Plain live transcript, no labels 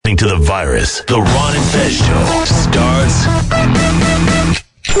to the virus. The Ron and Fez Show starts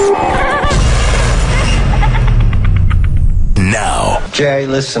now. Jay,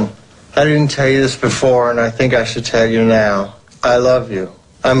 listen. I didn't tell you this before, and I think I should tell you now. I love you.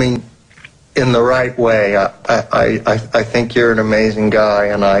 I mean, in the right way. I think you're an amazing guy,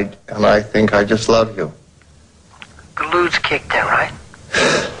 and I think I just love you. The lude's kicked in, right?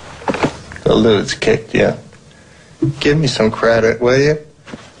 The lude's kicked in. Give me some credit, will you?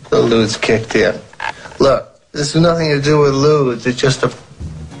 The lude's kicked in. Look, this has nothing to do with ludes. It's just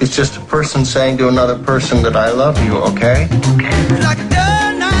a person saying to another person that I love you, okay? Like a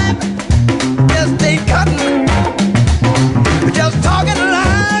dull knife, just ain't cutting. We're just talking a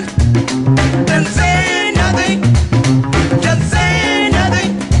lot, then say nothing. Just say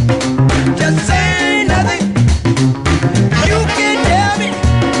nothing. Just say nothing. You can't tell me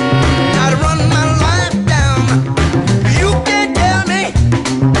how to run my life down. You can't tell me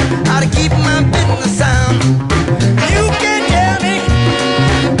how to keep my business sound. You can't tell me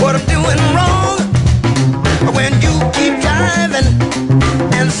what I'm doing wrong when you keep driving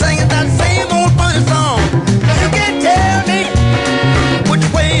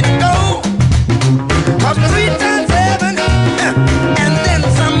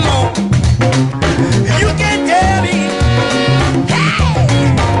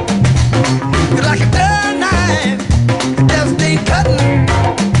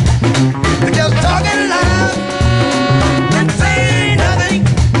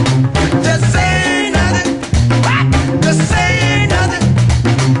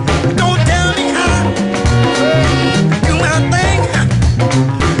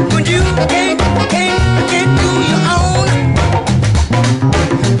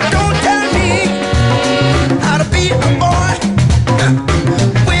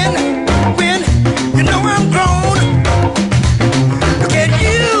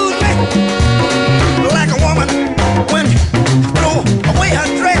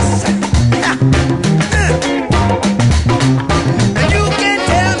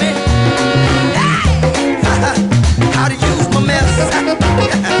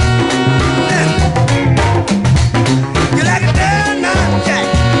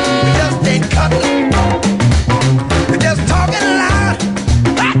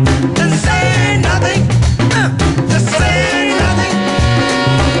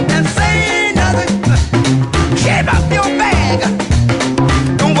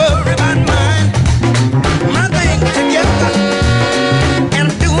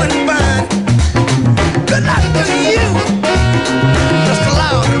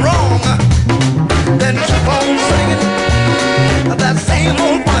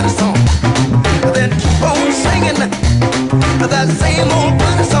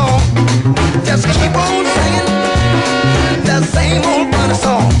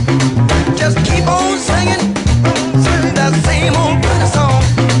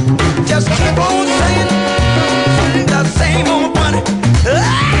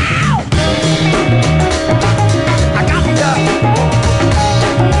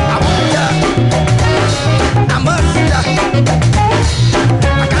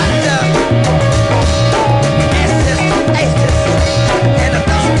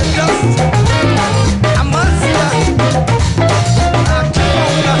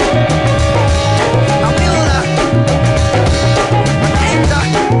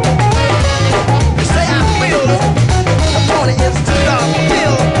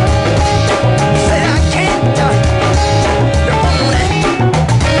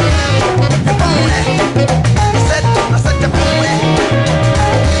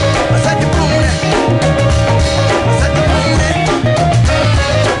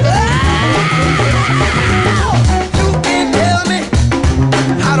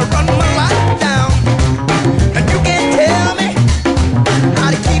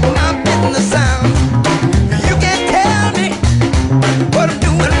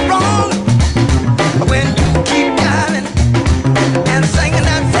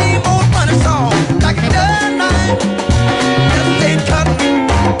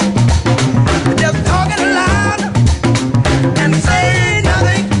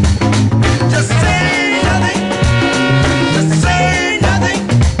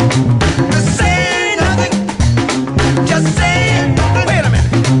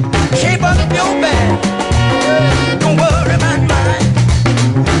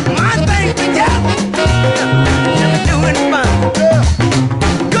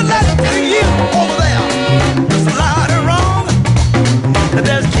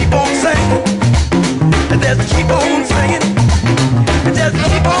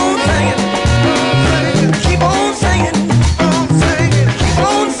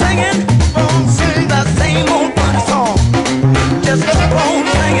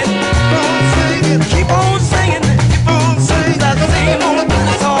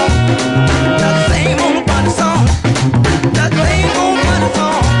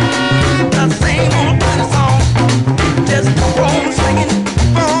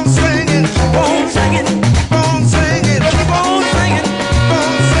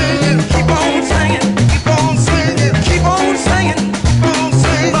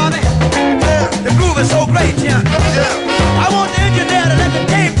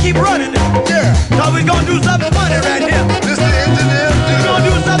gonna do something funny right here. Mr. Engineer, We're gonna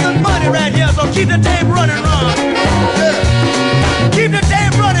do something funny right here, so keep the tape running, Ron. Keep the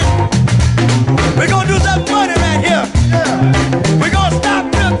tape running. We're gonna do something funny right here. We're gonna stop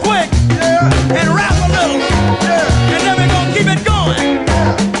real quick and rap a little. And then we're gonna keep it going.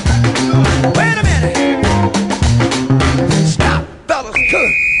 Wait a minute. Stop, fellas.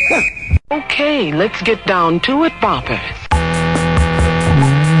 Okay, let's get down to it, boppers.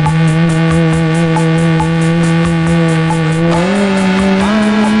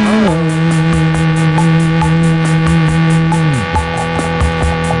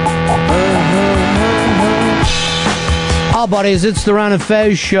 Oh, buddies, it's the Ron and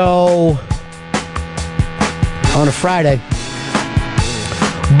Fez show on a Friday.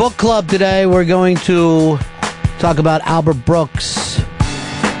 Book club today. We're going to talk about Albert Brooks'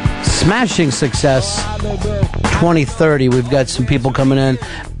 smashing success 2030. We've got some people coming in,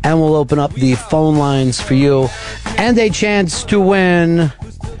 and we'll open up the phone lines for you and a chance to win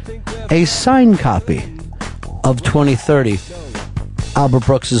a signed copy of 2030, Albert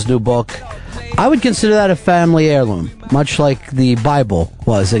Brooks' new book. I would consider that a family heirloom, much like the Bible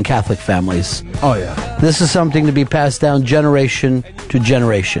was in Catholic families. Oh, yeah. This is something to be passed down generation to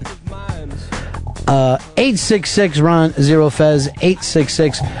generation. 866-RON-0-FEZ,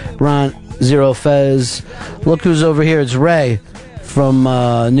 866-RON-0-FEZ. Look who's over here. It's Ray from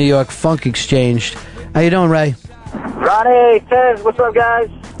New York Funk Exchange. How you doing, Ray? Ronnie, Fez, what's up, guys?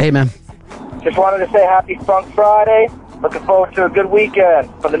 Hey, man. Just wanted to say happy Funk Friday. Looking forward to a good weekend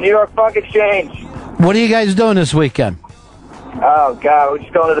from the New York Funk Exchange. What are you guys doing this weekend? Oh, God, we're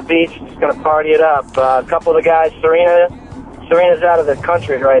just going to the beach, just going to party it up. A couple of the guys, Serena's out of the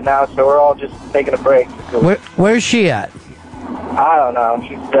country right now, so we're all just taking a break. Where's she at? I don't know.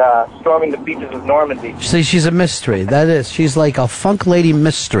 She's storming the beaches of Normandy. See, she's a mystery. That is. She's like a funk lady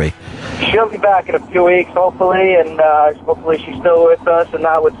mystery. She'll be back in a few weeks, hopefully, and hopefully she's still with us and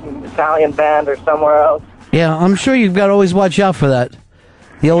not with some Italian band or somewhere else. Yeah, I'm sure you've got to always watch out for that.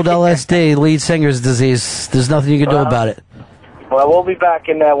 The old LSD, lead singer's disease. There's nothing you can do about it. Well, we'll be back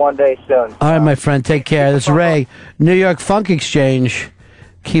in there one day soon. All right, my friend, take care. This is Ray, New York Funk Exchange,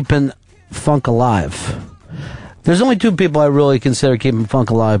 keeping funk alive. There's only two people I really consider keeping funk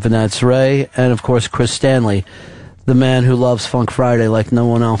alive, and that's Ray and, of course, Chris Stanley, the man who loves Funk Friday like no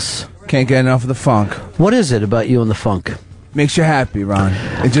one else. Can't get enough of the funk. What is it about you and the funk? Makes you happy, Ron.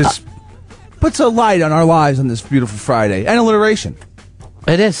 It just puts a light on our lives on this beautiful Friday. And alliteration.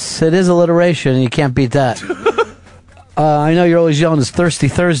 It is. It is alliteration, and you can't beat that. I know you're always yelling it's Thirsty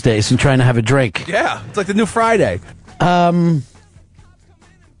Thursdays and trying to have a drink. Yeah, it's like the new Friday.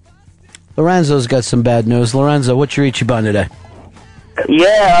 Lorenzo's got some bad news. Lorenzo, what's your Ichiban today?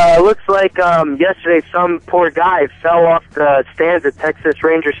 Yeah, looks like yesterday some poor guy fell off the stands at Texas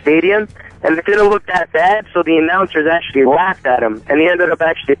Ranger Stadium, and it didn't look that bad, so the announcers actually laughed at him, and he ended up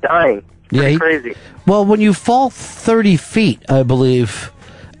actually dying. Yeah, crazy. Well, when you fall 30 feet, I believe,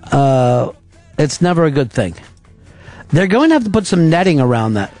 it's never a good thing. They're going to have to put some netting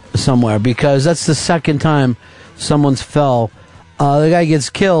around that somewhere, because that's the second time someone's fell. The guy gets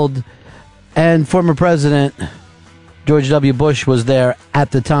killed, and former President George W. Bush was there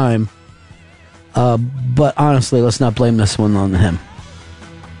at the time. But honestly, let's not blame this one on him.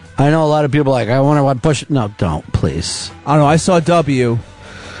 I know a lot of people are like, I wonder what Bush... No, don't, please. I don't know, I saw W.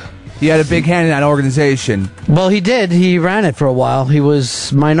 He had a big hand in that organization. Well, he did. He ran it for a while. He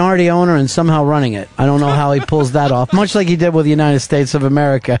was minority owner and somehow running it. I don't know how he pulls that off. Much like he did with the United States of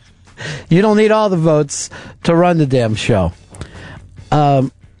America. You don't need all the votes to run the damn show.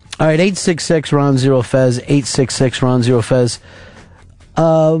 All right, 866-RON-0-FEZ,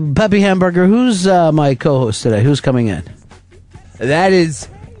 866-RON-0-FEZ. Peppy Hamburger, who's my co-host today? Who's coming in? That is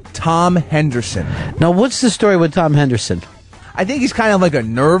Tom Henderson. Now, what's the story with Tom Henderson? I think he's kind of like a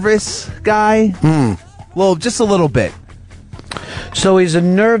nervous guy. Well, just a little bit. So he's a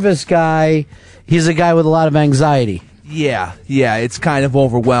nervous guy. He's a guy with a lot of anxiety. Yeah, it's kind of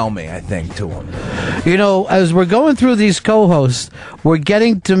overwhelming, I think, to him. You know, as we're going through these co-hosts, we're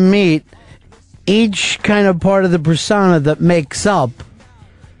getting to meet each kind of part of the persona that makes up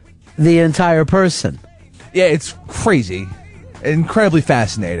the entire person. Yeah, it's crazy. Incredibly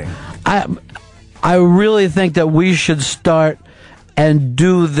fascinating. I really think that we should start and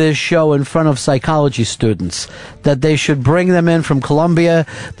do this show in front of psychology students. That they should bring them in from Columbia.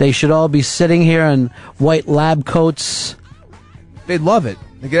 They should all be sitting here in white lab coats. They'd love it.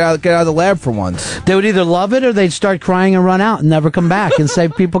 They get out of the lab for once. They would either love it or they'd start crying and run out and never come back and say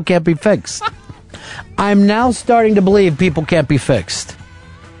people can't be fixed. I'm now starting to believe people can't be fixed.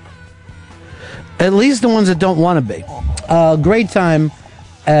 At least the ones that don't want to be. Great time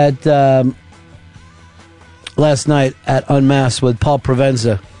at last night at Unmasked with Paul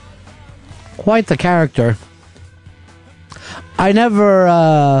Provenza. Quite the character. I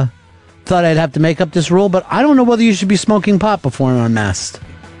never thought I'd have to make up this rule, but I don't know whether you should be smoking pot before an Unmasked.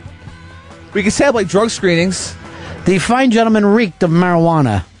 We could have like drug screenings. The fine gentleman reeked of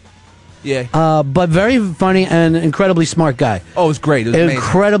marijuana. Yeah. But very funny and incredibly smart guy. Oh, it was great. It was amazing.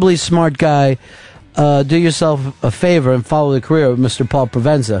 Incredibly smart guy. Do yourself a favor and follow the career of Mr. Paul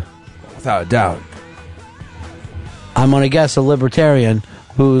Provenza. Without a doubt. I'm going to guess a libertarian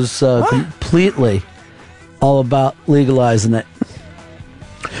who's completely all about legalizing it.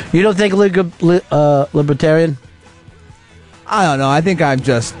 You don't think libertarian? I don't know. I think I'm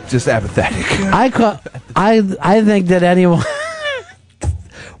just apathetic. I think that anyone...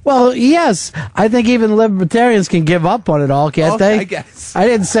 Well, yes. I think even libertarians can give up on it all, can't they? I guess. I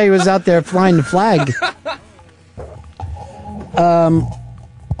didn't say he was out there flying the flag.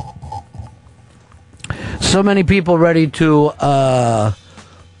 So many people ready to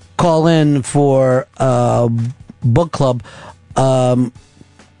call in for book club.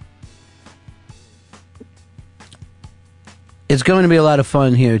 It's going to be a lot of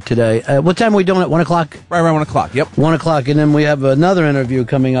fun here today. What time are we doing it? 1 o'clock? Right around 1 o'clock, yep. 1 o'clock, and then we have another interview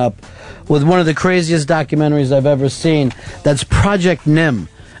coming up with one of the craziest documentaries I've ever seen. That's Project Nim.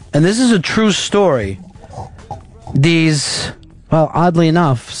 And this is a true story. These, well, oddly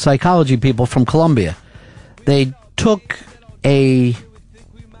enough, psychology people from Colombia, they took I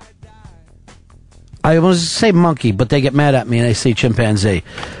want to say monkey, but they get mad at me and they say chimpanzee.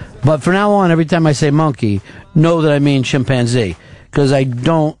 But from now on, every time I say monkey, know that I mean chimpanzee. Because I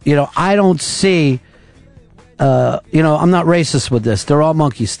don't see, I'm not racist with this. They're all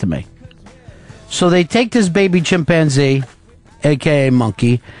monkeys to me. So they take this baby chimpanzee, a.k.a.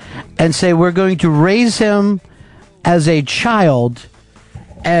 monkey, and say, we're going to raise him as a child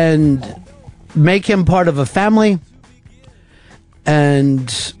and make him part of a family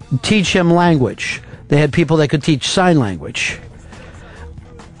and teach him language. They had people that could teach sign language.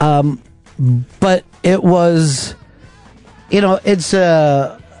 But it was, it's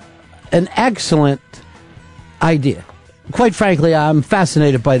an excellent idea. Quite frankly, I'm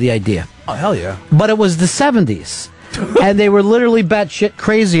fascinated by the idea. Oh, hell yeah. But it was the 70s. And they were literally batshit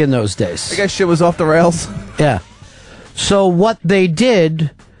crazy in those days. I guess shit was off the rails. Yeah. So what they did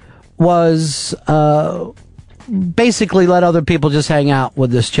was basically let other people just hang out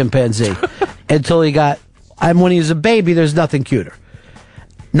with this chimpanzee until he got... And when he was a baby, there's nothing cuter.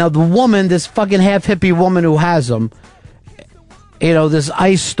 Now, the woman, this fucking half-hippie woman who has him, this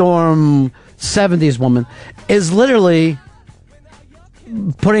ice storm 70s woman, is literally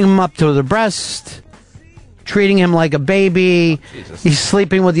putting him up to the breast, treating him like a baby. Jesus. He's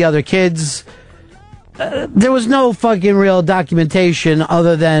sleeping with the other kids. There was no fucking real documentation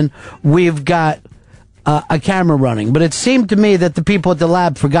other than we've got a camera running. But it seemed to me that the people at the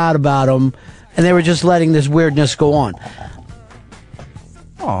lab forgot about him, and they were just letting this weirdness go on.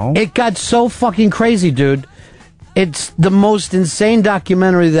 Oh. It got so fucking crazy, dude. It's the most insane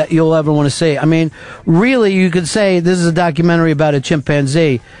documentary that you'll ever want to see. I mean, really, you could say this is a documentary about a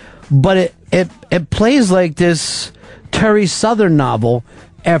chimpanzee, but it plays like this Terry Southern novel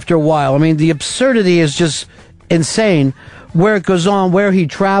after a while. I mean, the absurdity is just insane. Where it goes on, where he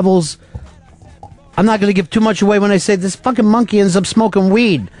travels. I'm not going to give too much away when I say this fucking monkey ends up smoking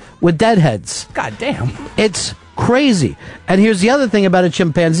weed with deadheads. God damn. It's crazy. And here's the other thing about a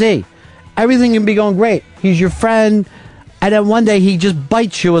chimpanzee. Everything can be going great. He's your friend, and then one day he just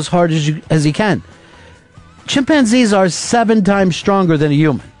bites you as hard as he can. Chimpanzees are 7 times stronger than a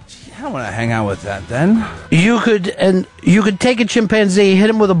human. I don't want to hang out with that then. You could take a chimpanzee, hit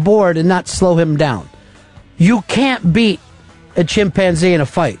him with a board, and not slow him down. You can't beat a chimpanzee in a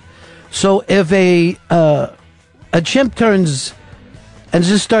fight. So if a chimp turns and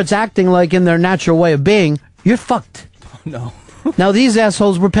just starts acting like in their natural way of being, you're fucked. Oh, no. Now, these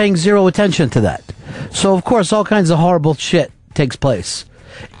assholes were paying zero attention to that. So, of course, all kinds of horrible shit takes place.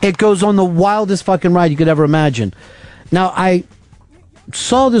 It goes on the wildest fucking ride you could ever imagine. Now, I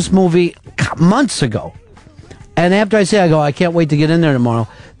saw this movie months ago. And after I can't wait to get in there tomorrow.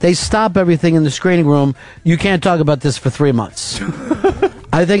 They stop everything in the screening room. You can't talk about this for 3 months.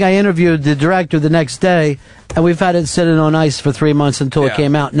 I think I interviewed the director the next day, and we've had it sitting on ice for 3 months until it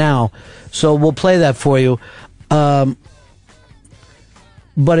came out now. So we'll play that for you.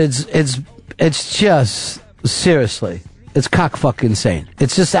 But it's just, seriously, it's cock fucking insane.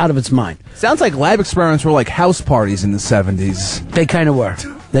 It's just out of its mind. Sounds like lab experiments were like house parties in the 70s. They kind of were.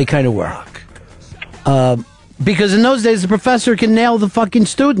 Because in those days, the professor can nail the fucking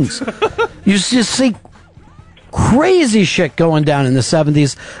students. You just see... crazy shit going down in the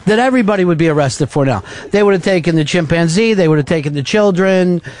 70s that everybody would be arrested for now. They would have taken the chimpanzee, they would have taken the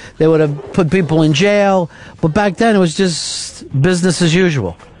children, they would have put people in jail. But back then, it was just business as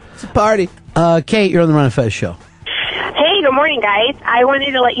usual. It's a party. Kate, you're on the Ron and Fez show. Hey, good morning, guys. I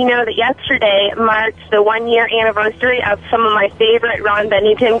wanted to let you know that yesterday marked the 1-year anniversary of some of my favorite Ron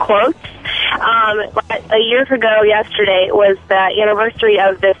Bennington quotes. A year ago yesterday was the anniversary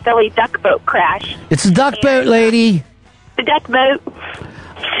of the Philly duck boat crash. It's a duck boat, lady. The duck boat.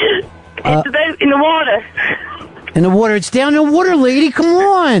 It's a boat in the water. In the water. It's down in the water, lady. Come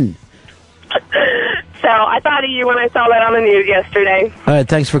on. So I thought of you when I saw that on the news yesterday. All right,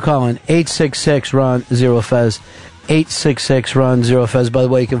 thanks for calling. 866-RON-0-FEZ. 866-RON-0-FEZ. By the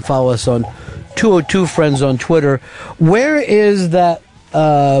way, you can follow us on 202 Friends on Twitter. Where is that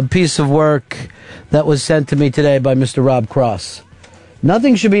piece of work that was sent to me today by Mr. Rob Cross?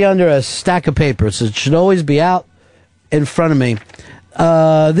 Nothing should be under a stack of papers. It should always be out in front of me.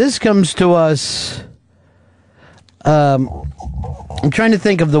 This comes to us... I'm trying to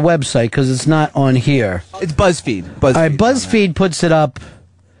think of the website because it's not on here. It's BuzzFeed. All right, BuzzFeed puts it up.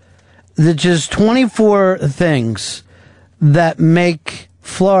 There's just 24 things that make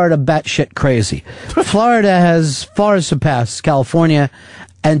Florida batshit crazy. Florida has far surpassed California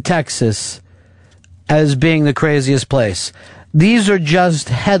and Texas as being the craziest place. These are just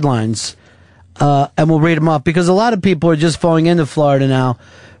headlines, and we'll read them off because a lot of people are just falling into Florida now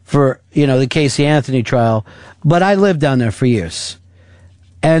for, the Casey Anthony trial. But I lived down there for years.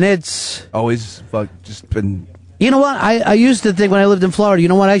 And it's... always just been... You know what? I used to think when I lived in Florida, you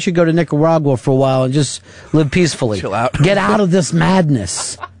know what? I should go to Nicaragua for a while and just live peacefully. Chill out. Get out of this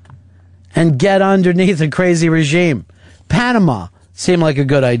madness. And get underneath a crazy regime. Panama seemed like a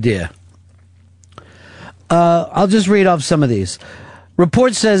good idea. I'll just read off some of these.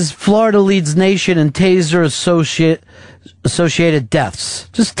 Report says Florida leads nation in taser associated deaths.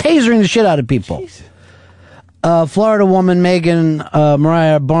 Just tasering the shit out of people. Jeez. Florida woman Megan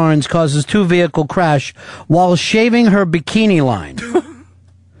Mariah Barnes causes 2-vehicle crash while shaving her bikini line.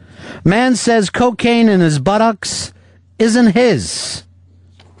 Man says cocaine in his buttocks isn't his.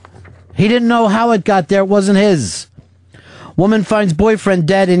 He didn't know how it got there. It wasn't his. Woman finds boyfriend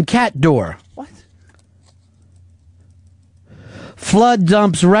dead in cat door. What? Flood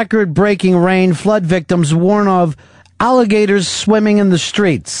dumps record-breaking rain. Flood victims warn of alligators swimming in the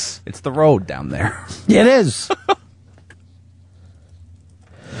streets. It's the road down there. It is.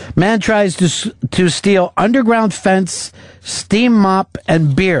 Man tries to steal underground fence, steam mop,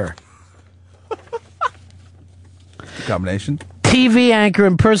 and beer. Good combination. TV anchor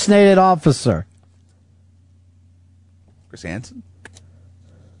impersonated officer. Chris Hansen.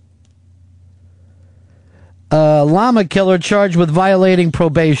 Llama killer charged with violating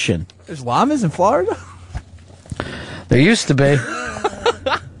probation. There's llamas in Florida? There used to be.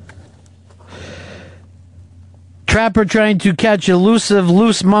 Trapper trying to catch elusive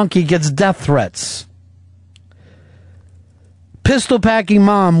loose monkey gets death threats. Pistol-packing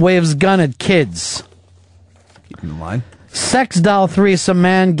mom waves gun at kids. Keep in line. Sex doll threesome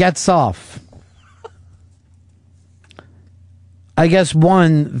man gets off. I guess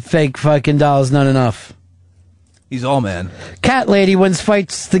one fake fucking doll is not enough. He's all man. Cat lady wins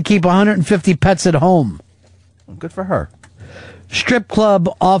fights to keep 150 pets at home. Good for her. Strip club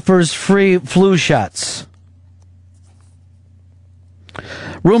offers free flu shots.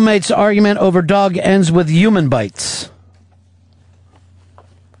 Roommate's argument over dog ends with human bites.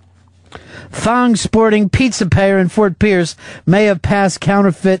 Thong sporting pizza payer in Fort Pierce may have passed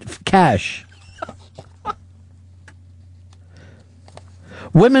counterfeit cash.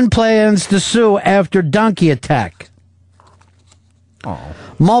 Women plans to sue after donkey attack. Oh.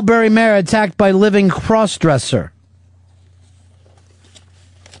 Mulberry mayor attacked by living crossdresser.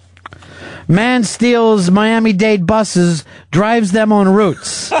 Man steals Miami-Dade buses, drives them on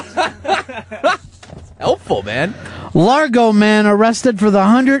routes. Helpful, man. Largo man arrested for the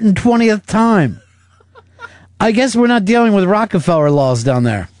 120th time. I guess we're not dealing with Rockefeller laws down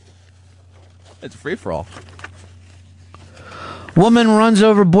there. It's free-for-all. Woman runs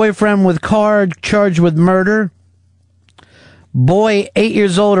over boyfriend with car, charged with murder. Boy, 8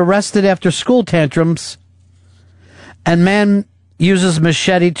 years old, arrested after school tantrums. And man uses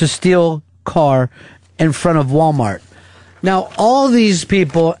machete to steal car in front of Walmart. Now, all these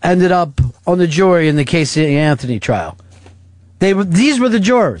people ended up on the jury in the Casey Anthony trial. These were the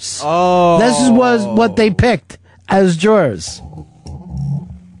jurors. Oh. This was what they picked as jurors.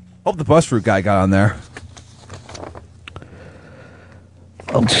 Hope the bus route guy got on there.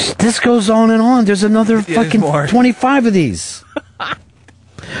 Oh, this goes on and on. There's another fucking 25 of these.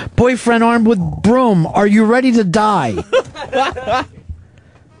 Boyfriend armed with broom. Are you ready to die?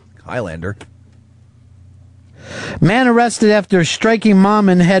 Highlander. Man arrested after striking mom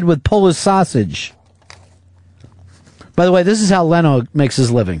in head with Polish sausage. By the way, this is how Leno makes his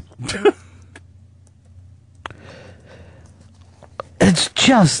living. It's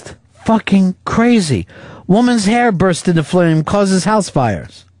just fucking crazy. Woman's hair burst into flame, causes house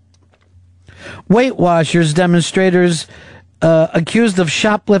fires. Weight Watchers demonstrators accused of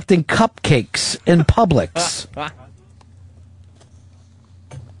shoplifting cupcakes in Publix.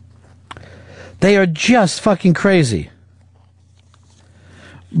 They are just fucking crazy.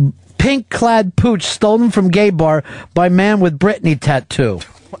 Pink-clad pooch stolen from gay bar by man with Britney tattoo.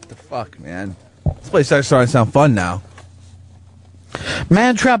 What the fuck, man? This place is starting to sound fun now.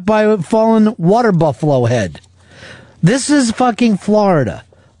 Man trapped by a fallen water buffalo head. This is fucking Florida.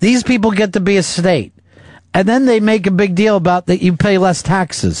 These people get to be a state. And then they make a big deal about that you pay less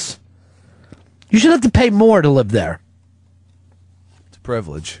taxes. You should have to pay more to live there. It's a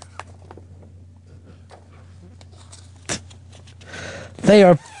privilege. They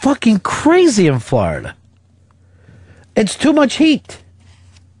are fucking crazy in Florida. It's too much heat.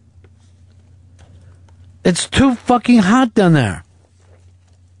 It's too fucking hot down there.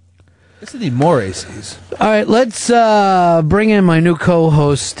 I guess I need more ACs. All right, let's bring in my new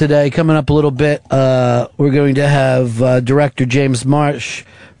co-host today. Coming up a little bit, we're going to have director James Marsh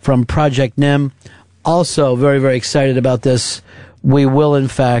from Project NIM. Also, very, very excited about this. We will, in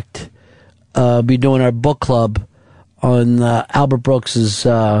fact, be doing our book club on Albert Brooks's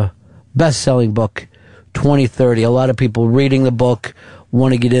best-selling book, 2030. A lot of people reading the book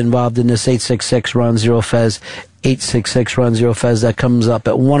want to get involved in this. 866-RON-0-FEZ, 866-RON-0-FEZ. That comes up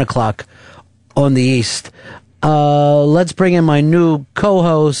at 1 o'clock on the East. Let's bring in my new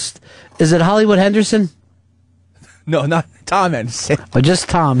co-host. Is it Hollywood Henderson? No, not Tom Henderson. Or just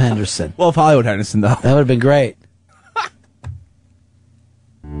Tom Henderson? Well, if Hollywood Henderson, though. That would have been great.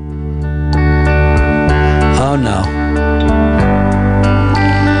 Oh, no.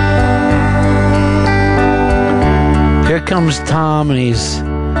 Here comes Tom, and he's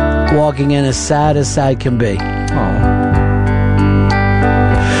walking in as sad can be. Oh.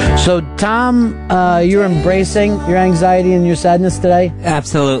 So, Tom, you're embracing your anxiety and your sadness today?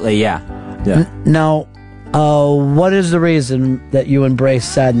 Absolutely, yeah. Now, what is the reason that you embrace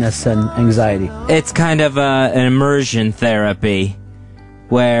sadness and anxiety? It's kind of an immersion therapy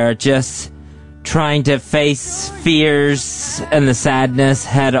where just trying to face fears and the sadness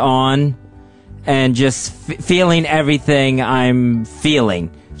head on and just feeling everything I'm feeling.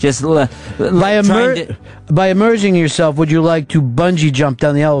 Just by immersing yourself, would you like to bungee jump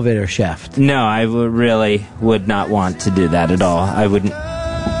down the elevator shaft? No, I would not want to do that at all. I wouldn't.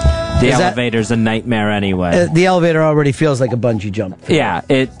 The elevator's a nightmare anyway. The elevator already feels like a bungee jump. Yeah,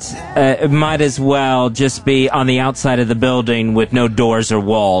 it might as well just be on the outside of the building with no doors or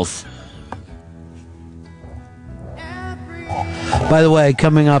walls. By the way,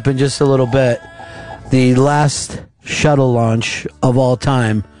 coming up in just a little bit, the last shuttle launch of all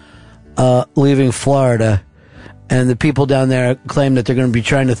time, leaving Florida, and the people down there claim that they're going to be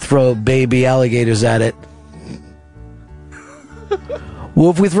trying to throw baby alligators at it.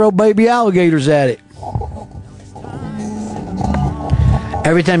 What if we throw baby alligators at it?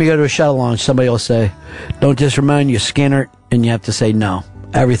 Every time you go to a shuttle launch, somebody will say, don't this remind you of Skinner? And you have to say no.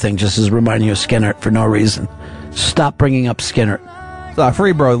 Everything just is reminding you of Skinner for no reason. Stop bringing up Skinner. It's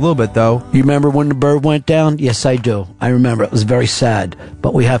free, bro, a little bit, though. You remember when the bird went down? Yes, I do. I remember. It was very sad,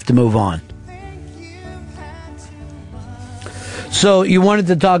 but we have to move on. So you wanted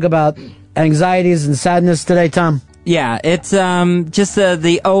to talk about anxieties and sadness today, Tom? Yeah, it's just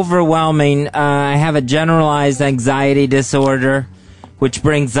the overwhelming. I have a generalized anxiety disorder, which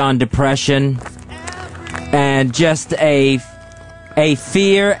brings on depression, and just a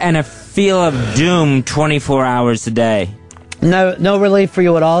fear and a feel of doom 24 hours a day. No relief for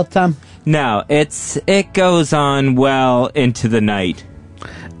you at all, Tom? No, it goes on well into the night.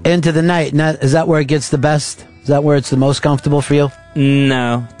 Into the night. Now, is that where it gets the best? Is that where it's the most comfortable for you?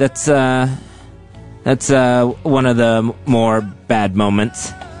 No, that's one of the more bad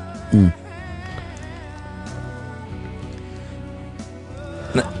moments.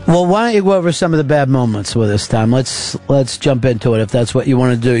 Well, why don't you go over some of the bad moments with us, Tom? Let's jump into it if that's what you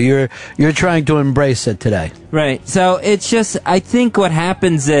want to do. You're trying to embrace it today. Right. So it's just, I think what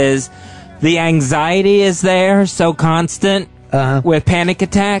happens is the anxiety is there, so constant with panic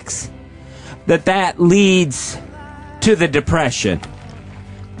attacks, that leads to the depression.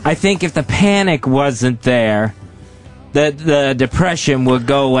 I think if the panic wasn't there, the depression would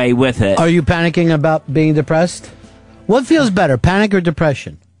go away with it. Are you panicking about being depressed? What feels better, panic or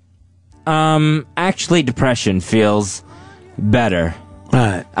depression? Actually, depression feels better. All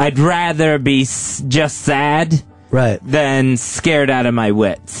right. I'd rather be just sad than scared out of my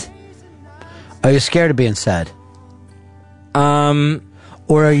wits. Are you scared of being sad? Or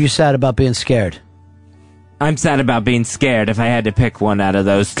are you sad about being scared? I'm sad about being scared if I had to pick one out of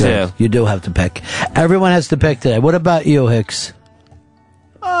those Good. two. You do have to pick. Everyone has to pick today. What about you, Hicks?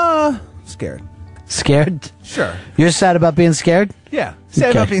 Scared. Scared? Sure. You're sad about being scared? Yeah.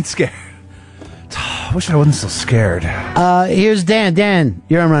 Sad about being scared. I wish I wasn't so scared. Here's Dan. Dan,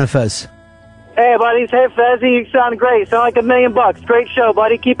 you're on Ron and Fez. Hey, buddies. Hey, Fezzy. You sound great. Sound like $1 million. Great show,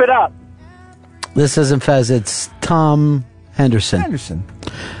 buddy. Keep it up. This isn't Fez. It's Tom Henderson.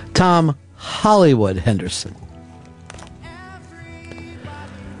 Tom Hollywood Henderson.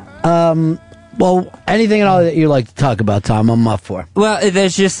 Well, anything at all that you like to talk about, Tom, I'm up for. Well,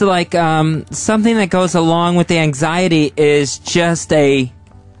 there's just like something that goes along with the anxiety is just a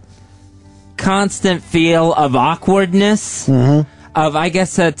constant feel of awkwardness. Of, I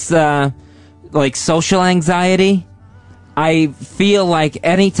guess that's like social anxiety. I feel like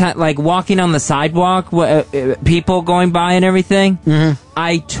anytime, like walking on the sidewalk, people going by and everything,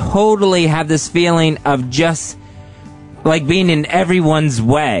 I totally have this feeling of just like being in everyone's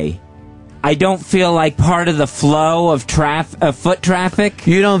way. I don't feel like part of the flow of foot traffic.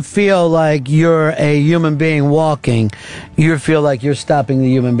 You don't feel like you're a human being walking. You feel like you're stopping the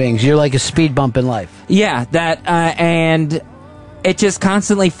human beings. You're like a speed bump in life. Yeah, that, and it just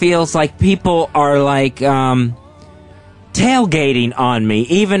constantly feels like people are like tailgating on me,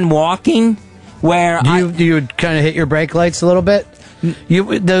 even walking. Where do you kind of hit your brake lights a little bit?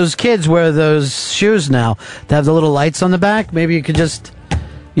 Those kids wear those shoes now that have the little lights on the back. Maybe you could just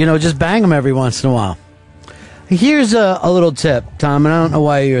bang them every once in a while. Here's a little tip, Tom, and I don't know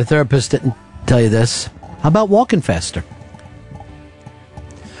why your therapist didn't tell you this. How about walking faster?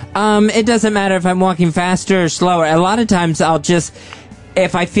 It doesn't matter if I'm walking faster or slower. A lot of times I'll just,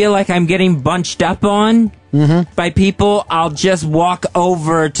 if I feel like I'm getting bunched up on by people, I'll just walk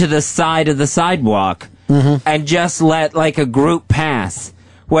over to the side of the sidewalk and just let like a group pass.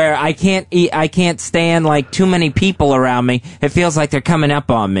 Where I can't stand like too many people around me. It feels like they're coming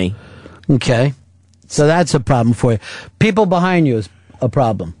up on me. Okay, so that's a problem for you. People behind you is a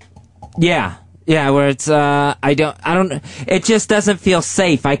problem. Yeah, where it's I don't. It just doesn't feel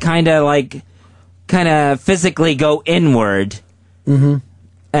safe. I kind of physically go inward,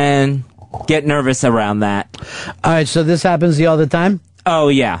 and get nervous around that. All right, so this happens to you all the time? Oh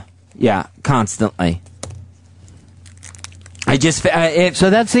yeah, constantly. I just so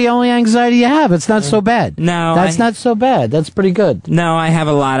that's the only anxiety you have. It's not so bad. No, that's not so bad. That's pretty good. No, I have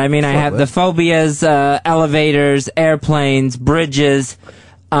a lot. I mean, I have the phobias, elevators, airplanes, bridges,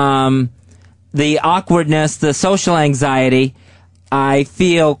 the awkwardness, the social anxiety. I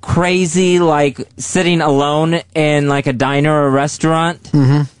feel crazy, like sitting alone in like a diner or a restaurant.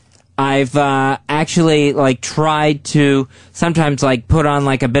 I've actually like tried to sometimes like put on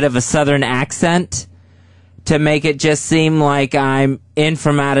like a bit of a southern accent to make it just seem like I'm in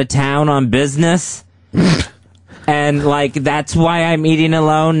from out of town on business. And, like, that's why I'm eating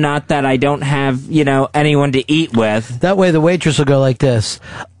alone, not that I don't have, anyone to eat with. That way the waitress will go like this.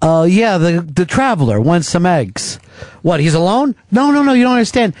 Yeah, the traveler wants some eggs. What, he's alone? No, you don't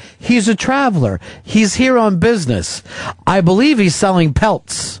understand. He's a traveler. He's here on business. I believe he's selling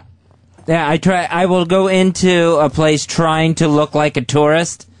pelts. Yeah, I will go into a place trying to look like a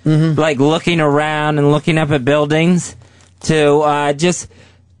tourist. Like looking around and looking up at buildings to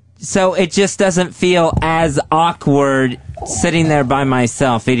so it just doesn't feel as awkward sitting there by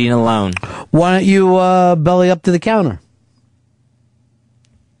myself eating alone. Why don't you belly up to the counter?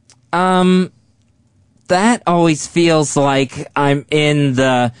 That always feels like I'm in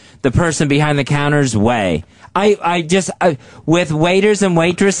the person behind the counter's way. I just with waiters and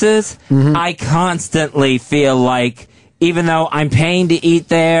waitresses, I constantly feel like, even though I'm paying to eat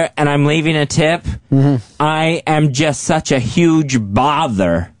there and I'm leaving a tip, I am just such a huge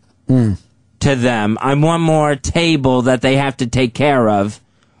bother to them. I'm one more table that they have to take care of.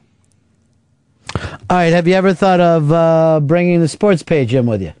 All right, have you ever thought of bringing the sports page in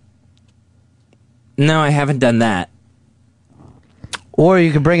with you? No, I haven't done that. Or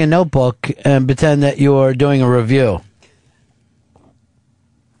you could bring a notebook and pretend that you're doing a review.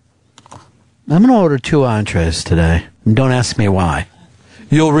 I'm going to order 2 entrees today. And don't ask me why.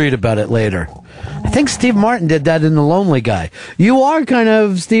 You'll read about it later. I think Steve Martin did that in The Lonely Guy. You are kind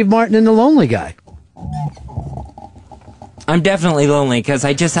of Steve Martin in The Lonely Guy. I'm definitely lonely because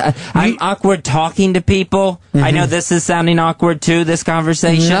I'm awkward talking to people. I know this is sounding awkward too, this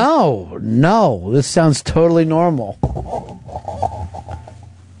conversation. No, this sounds totally normal.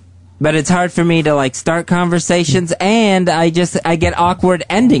 But it's hard for me to, like, start conversations, and I get awkward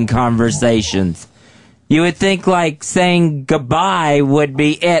ending conversations. You would think, like, saying goodbye would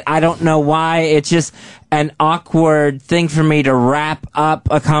be it. I don't know why. It's just an awkward thing for me to wrap up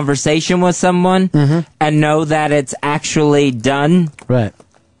a conversation with someone and know that it's actually done. Right.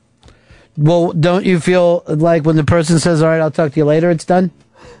 Well, don't you feel like when the person says, all right, I'll talk to you later, it's done?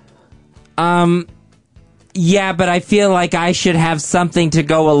 Yeah, but I feel like I should have something to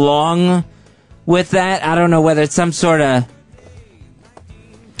go along with that. I don't know whether it's some sort of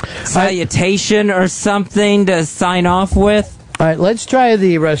salutation or something to sign off with. All right, let's try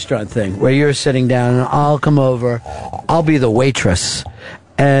the restaurant thing where you're sitting down and I'll come over. I'll be the waitress.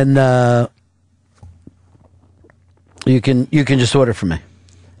 And you can just order for me.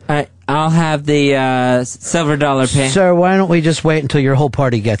 All right, I'll have the silver dollar pan. Sir, why don't we just wait until your whole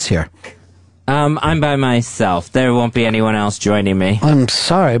party gets here? I'm by myself. There won't be anyone else joining me. I'm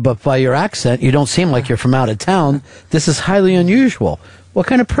sorry, but by your accent, you don't seem like you're from out of town. This is highly unusual. What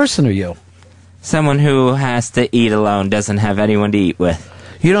kind of person are you? Someone who has to eat alone, doesn't have anyone to eat with.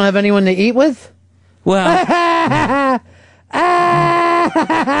 You don't have anyone to eat with? Well...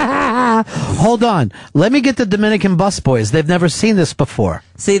 Hold on. Let me get the Dominican busboys. They've never seen this before.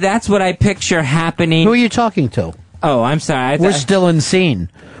 See, that's what I picture happening. Who are you talking to? Oh, I'm sorry. We're still in scene.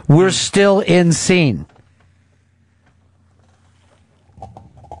 We're still in scene.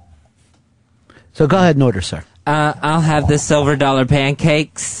 So go ahead and order, sir. I'll have the silver dollar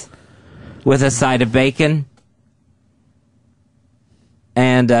pancakes with a side of bacon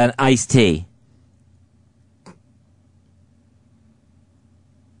and an iced tea.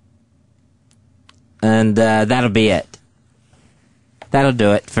 And that'll be it. That'll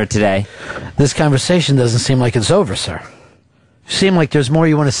do it for today. This conversation doesn't seem like it's over, sir. You seem like there's more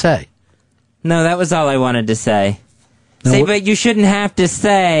you want to say. No, that was all I wanted to say. See, but you shouldn't have to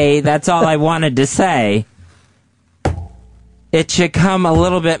say that's all I wanted to say. It should come a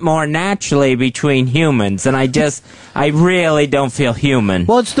little bit more naturally between humans, and I really don't feel human.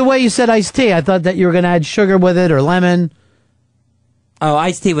 Well, it's the way you said iced tea. I thought that you were going to add sugar with it or lemon. Oh,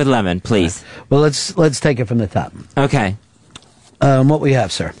 iced tea with lemon, please. Well, let's take it from the top. Okay. What we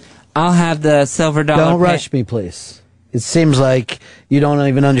have, sir? I'll have the silver dollar. Don't rush me, please. It seems like you don't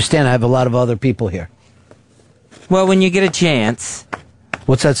even understand. I have a lot of other people here. Well, when you get a chance.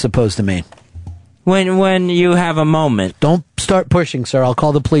 What's that supposed to mean? When you have a moment. Don't start pushing, sir. I'll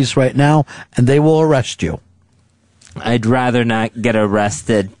call the police right now, and they will arrest you. I'd rather not get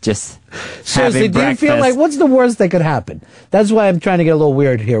arrested. Just seriously, having breakfast. Do you feel like what's the worst that could happen? That's why I'm trying to get a little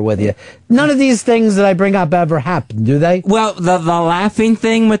weird here with you. None of these things that I bring up ever happen, do they? Well, the laughing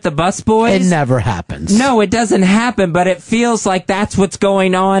thing with the busboys? It never happens. No, it doesn't happen, but it feels like that's what's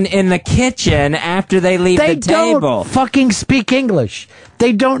going on in the kitchen after they leave the table. They don't fucking speak English.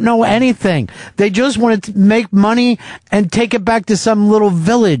 They don't know anything. They just want to make money and take it back to some little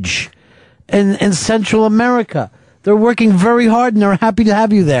village in Central America. They're working very hard and they're happy to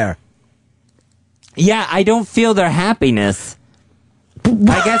have you there. Yeah, I don't feel their happiness.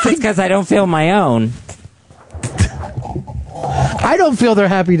 I guess it's because I don't feel my own. I don't feel their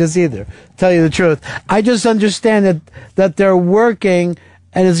happiness either, to tell you the truth. I just understand that they're working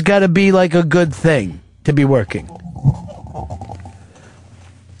and it's got to be like a good thing to be working.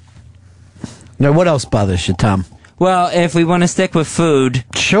 Now, what else bothers you, Tom? Well, if we want to stick with food.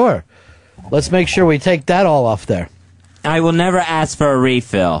 Sure. Let's make sure we take that all off there. I will never ask for a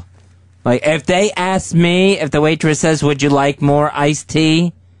refill. Like, if they ask me, if the waitress says, would you like more iced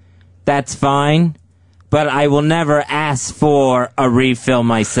tea? That's fine. But I will never ask for a refill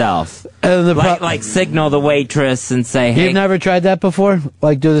myself. Like signal the waitress and say, hey. You've never tried that before?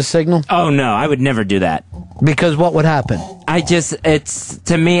 Like do the signal? Oh, no, I would never do that. Because what would happen?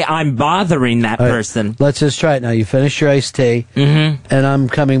 To me, I'm bothering that person. Let's just try it now. You finish your iced tea, and I'm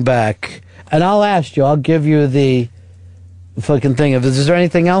coming back. And I'll ask you, I'll give you the fucking thing. Is there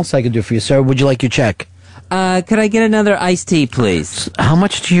anything else I can do for you, sir? Would you like your check? Could I get another iced tea, please? How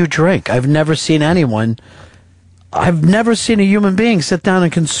much do you drink? I've never seen a human being sit down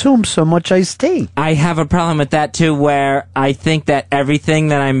and consume so much iced tea. I have a problem with that, too, where I think that everything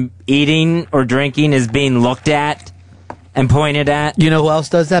that I'm eating or drinking is being looked at and pointed at. You know who else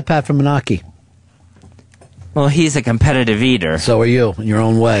does that? Pat from Menaki. Well, he's a competitive eater. So are you, in your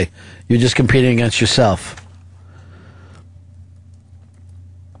own way. You're just competing against yourself.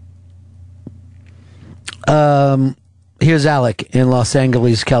 Here's Alec in Los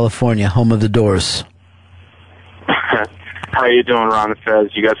Angeles, California, home of the Doors. How you doing, Ron and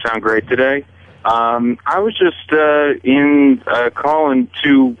Fez? You guys sound great today. I was just calling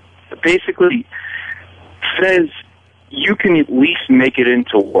to basically, Fez, you can at least make it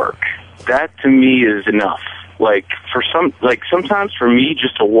into work. That to me is enough. Like sometimes for me,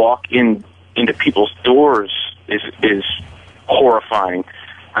 just to walk into people's doors is horrifying.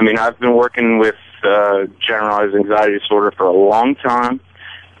 I mean, I've been working with generalized anxiety disorder for a long time,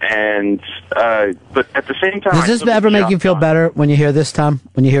 and but at the same time, does this ever make you feel better when you hear this, Tom?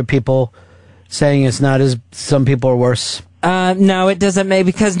 When you hear people saying it's not as some people are worse? No, it doesn't make,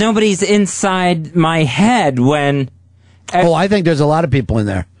 because nobody's inside my head when. I think there's a lot of people in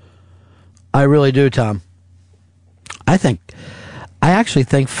there. I really do, Tom. I actually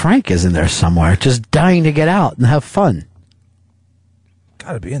think Frank is in there somewhere, just dying to get out and have fun.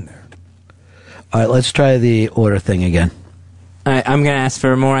 Gotta be in there. All right, let's try the order thing again. All right, I'm going to ask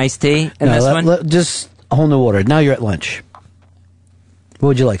for more iced tea in this one. Just a whole new order. Now you're at lunch. What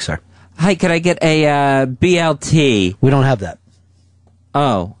would you like, sir? Hi, could I get a BLT? We don't have that.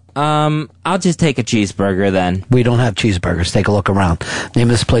 Oh, I'll just take a cheeseburger then. We don't have cheeseburgers. Take a look around. Name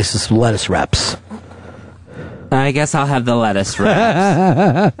of this place is Lettuce Wraps. I guess I'll have the lettuce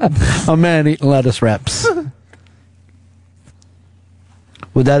wraps. A man eating lettuce wraps.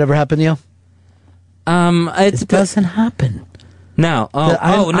 Would that ever happen to you? It doesn't happen. No.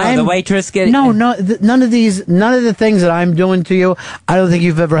 The waitress getting... No, none of the things that I'm doing to you, I don't think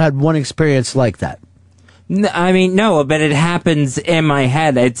you've ever had one experience like that. I mean, no, but it happens in my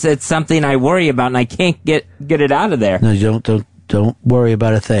head. It's something I worry about, and I can't get it out of there. No, you don't worry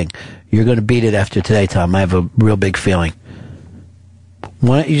about a thing. You're going to beat it after today, Tom. I have a real big feeling.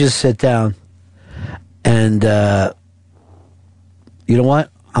 Why don't you just sit down and, you know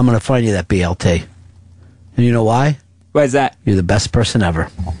what? I'm going to find you that BLT. And you know why? Why is that? You're the best person ever.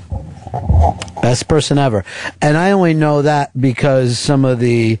 Best person ever. And I only know that because some of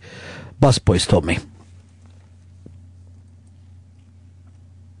the busboys told me.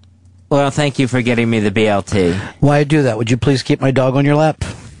 Well, thank you for getting me the BLT. Why I do that? Would you please keep my dog on your lap?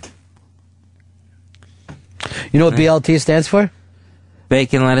 You know what BLT stands for?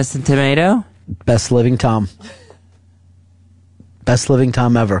 Bacon, lettuce, and tomato? Best living Tom. Best living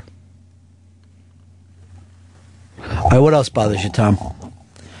Tom ever. All right, what else bothers you, Tom?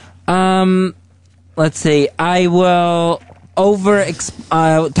 Let's see. I will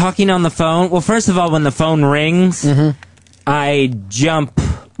talking on the phone. Well, first of all, when the phone rings, I jump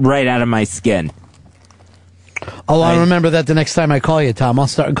right out of my skin. Oh, I'll remember that the next time I call you, Tom. I'll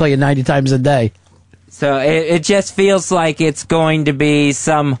start and call you 90 times a day. So it just feels like it's going to be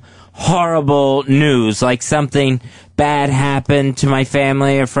some horrible news, like something bad happened to my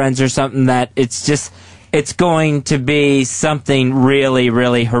family or friends or something, that it's going to be something really,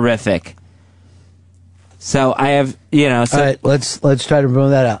 really horrific. So I have, all right, let's try to rule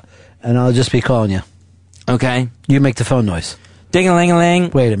that out, and I'll just be calling you. Okay. You make the phone noise.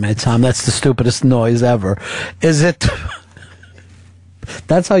 Ding-a-ling-a-ling. Wait a minute, Tom. That's the stupidest noise ever. Is it?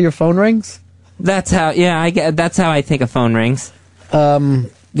 That's how your phone rings? That's how. Yeah, that's how I think a phone rings. Do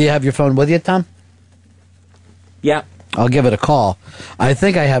you have your phone with you, Tom? Yeah. I'll give it a call. I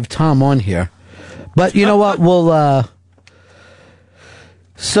think I have Tom on here, but you know what? We'll.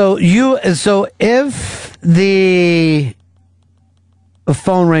 So if the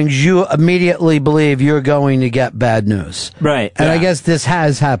phone rings, you immediately believe you're going to get bad news. Right. And I guess this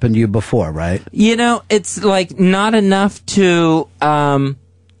has happened to you before, right? It's like not enough to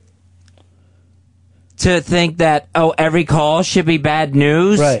think that, every call should be bad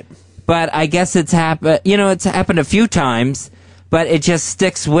news. Right. But I guess it's happened, it's happened a few times, but it just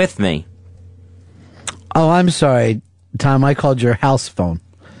sticks with me. Oh, I'm sorry, Tom. I called your house phone.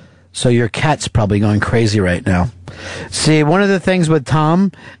 So your cat's probably going crazy right now. See, one of the things with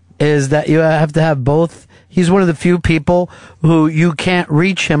Tom is that you have to have both. He's one of the few people who you can't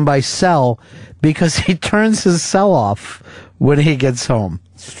reach him by cell because he turns his cell off when he gets home.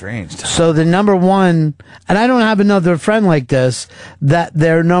 Strange. Tom. So the number one, and I don't have another friend like this, that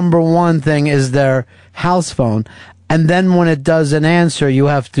their number one thing is their house phone. And then when it doesn't answer, you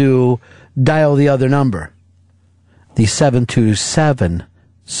have to dial the other number. The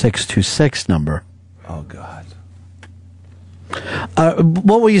 727-626 number. Oh, God.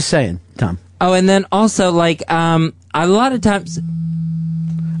 What were you saying, Tom? Oh, and then also, a lot of times... All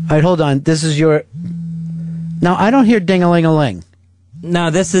right, hold on. This is your... Now, I don't hear ding-a-ling-a-ling.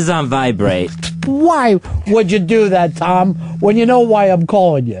 No, this is on vibrate. Why would you do that, Tom, when you know why I'm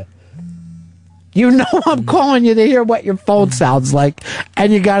calling you? You know I'm calling you to hear what your phone sounds like,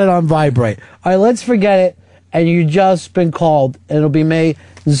 and you got it on vibrate. All right, let's forget it, and you just been called, and it'll be me,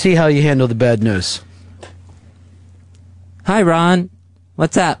 and see how you handle the bad news. Hi, Ron.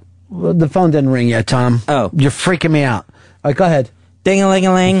 What's up? Well, the phone didn't ring yet, Tom. Oh. You're freaking me out. All right, go ahead.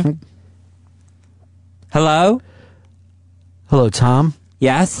 Ding-a-ling-a-ling. Hello? Hello, Tom.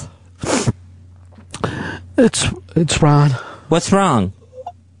 Yes? It's Ron. What's wrong?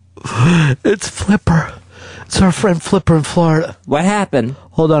 It's Flipper. It's our friend Flipper in Florida. What happened?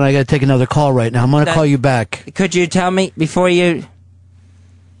 Hold on, I gotta take another call right now. I'm gonna call you back. Could you tell me before you...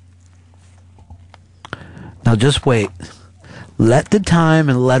 Now just wait. Let the time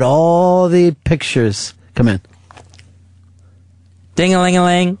and let all the pictures come in.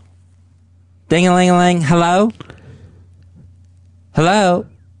 Ding-a-ling-a-ling. Ding-a-ling-a-ling. Hello? Hello?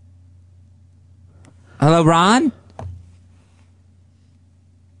 Hello, Ron?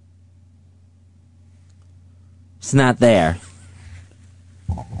 It's not there.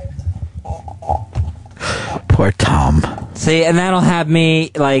 Poor Tom. See, and that'll have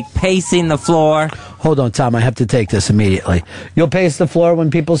me, like, pacing the floor. Hold on, Tom. I have to take this immediately. You'll pace the floor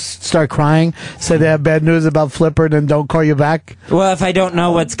when people start crying, say they have bad news about Flipper, and then don't call you back? Well, if I don't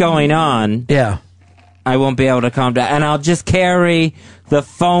know what's going on, yeah, I won't be able to calm down. And I'll just carry the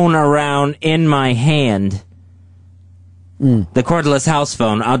phone around in my hand. The cordless house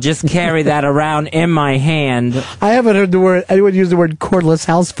phone. I'll just carry that around in my hand. I haven't heard anyone use the word cordless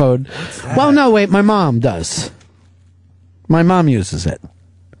house phone. Well, no, wait. My mom does. My mom uses it.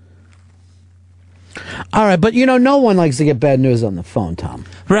 All right, but no one likes to get bad news on the phone, Tom.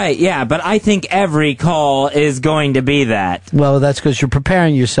 Right, yeah, but I think every call is going to be that. Well, that's because you're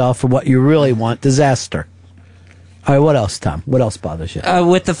preparing yourself for what you really want, disaster. All right, what else, Tom? What else bothers you?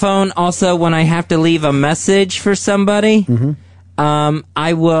 With the phone, also, when I have to leave a message for somebody,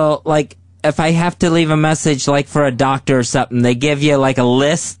 I will, like, if I have to leave a message, like, for a doctor or something, they give you, like, a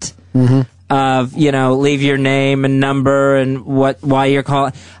list of, leave your name and number and why you're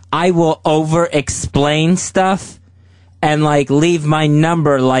calling. I will over-explain stuff and, like, leave my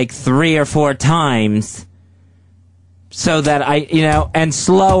number, like, 3 or 4 times so that and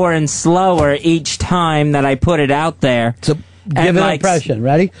slower and slower each time that I put it out there. So, give an impression.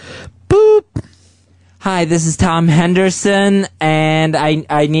 Ready? Boop! Hi, this is Tom Henderson, and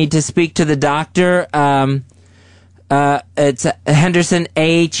I need to speak to the doctor. It's Henderson,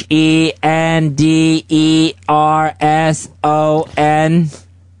 Henderson.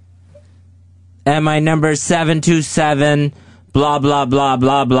 And my number is 727, blah, blah, blah,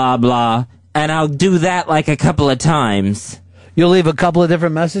 blah, blah, blah. And I'll do that like a couple of times. You'll leave a couple of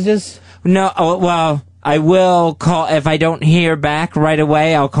different messages? No, well, I will call. If I don't hear back right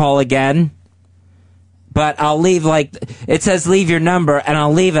away, I'll call again. But I'll leave it says leave your number, and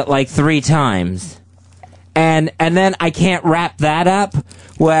I'll leave it like 3 times. And then I can't wrap that up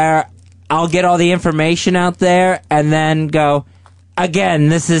where I'll get all the information out there and then go, again,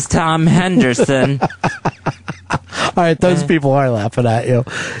 this is Tom Henderson. All right, those people are laughing at you.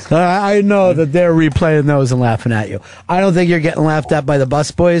 I know that they're replaying those and laughing at you. I don't think you're getting laughed at by the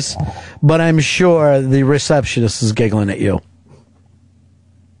busboys, but I'm sure the receptionist is giggling at you.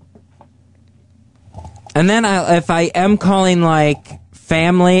 And then if I am calling, like,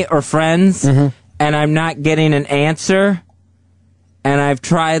 family or friends, and I'm not getting an answer, and I've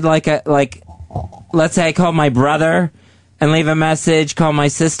tried, let's say I call my brother and leave a message, call my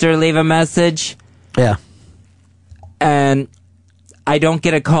sister, leave a message. Yeah. And I don't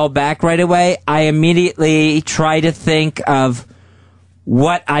get a call back right away, I immediately try to think of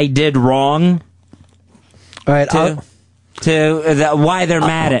what I did wrong. All right, why they're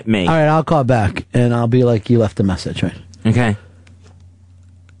mad at me. All right, I'll call back, and I'll be like, you left a message, right? Okay.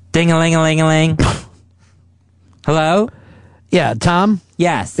 Ding-a-ling-a-ling-a-ling. Hello? Yeah, Tom?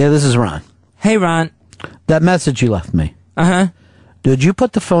 Yes. Yeah, this is Ron. Hey, Ron. That message you left me. Uh-huh. Did you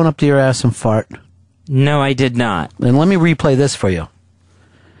put the phone up to your ass and fart? No, I did not. And let me replay this for you.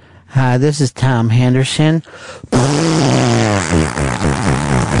 Hi, this is Tom Henderson.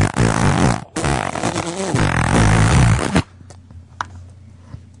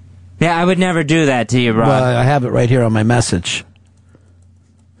 Yeah, I would never do that to you, Ron. Well, I have it right here on my message.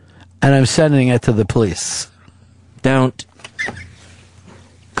 And I'm sending it to the police. Don't.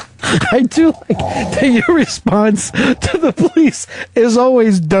 I do like that your response to the police is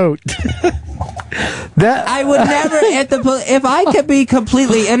always don't. That I would never if I could be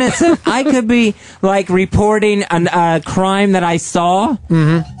completely innocent, I could be like reporting a crime that I saw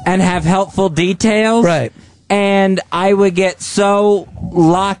and have helpful details. Right. And I would get so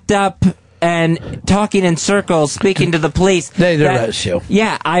locked up and talking in circles, speaking to the police. They'd arrest you.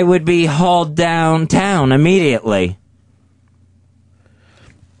 Yeah, I would be hauled downtown immediately.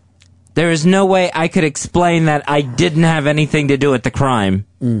 There is no way I could explain that I didn't have anything to do with the crime.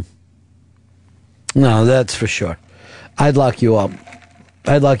 No, that's for sure. I'd lock you up.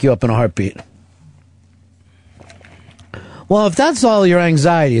 I'd lock you up in a heartbeat. Well, if that's all your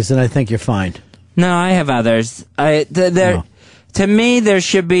anxieties, then I think you're fine. No, I have others. To me, there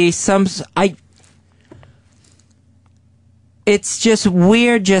should be some. It's just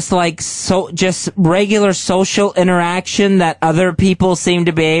weird, just regular social interaction that other people seem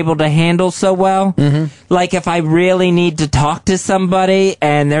to be able to handle so well. Mm-hmm. Like if I really need to talk to somebody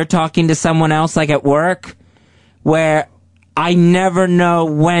and they're talking to someone else, like at work, where I never know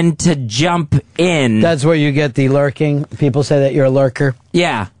when to jump in. That's where you get the lurking. People say that you're a lurker.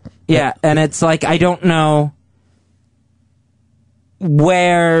 Yeah. And it's like I don't know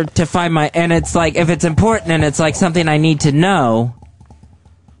where to find and it's like if it's important and it's like something I need to know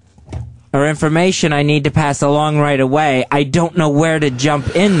or information I need to pass along right away, I don't know where to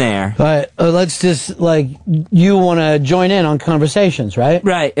jump in there. But let's just you want to join in on conversations, right?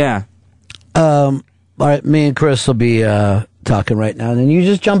 Right, yeah. All right, me and Chris will be talking right now, and then you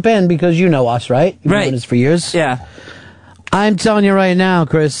just jump in because you know us, right? You've been doing this for years. Yeah. I'm telling you right now,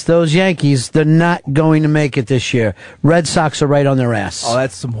 Chris, those Yankees, they're not going to make it this year. Red Sox are right on their ass. Oh,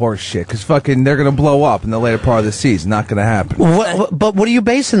 that's some horse shit, because they're going to blow up in the later part of the season. Not going to happen. But what are you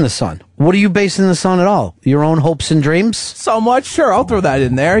basing this on? What are you basing this on at all? Your own hopes and dreams? Somewhat, sure. I'll throw that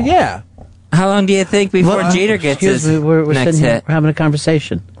in there, yeah. How long do you think before Jeter gets his we're next sitting here, hit? we're having a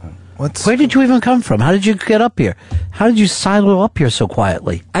conversation. Where did you even come from? How did you get up here? How did you silo up here so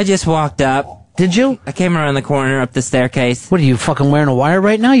quietly? I just walked up. Did you? I came around the corner up the staircase. What are you, fucking wearing a wire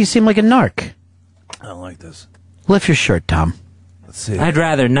right now? You seem like a narc. I don't like this. Lift your shirt, Tom. Let's see. I'd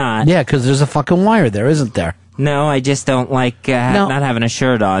rather not. Yeah, because there's a fucking wire there, isn't there? No, I just don't like not having a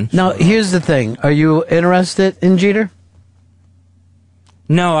shirt on. Now, here's the thing. Are you interested in Jeter?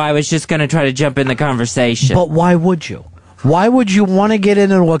 No, I was just going to try to jump in the conversation. But why would you? Why would you want to get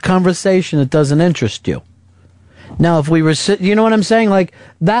into a conversation that doesn't interest you? Now, if we were you know what I'm saying? Like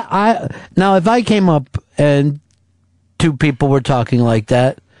that, now if I came up and two people were talking like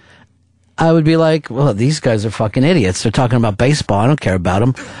that, I would be like, well, these guys are fucking idiots. They're talking about baseball. I don't care about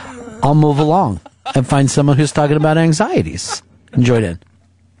them. I'll move along and find someone who's talking about anxieties and join in.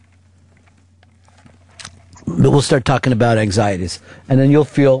 But we'll start talking about anxieties, and then you'll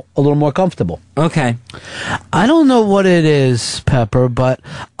feel a little more comfortable. Okay. I don't know what it is, Pepper, but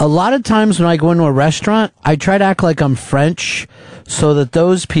a lot of times when I go into a restaurant, I try to act like I'm French so that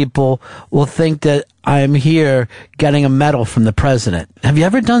those people will think that I'm here getting a medal from the president. Have you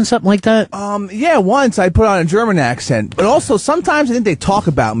ever done something like that? Yeah, once I put on a German accent. But also, sometimes I think they talk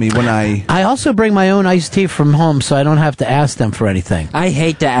about me when I also bring my own iced tea from home so I don't have to ask them for anything. I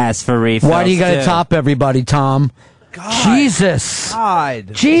hate to ask for refills. Why do you got to too. top everybody, Tom? God. Jesus.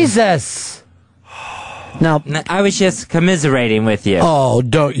 God. Jesus. Now, I was just commiserating with you. Oh,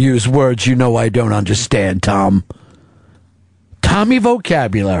 don't use words you know I don't understand, Tom. Tommy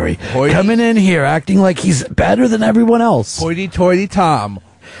vocabulary. Coming in here acting like he's better than everyone else. Hoity-toity Tom.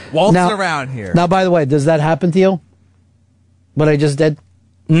 Waltzing around here. Now, by the way, does that happen to you? What I just did?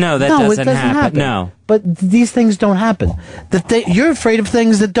 No, that doesn't happen. No. But these things don't happen. You're afraid of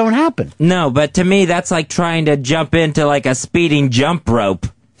things that don't happen. No, but to me, that's like trying to jump into like a speeding jump rope.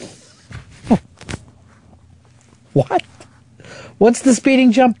 What? What's the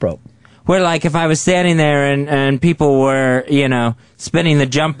speeding jump rope? Where, like, if I was standing there and people were, spinning the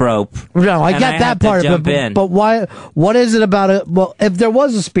jump rope. No, I get that part of it. But why? What is it about it? Well, if there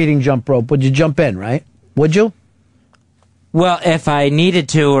was a speeding jump rope, would you jump in, right? Would you? Well, if I needed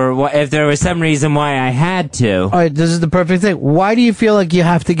to, or if there was some reason why I had to. All right, this is the perfect thing. Why do you feel like you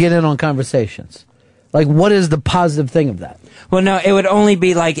have to get in on conversations? Like, what is the positive thing of that? Well, no, it would only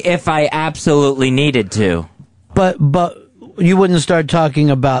be like if I absolutely needed to. But you wouldn't start talking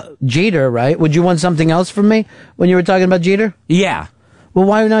about Jeter, right? Would you want something else from me when you were talking about Jeter? Yeah. Well,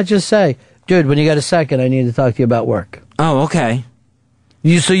 why not just say, dude, when you got a second, I need to talk to you about work. Oh, okay.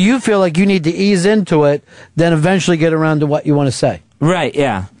 So you feel like you need to ease into it, then eventually get around to what you want to say. Right,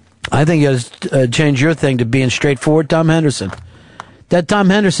 yeah. I think you have to change your thing to being straightforward Tom Henderson. That Tom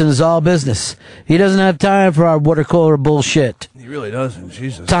Henderson is all business. He doesn't have time for our water cooler bullshit. He really doesn't,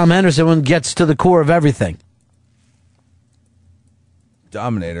 Jesus. Tom Henderson gets to the core of everything.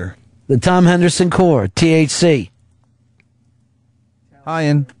 Dominator. The Tom Henderson core, THC. Hi,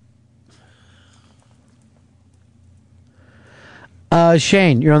 Ian.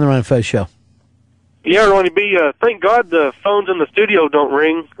 Shane, you're on the Ron and Fez show. Yeah, Ronnie B. Thank God the phones in the studio don't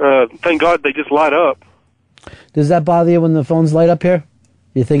ring. Thank God they just light up. Does that bother you when the phones light up here?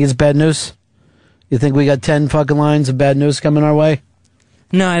 You think it's bad news? You think we got 10 fucking lines of bad news coming our way?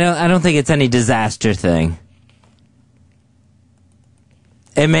 No, I don't think it's any disaster thing.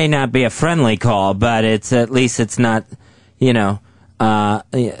 It may not be a friendly call, but at least it's not,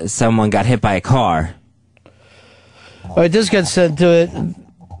 someone got hit by a car. All right, this got sent to it.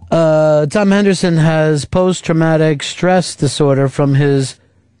 Tom Henderson has post-traumatic stress disorder from his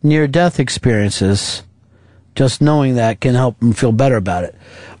near-death experiences. Just knowing that can help him feel better about it.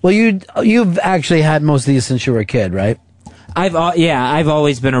 Well, you've actually had most of these since you were a kid, right? I've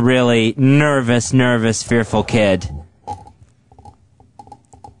always been a really nervous, fearful kid.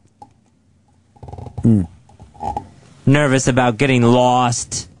 Nervous about getting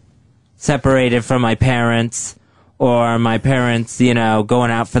lost, separated from my parents, or my parents,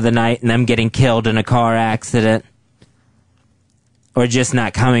 going out for the night and them getting killed in a car accident, or just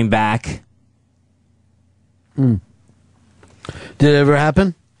not coming back. Did it ever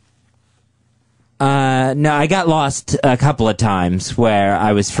happen? No, I got lost a couple of times where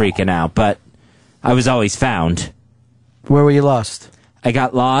I was freaking out, but I was always found. Where were you lost? I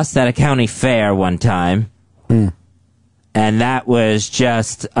got lost at a county fair one time. And that was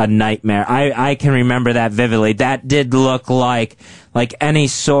just a nightmare. I can remember that vividly. That did look like any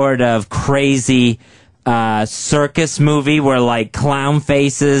sort of crazy circus movie where like clown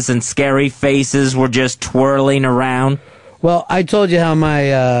faces and scary faces were just twirling around. Well, I told you how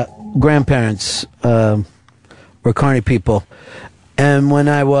my grandparents were carny people. And when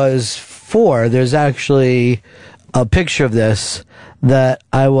I was 4, there's actually a picture of this that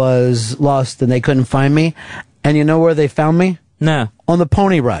I was lost and they couldn't find me. And you know where they found me? No. On the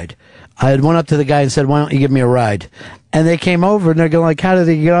pony ride. I had went up to the guy and said, why don't you give me a ride? And they came over and they're going like, how did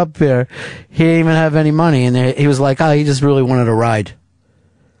he get up there? He didn't even have any money. And he was like, he just really wanted a ride.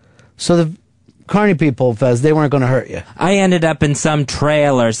 So the carny people, Fez, they weren't going to hurt you. I ended up in some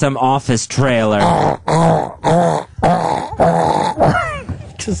trailer, some office trailer.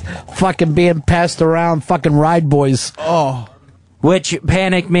 Just fucking being passed around, fucking ride boys. Oh. Which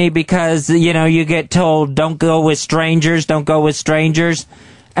panicked me because, you get told, don't go with strangers.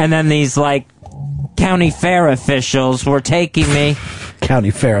 And then these, county fair officials were taking me.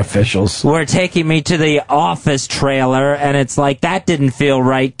 County fair officials. Were taking me to the office trailer, and it's like, that didn't feel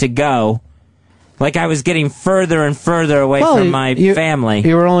right to go. Like I was getting further and further away from my family.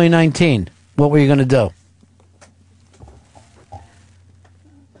 You were only 19. What were you going to do?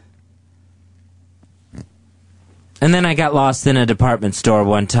 And then I got lost in a department store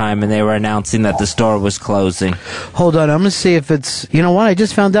one time, and they were announcing that the store was closing. Hold on, I'm going to see if it's... You know what? I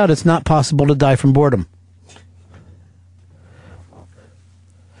just found out it's not possible to die from boredom.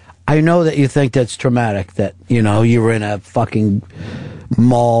 I know that you think that's traumatic, that, you were in a fucking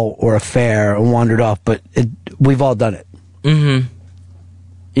mall or a fair and wandered off, but we've all done it. Mm-hmm.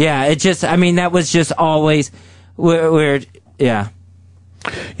 Yeah, that was just always weird. Yeah.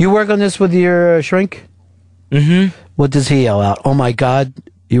 You work on this with your shrink? Mm-hmm. What does he yell out? Oh my God,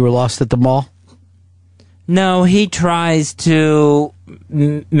 you were lost at the mall? No, he tries to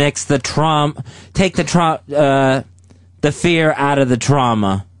mix the take the fear out of the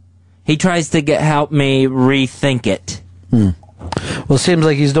trauma. He tries to help me rethink it. Well, it seems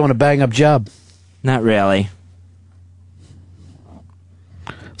like he's doing a bang-up job. Not really.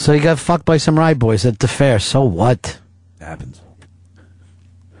 So he got fucked by some ride boys at the fair. So what? It happens.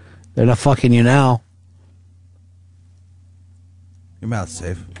 They're not fucking you now. Your mouth's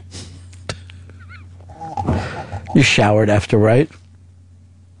safe. You showered after, right?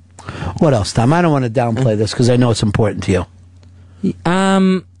 What else, Tom? I don't want to downplay this because I know it's important to you.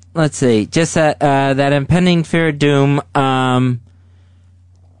 Let's see. Just that impending fear of doom.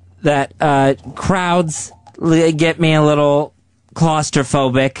 That crowds get me a little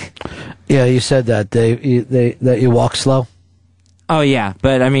claustrophobic. Yeah, you said that that you walk slow. Oh yeah,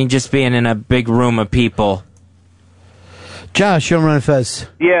 but just being in a big room of people. Josh, you're on Fez.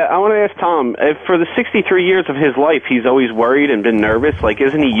 Yeah, I want to ask Tom, if for the 63 years of his life he's always worried and been nervous,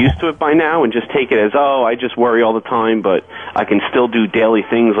 isn't he used to it by now and just take it as, I just worry all the time, but I can still do daily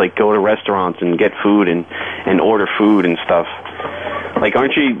things like go to restaurants and get food and order food and stuff.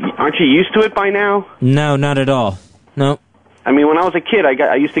 Aren't you used to it by now? No, not at all. Nope. When I was a kid,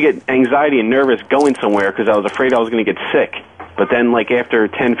 I used to get anxiety and nervous going somewhere because I was afraid I was going to get sick. But then, after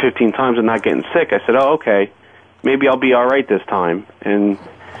 10, 15 times of not getting sick, I said, okay. Maybe I'll be all right this time. And,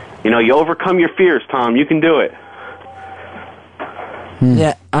 you overcome your fears, Tom. You can do it.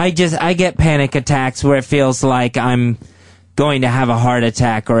 Yeah, I get panic attacks where it feels like I'm going to have a heart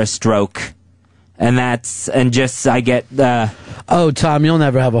attack or a stroke. And I get Oh, Tom, you'll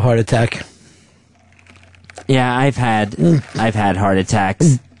never have a heart attack. Yeah, I've had heart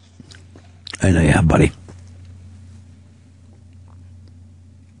attacks. I know you have, buddy.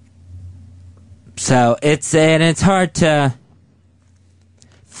 So it's hard to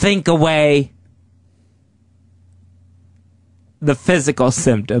think away the physical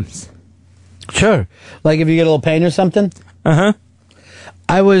symptoms. Sure. Like if you get a little pain or something? Uh-huh.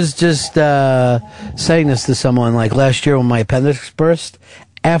 I was just saying this to someone like last year when my appendix burst.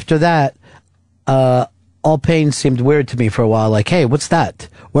 After that, all pain seemed weird to me for a while. Like, hey, what's that?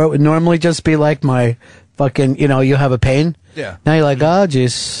 Where it would normally just be like my fucking, you have a pain. Yeah. Now you're like, oh,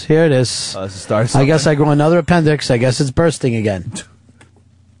 jeez, here it is. I guess I grew another appendix. I guess it's bursting again.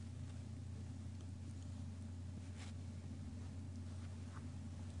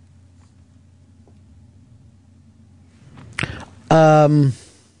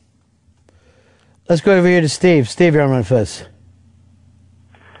 Let's go over here to Steve. Steve, you're on Ron Fez.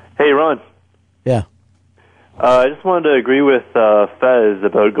 Hey, Ron. Yeah. I just wanted to agree with Fez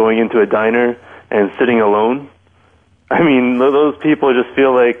about going into a diner and sitting alone. I mean, those people just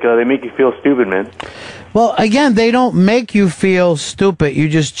feel like they make you feel stupid, man. Well, again, they don't make you feel stupid. You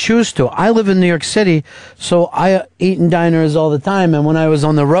just choose to. I live in New York City, so I eat in diners all the time. And when I was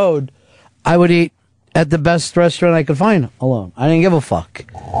on the road, I would eat at the best restaurant I could find alone. I didn't give a fuck.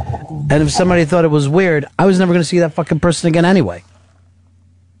 And if somebody thought it was weird, I was never going to see that fucking person again anyway.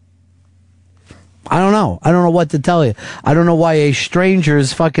 I don't know. I don't know what to tell you. I don't know why a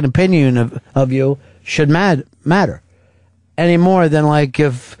stranger's fucking opinion of you should matter. Any more than like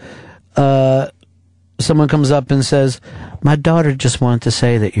if someone comes up and says, my daughter just wanted to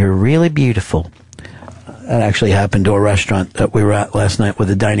say that you're really beautiful. That actually happened to a restaurant that we were at last night with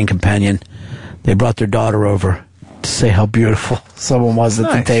a dining companion. They brought their daughter over to say how beautiful someone was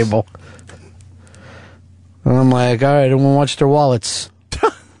at the table. And I'm like, all right, everyone watch their wallets.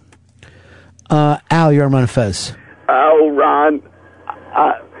 Al, you're on Fez. Oh, Ron,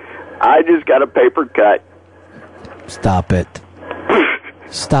 I just got a paper cut. Stop it.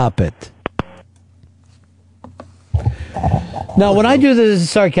 Stop it. Now, when I do the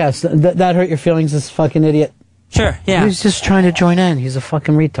sarcasm, that hurt your feelings, this fucking idiot? Sure, yeah. He's just trying to join in. He's a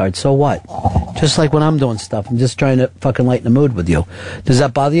fucking retard. So what? Just like when I'm doing stuff. I'm just trying to fucking lighten the mood with you. Does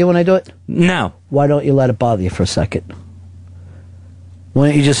that bother you when I do it? No. Why don't you let it bother you for a second? Why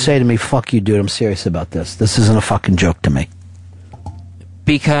don't you just say to me, fuck you, dude, I'm serious about this. This isn't a fucking joke to me.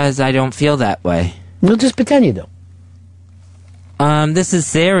 Because I don't feel that way. Well, just pretend you do. This is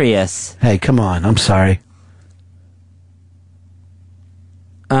serious. Hey, come on. I'm sorry.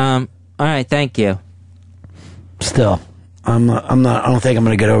 All right, thank you. Still, I don't think I'm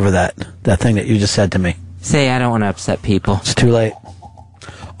going to get over that thing that you just said to me. Say, I don't want to upset people. It's too late.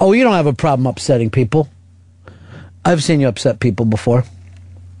 Oh, you don't have a problem upsetting people. I've seen you upset people before.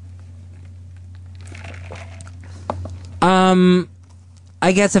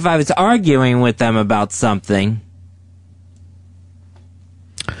 I guess if I was arguing with them about something.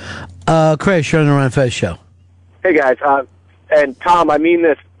 Chris, you're on the Ron Fez show. Hey, guys. And Tom, I mean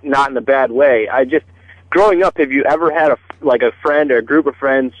this not in a bad way. Growing up, have you ever had a friend or a group of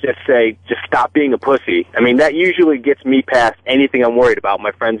friends just say, just stop being a pussy? I mean, that usually gets me past anything I'm worried about.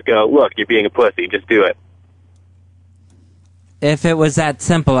 My friends go, look, you're being a pussy. Just do it. If it was that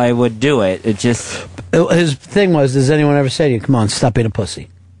simple, I would do it. His thing was, does anyone ever say to you, come on, stop being a pussy?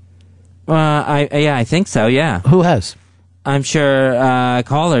 I think so, yeah. Who has? I'm sure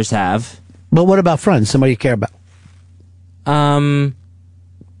callers have. But what about friends, somebody you care about?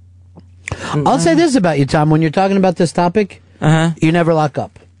 I'll say this about you, Tom. When you're talking about this topic, you never lock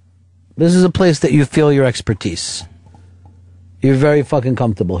up. This is a place that you feel your expertise. You're very fucking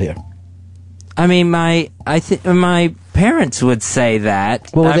comfortable here. I mean, my parents would say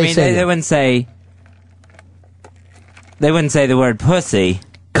that. What would they say? They wouldn't say. They wouldn't say the word pussy.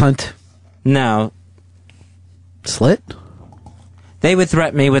 Cunt. No. Slit. They would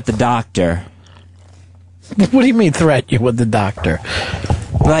threaten me with the doctor. What do you mean threaten you with the doctor?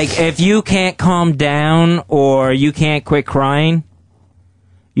 Like, if you can't calm down or you can't quit crying,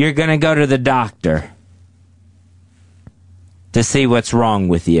 you're gonna go to the doctor to see what's wrong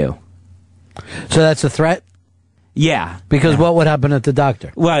with you. So that's a threat? Yeah. Because what would happen at the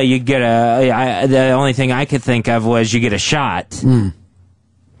doctor? Well, you get the only thing I could think of was you get a shot. So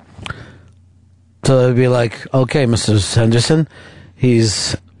it'd be like, okay, Mr. Henderson, he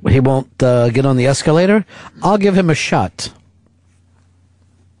won't get on the escalator. I'll give him a shot.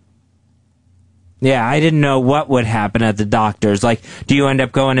 Yeah, I didn't know what would happen at the doctor's. Like, do you end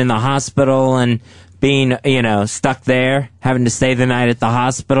up going in the hospital and being, stuck there, having to stay the night at the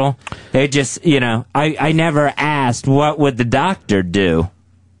hospital? It just, I never asked what would the doctor do.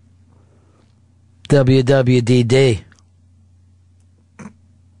 WWDD.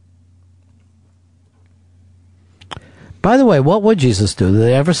 By the way, what would Jesus do? Did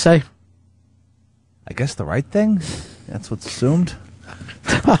they ever say? I guess the right thing? That's what's assumed.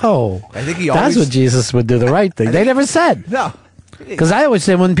 Oh, I think that's what Jesus would do, the right thing. They never said. No. Because I always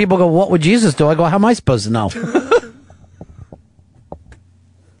say when people go, what would Jesus do? I go, how am I supposed to know?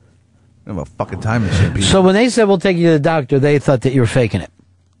 a fucking time machine. People. So when they said we'll take you to the doctor, they thought that you were faking it.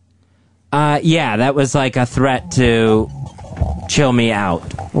 Yeah, that was like a threat to chill me out.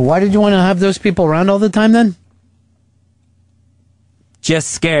 Well, why did you want to have those people around all the time then?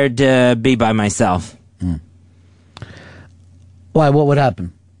 Just scared to be by myself. Why? What would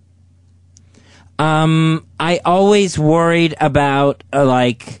happen? I always worried about,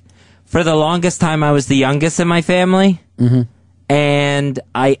 for the longest time I was the youngest in my family. Mm-hmm. And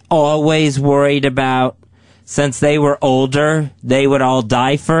I always worried about, since they were older, they would all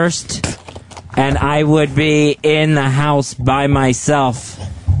die first. And I would be in the house by myself,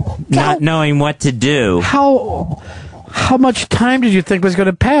 not knowing what to do. How much time did you think was going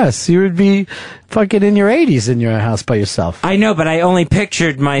to pass? You would be fucking in your 80s in your house by yourself. I know, but I only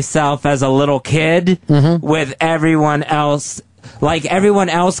pictured myself as a little kid with everyone else, like everyone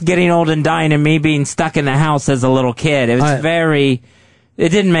else getting old and dying and me being stuck in the house as a little kid. It was it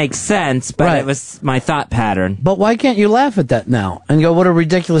didn't make sense, but it was my thought pattern. But why can't you laugh at that now and go, what a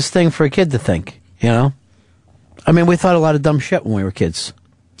ridiculous thing for a kid to think, you know? I mean, we thought a lot of dumb shit when we were kids.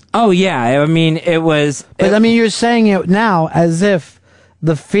 Oh, yeah. I mean, it was... But, I mean, you're saying it now as if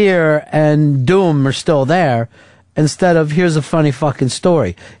the fear and doom are still there, instead of, here's a funny fucking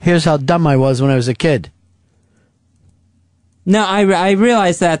story. Here's how dumb I was when I was a kid. No, I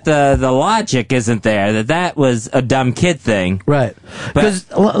realize that the logic isn't there, that was a dumb kid thing. Right. Because,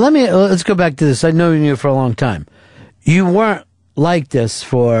 let's go back to this. I know you for a long time. You weren't like this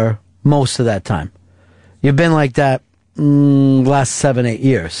for most of that time. You've been like that last 7-8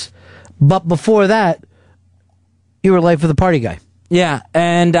 years. But before that, you were life of the party guy. Yeah,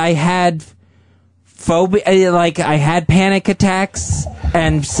 and I had phobia, I had panic attacks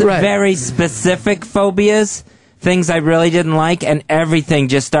and very specific phobias, things I really didn't like, and everything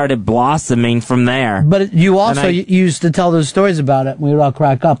just started blossoming from there. But you also used to tell those stories about it, and we would all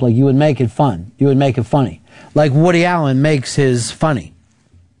crack up. Like, you would make it fun. You would make it funny. Like Woody Allen makes his funny.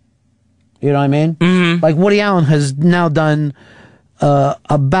 You know what I mean? Mm-hmm. Like Woody Allen has now done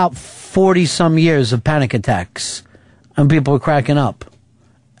about 40-some years of panic attacks, and people are cracking up.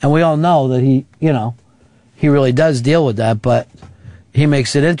 And we all know that he really does deal with that, but he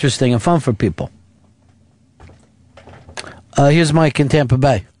makes it interesting and fun for people. Here's Mike in Tampa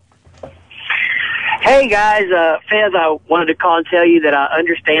Bay. Hey guys, Fez, I wanted to call and tell you that I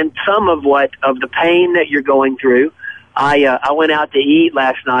understand some of the pain that you're going through. I went out to eat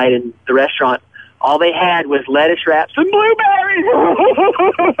last night in the restaurant. All they had was lettuce wraps and blueberries.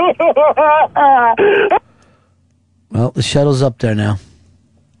 Well, the shuttle's up there now.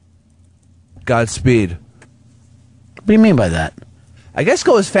 Godspeed. What do you mean by that? I guess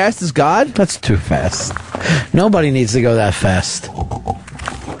go as fast as God? That's too fast. Nobody needs to go that fast.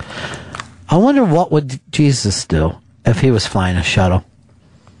 I wonder what would Jesus do if he was flying a shuttle?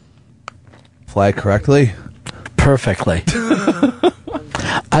 Fly correctly? Perfectly.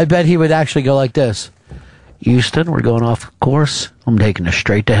 I bet he would actually go like this. Houston, we're going off course. I'm taking us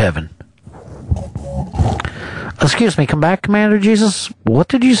straight to heaven. Excuse me, come back, Commander Jesus. What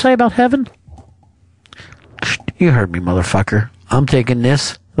did you say about heaven? You heard me, motherfucker. I'm taking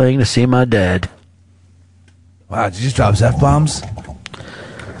this thing to see my dad. Wow, did you just drop F-bombs?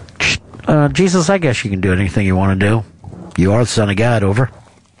 Jesus, I guess you can do anything you want to do. You are the son of God, over.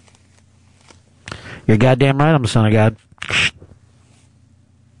 You're goddamn right I'm the son of God.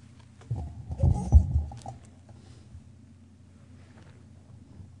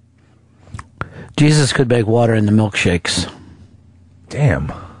 Jesus could make water into milkshakes. Damn,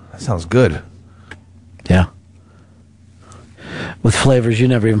 that sounds good. Yeah. With flavors you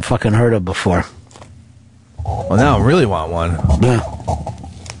never even fucking heard of before. Well, now I really want one. Yeah.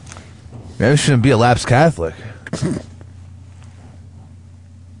 Maybe I shouldn't be a lapsed Catholic.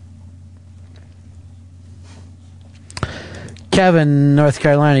 Kevin, North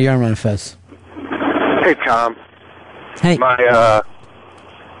Carolina, you're on Run Fest. Hey, Tom. Hey.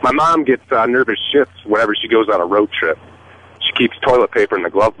 My mom gets nervous shits whenever she goes on a road trip. She keeps toilet paper in the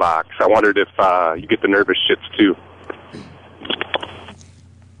glove box. I wondered if you get the nervous shits, too.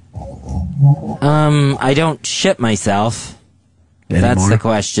 I don't shit myself. Anymore? That's the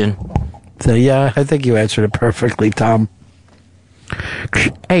question. So, yeah, I think you answered it perfectly, Tom.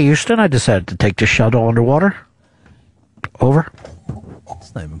 Hey, Houston, I decided to take the shuttle underwater. Over.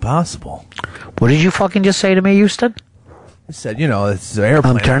 It's not even possible. What did you fucking just say to me, Houston? I said, it's an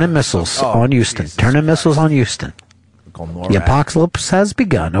airplane. I'm turning missiles on Houston. Jesus turning Christ. missiles on Houston. The apocalypse has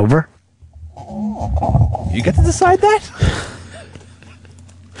begun. Over. You get to decide that?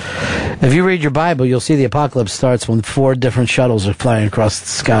 If you read your Bible, you'll see the apocalypse starts when 4 different shuttles are flying across the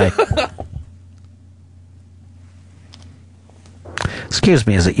sky. Excuse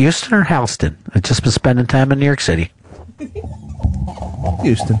me, is it Houston or Houston? I've just been spending time in New York City.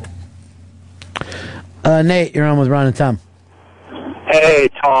 Houston. Nate, you're on with Ron and Tom. Hey,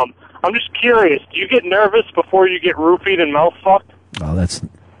 Tom. I'm just curious. Do you get nervous before you get roofied and mouth fucked? Oh,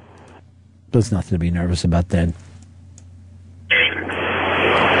 there's nothing to be nervous about then.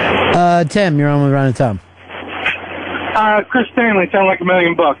 Tim, you're on with Ron and Tom. Chris Stanley, sound like $1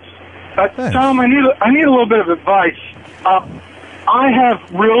 million. Tom, I need a little bit of advice. I have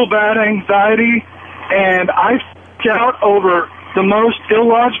real bad anxiety, and I freak out over the most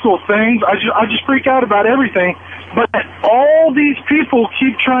illogical things. I just freak out about everything. But all these people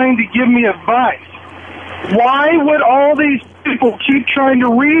keep trying to give me advice. Why would all these people keep trying to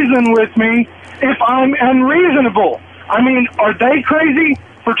reason with me if I'm unreasonable? I mean, are they crazy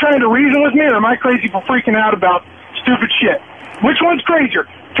for trying to reason with me, or am I crazy for freaking out about stupid shit? Which one's crazier?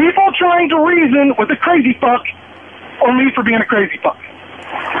 People trying to reason with a crazy fuck, or me for being a crazy fuck?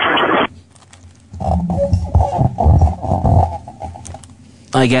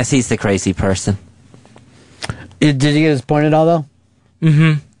 I guess he's the crazy person. Did he get his point at all, though?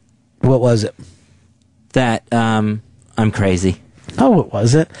 Mm-hmm. What was it? That, I'm crazy. No, it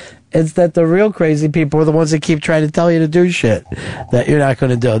wasn't. It's that the real crazy people are the ones that keep trying to tell you to do shit that you're not going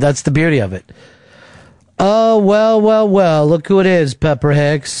to do. That's the beauty of it. Oh, well. Look who it is, Pepper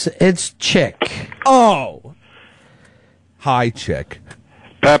Hicks. It's Chick. Oh. Hi, Chick.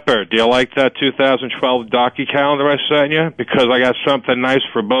 Pepper, do you like that 2012 docu calendar I sent you? Because I got something nice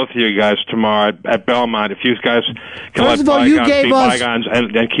for both of you guys tomorrow at Belmont. If you guys can First let of all, you bygones gave be us- bygones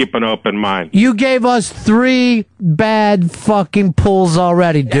and keep an open mind. You gave us 3 bad fucking pulls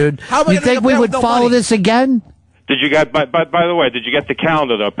already, dude. How am I You gonna think get we there would with no follow money? this again? Did you get? By the way, did you get the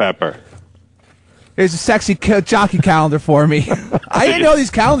calendar though, Pepper? Here's a sexy jockey calendar for me. I didn't know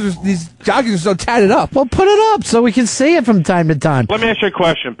these calendars, these jockeys are so tatted up. Well, put it up so we can see it from time to time. Let me ask you a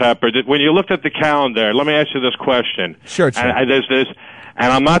question, Pepper. When you looked at the calendar, let me ask you this question. Sure, Chick. And there's this,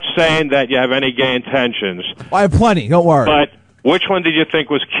 and I'm not saying that you have any gay intentions, I have plenty, don't worry. but which one did you think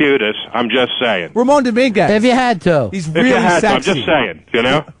was cutest? I'm just saying. Ramon Dominguez. If you had to. He's If really you had to, I'm sexy. just saying, you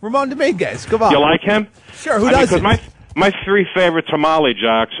know? Ramon Dominguez, come on. You like him? Sure, who I mean, doesn't? 'cause my 3 favorite tamale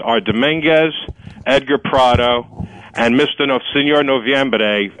jocks are Dominguez, Edgar Prado, and Senor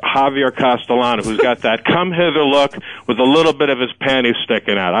Noviembre, Javier Castellano, who's got that come-hither look with a little bit of his panties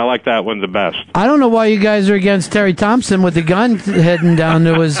sticking out. I like that one the best. I don't know why you guys are against Terry Thompson with the gun heading down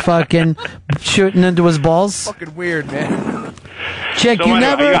to his fucking, shooting into his balls. Fucking weird, man. Chick, So you anyway,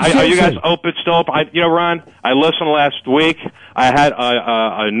 never... are you guys still open? You know, Ron, I listened last week. I had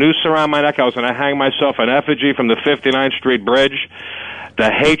a noose around my neck. I was going to hang myself an effigy from the 59th Street Bridge. The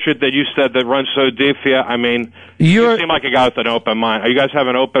hatred that you said that runs so deep for you, I mean, you seem like a guy with an open mind. Are you guys have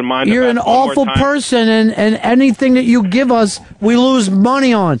an open mind? You're an awful person, and anything that you give us, we lose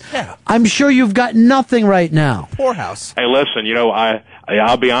money on. Yeah. I'm sure you've got nothing right now. Poorhouse. Hey, listen, you know,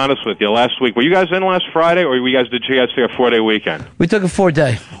 I'll be honest with you. Last week, were you guys in last Friday, or did you guys take a 4-day weekend? We took a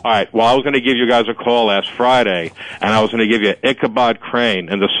 4-day. All right. Well, I was going to give you guys a call last Friday, and I was going to give you Ichabod Crane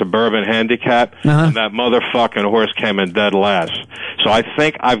in the Suburban Handicap, and that motherfucking horse came in dead last. So I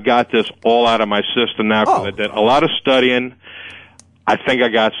think I've got this all out of my system now because I did a lot of studying. I think I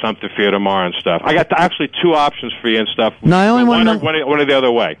got something for you tomorrow and stuff. I got actually 2 options for you and stuff. No, I only want one or the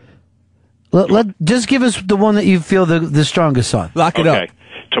other way. Just give us the one that you feel the strongest on. Lock it up.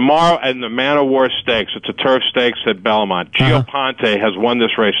 Tomorrow at the Man of War Stakes, it's a turf stakes at Belmont. Gio Ponte has won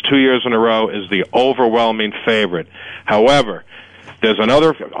this race 2 years in a row, is the overwhelming favorite. However, there's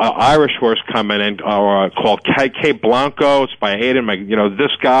another Irish horse coming in called Cape Blanco. It's by Hayden. You know,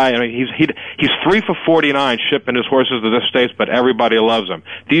 this guy, I mean, he's 3 for 49 shipping his horses to this states, but everybody loves him.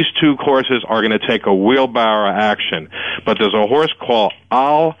 These 2 horses are going to take a wheelbarrow action. But there's a horse called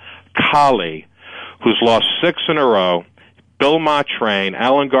Al Khali who's lost 6 in a row. Bill Matrain,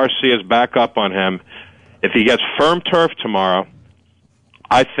 Alan Garcia's back up on him. If he gets firm turf tomorrow,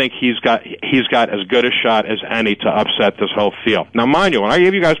 I think he's got as good a shot as any to upset this whole field. Now, mind you, when I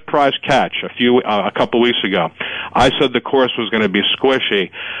gave you guys prize catch a couple weeks ago, I said the course was going to be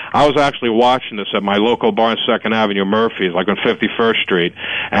squishy. I was actually watching this at my local bar on 2nd Avenue, Murphy's, like on 51st Street,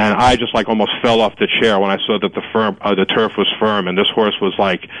 and I just like almost fell off the chair when I saw that the turf was firm and this horse was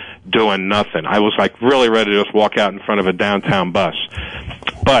like doing nothing. I was like really ready to just walk out in front of a downtown bus.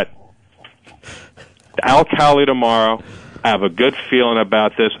 But Al Khali tomorrow. I have a good feeling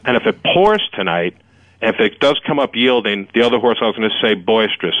about this. And if it pours tonight, and if it does come up yielding, the other horse I was going to say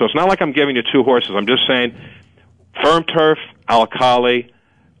Boisterous. So it's not like I'm giving you 2 horses. I'm just saying firm turf, Al Khali,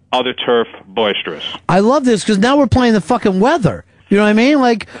 other turf, Boisterous. I love this because now we're playing the fucking weather. You know what I mean?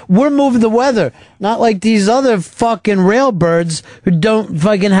 Like, we're moving the weather, not like these other fucking railbirds who don't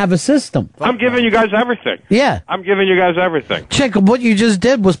fucking have a system. I'm giving you guys everything. Yeah. I'm giving you guys everything. Chick, what you just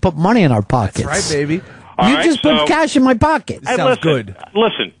did was put money in our pockets. Right, baby. You right, just put so- cash in my pocket. Hey,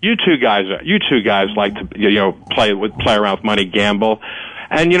 listen, you two guys like to play around with money, gamble.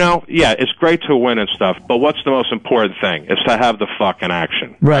 And, yeah, it's great to win and stuff, but what's the most important thing? It's to have the fucking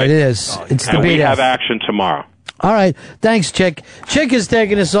action. Right, it is. It's the and we beat have us. action tomorrow. All right. Thanks, Chick. Chick is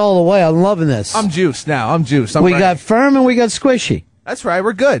taking us all the way. I'm loving this. I'm juiced now. We got firm and we got squishy. That's right.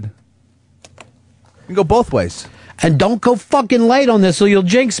 We're good. You can go both ways. And don't go fucking late on this or you'll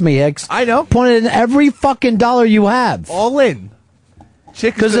jinx me, Hicks. I know. Put in every fucking dollar you have. All in.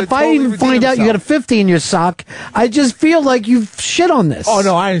 Because if I even find out you got a 50 in your sock, I just feel like you've shit on this. Oh,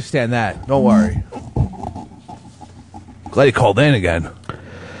 no, I understand that. Don't worry. Glad he called in again.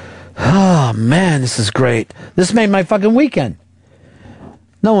 Oh, man, this is great. This made my fucking weekend.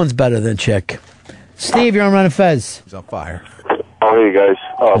 No one's better than Chick. Steve, you're on Run and Fez. He's on fire. Oh, hey, guys.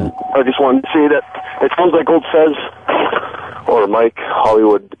 I just wanted to say that it sounds like old Fez, or Mike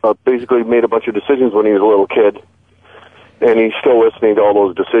Hollywood, basically made a bunch of decisions when he was a little kid. And he's still listening to all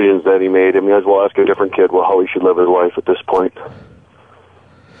those decisions that he made. I mean, as well ask a different kid how he should live his life at this point.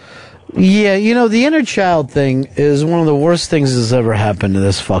 Yeah, the inner child thing is one of the worst things that's ever happened to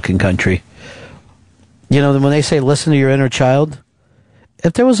this fucking country. When they say listen to your inner child,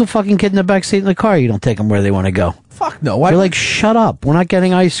 if there was a fucking kid in the backseat in the car, you don't take them where they want to go. Fuck no. Why? You're like, shut up. We're not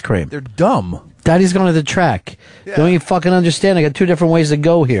getting ice cream. They're dumb. Daddy's going to the track. Yeah. Don't you fucking understand? I got two different ways to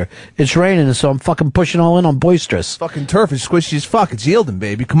go here. It's raining, so I'm fucking pushing all in on boisterous. Fucking turf is squishy as fuck. It's yielding,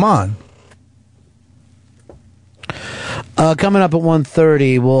 baby. Come on. Coming up at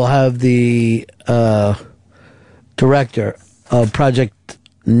 1:30, we'll have the director of Project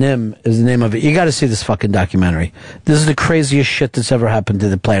NIM is the name of it. You got to see this fucking documentary. This is the craziest shit that's ever happened to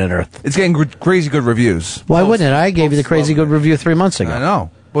the planet Earth. It's getting crazy good reviews. Why wouldn't it? I gave you the crazy good review 3 months ago. I know.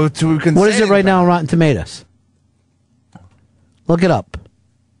 But what is it right now on Rotten Tomatoes? Look it up.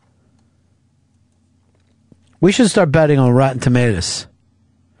 We should start betting on Rotten Tomatoes.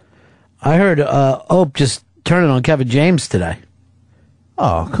 I heard Ope just turning on Kevin James today.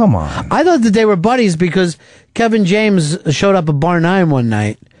 Oh, come on. I thought that they were buddies because Kevin James showed up at Bar 9 one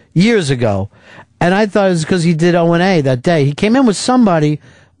night, years ago, and I thought it was because he did O&A that day. He came in with somebody,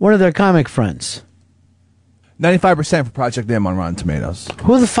 one of their comic friends. 95% for Project NIM on Rotten Tomatoes.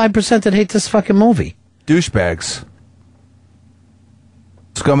 Who are the 5% that hate this fucking movie? Douchebags.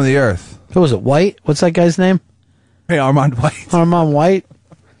 Scum of the earth. Who was it, White? What's that guy's name? Hey, Armand White. Armand White?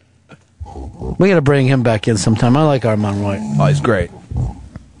 We got to bring him back in sometime. I like Armand White. Oh, he's great.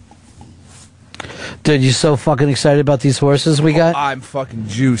 Dude, you so fucking excited about these horses we got? I'm fucking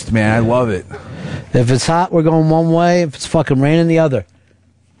juiced, man. I love it. If it's hot, we're going one way. If it's fucking raining, the other.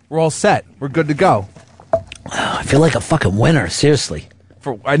 We're all set. We're good to go. I feel like a fucking winner, seriously.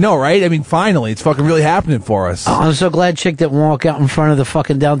 I know, right? I mean, finally, it's fucking really happening for us. Oh, I'm so glad Chick didn't walk out in front of the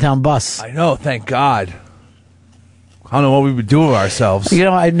fucking downtown bus. I know, thank God. I don't know what we would do with ourselves.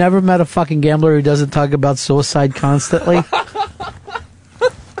 I've never met a fucking gambler who doesn't talk about suicide constantly.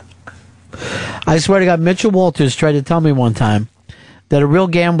 I swear to God, Mitchell Walters tried to tell me one time that a real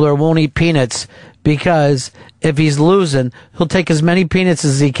gambler won't eat peanuts because if he's losing, he'll take as many peanuts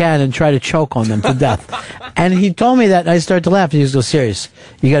as he can and try to choke on them to death. And he told me that, and I started to laugh. And he goes, serious,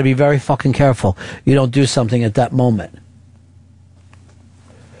 you got to be very fucking careful. You don't do something at that moment.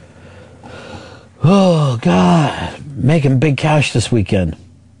 Oh, God. Making big cash this weekend.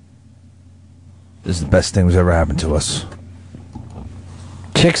 This is the best thing that's ever happened to us.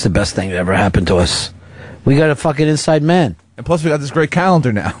 Chick's the best thing that ever happened to us. We got a fucking inside man. And plus, we got this great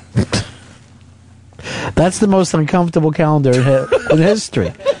calendar now. That's the most uncomfortable calendar in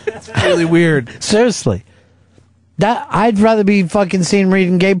history. It's really weird. Seriously. I'd rather be fucking seen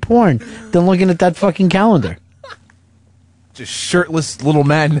reading gay porn than looking at that fucking calendar. Just shirtless little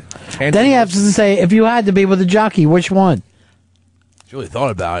men. Then he has to say, if you had to be with a jockey, which one? She really thought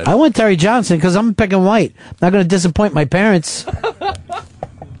about it. I went Terry Johnson because I'm picking white. I'm not going to disappoint my parents.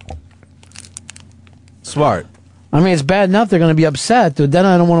 Smart. I mean, it's bad enough they're going to be upset, but then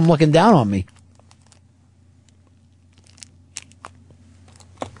I don't want them looking down on me.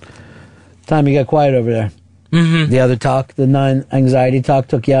 Tom, you got quiet over there. Mm-hmm. The other talk, the non-anxiety talk,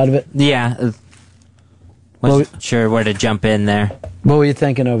 took you out of it? Yeah. Wasn't sure where to jump in there. What were you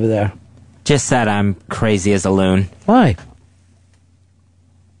thinking over there? Just that I'm crazy as a loon. Why?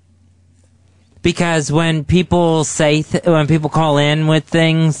 Because when people when people call in with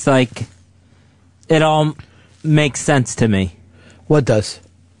things, like, it all makes sense to me. What does?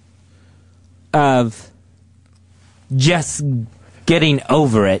 Of just getting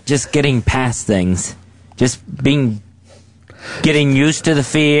over it, just getting past things, just getting used to the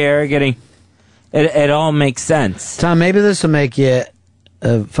fear, it all makes sense. Tom, maybe this will make you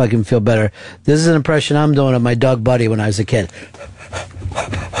fucking feel better. This is an impression I'm doing of my dog Buddy when I was a kid.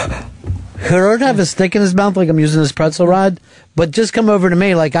 He don't have a stick in his mouth like I'm using this pretzel rod, but just come over to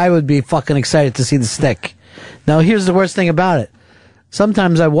me like I would be fucking excited to see the stick. Now, here's the worst thing about it.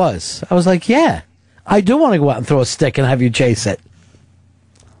 Sometimes I was like, yeah, I do want to go out and throw a stick and have you chase it.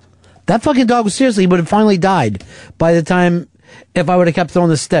 That fucking dog was seriously, he would have finally died by the time if I would have kept throwing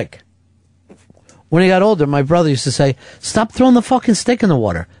the stick. When he got older, my brother used to say, stop throwing the fucking stick in the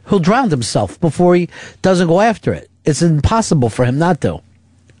water. He'll drown himself before he doesn't go after it. It's impossible for him not to.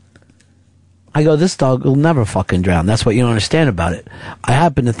 I go, this dog will never fucking drown. That's what you don't understand about it. I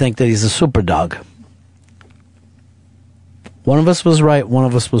happen to think that he's a super dog. One of us was right, one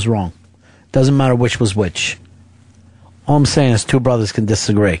of us was wrong. Doesn't matter which was which. All I'm saying is two brothers can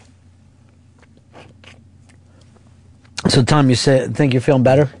disagree. So, Tom, you think you're feeling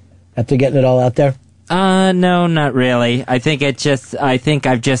better after getting it all out there? No, not really. I think I've just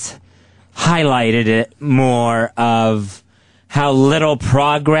highlighted it more of how little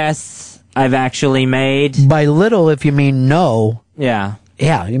progress I've actually made. By little, if you mean no. Yeah.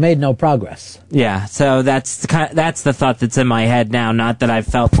 Yeah, you made no progress. Yeah, so that's the thought that's in my head now, not that I've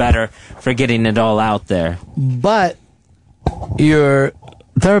felt better for getting it all out there. But your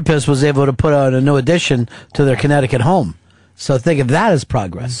therapist was able to put out a new addition to their Connecticut home. So think of that as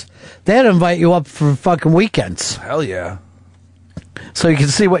progress. They had to invite you up for fucking weekends. Hell yeah. So you can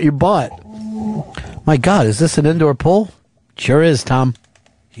see what you bought. My God, is this an indoor pool? Sure is, Tom.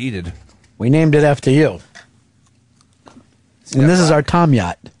 Heated. We named it after you. And this is our Tom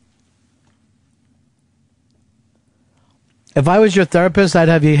yacht. If I was your therapist, I'd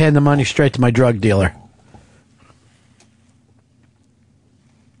have you hand the money straight to my drug dealer.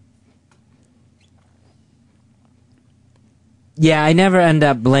 Yeah, I never end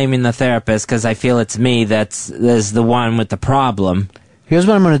up blaming the therapist because I feel it's me that's the one with the problem. Here's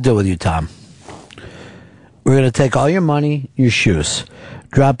what I'm going to do with you, Tom. We're going to take all your money, your shoes,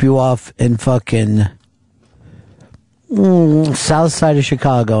 drop you off in fucking south side of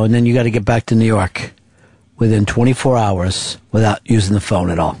Chicago, and then you got to get back to New York within 24 hours without using the phone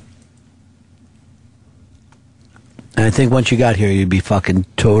at all. And I think once you got here, you'd be fucking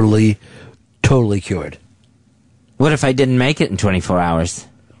totally cured. What if I didn't make it in 24 hours?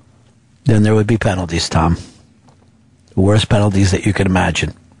 Then there would be penalties, Tom. The worst penalties that you could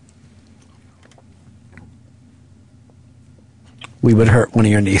imagine. We would hurt one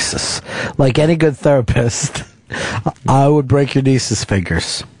of your nieces. Like any good therapist, I would break your niece's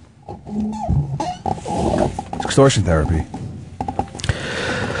fingers. Extortion therapy.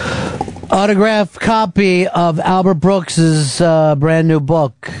 Autographed copy of Albert Brooks's brand new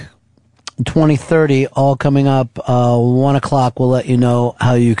book, 2030, all coming up. 1 o'clock, we'll let you know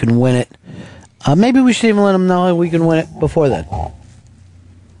how you can win it. Maybe we should even let them know how we can win it before then.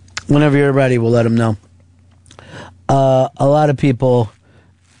 Whenever you're ready, we'll let them know. A lot of people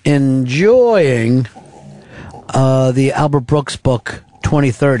enjoying the Albert Brooks book,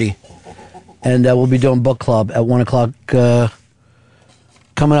 2030. And we'll be doing book club at 1 o'clock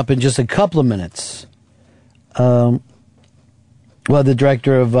coming up in just a couple of minutes. Well, the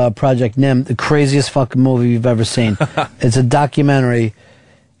director of Project NIM, the craziest fucking movie you've ever seen. It's a documentary.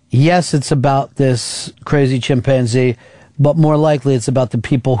 Yes, it's about this crazy chimpanzee, but more likely it's about the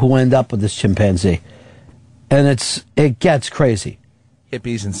people who end up with this chimpanzee. And it gets crazy.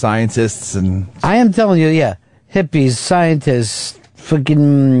 Hippies and scientists and... I am telling you, yeah. Hippies, scientists,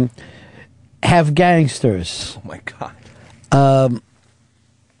 fucking half gangsters. Oh, my God.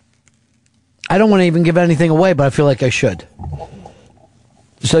 I don't want to even give anything away, but I feel like I should.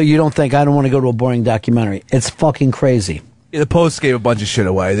 So you don't think I don't want to go to a boring documentary. It's fucking crazy. Yeah, the Post gave a bunch of shit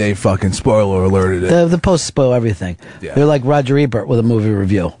away. They fucking spoiler alerted it. The Post spoil everything. Yeah. They're like Roger Ebert with a movie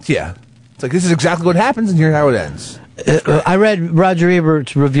review. Yeah. It's like, this is exactly what happens, and here's how it ends. I read Roger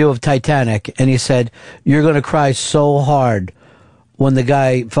Ebert's review of Titanic, and he said, you're going to cry so hard when the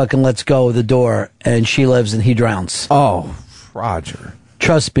guy fucking lets go of the door, and she lives and he drowns. Oh, Roger.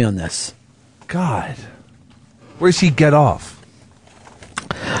 Trust me on this. God. Where does he get off?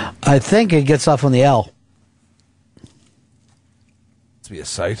 I think it gets off on the L. Be a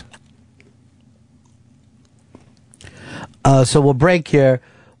sight. So we'll break here.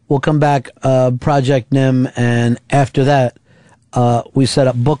 We'll come back, Project NIM, and after that, we set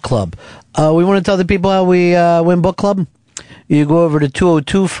up book club. We want to tell the people how we win book club. You go over to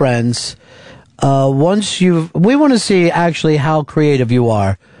 202 Friends. We want to see actually how creative you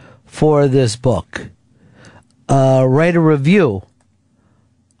are for this book. Write a review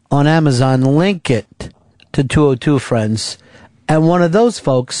on Amazon, link it to 202 Friends, and one of those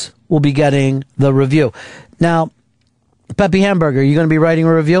folks will be getting the review. Now, Peppy Hamburger, you going to be writing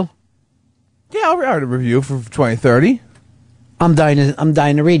a review? Yeah, I'll write a review for 2030. I'm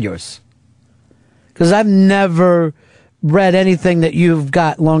dying to read yours. Because I've never read anything that you've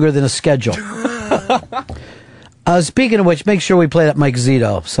got longer than a schedule. Speaking of which, make sure we play that Mike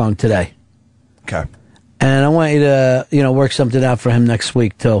Zito song today. Okay. And I want you to, work something out for him next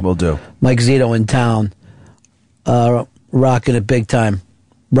week, too. Will do. Mike Zito in town. Rocking it big time.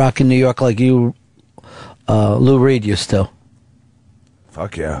 Rocking New York like you, Lou Reed used to.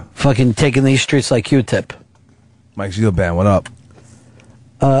 Fuck yeah. Fucking taking these streets like Q-Tip. Mike Zito Band, what up?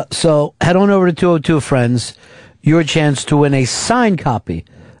 So head on over to 202 Friends. Your chance to win a signed copy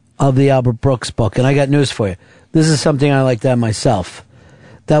of the Albert Brooks book. And I got news for you. This is something I like to have myself.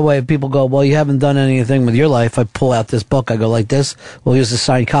 That way, if people go, well, you haven't done anything with your life, I pull out this book, I go like this. Well, here's a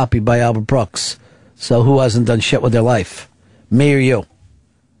signed copy by Albert Brooks. So who hasn't done shit with their life? Me or you?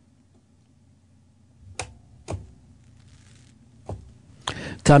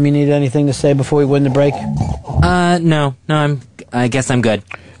 Tom, you need anything to say before we win the break? No, I guess I'm good.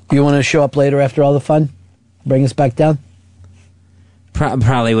 You want to show up later after all the fun? Bring us back down?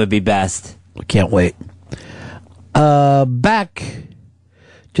 Probably would be best. We can't wait. Back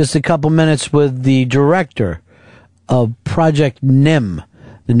just a couple minutes with the director of Project NIM,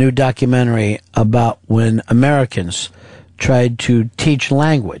 the new documentary about when Americans tried to teach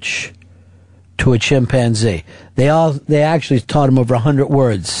language to a chimpanzee. They actually taught him over 100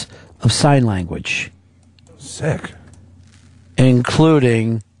 words of sign language. Sick.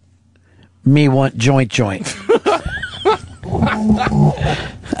 Including me want joint.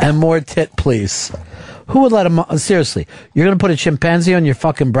 And more tit, please. Who would let him... Seriously, you're going to put a chimpanzee on your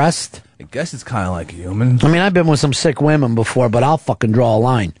fucking breast? I guess it's kind of like a human. I mean, I've been with some sick women before, but I'll fucking draw a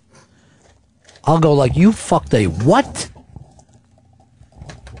line. I'll go like, you fucked a what?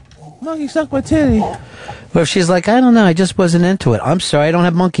 Monkey sucked my titty. Well, if she's like, I don't know, I just wasn't into it. I'm sorry, I don't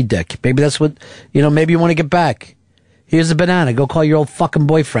have monkey dick. Maybe that's what... maybe you want to get back. Here's a banana. Go call your old fucking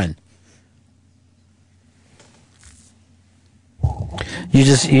boyfriend. You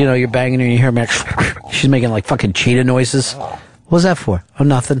just, you're banging her and you hear me. She's making like fucking cheetah noises. What was that for? Oh,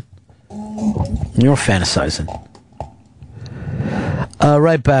 nothing. You're fantasizing.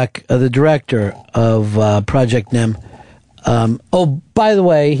 Right back, the director of Project NIM. By the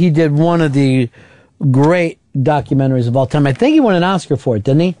way, he did one of the great documentaries of all time. I think he won an Oscar for it,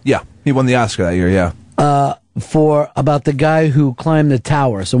 didn't he? Yeah, he won the Oscar that year, yeah. About the guy who climbed the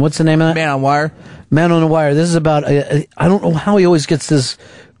tower. So what's the name of that? Man on Wire. Man on the Wire. This is about, I don't know how he always gets this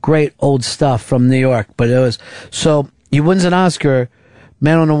great old stuff from New York, but it was, so he wins an Oscar,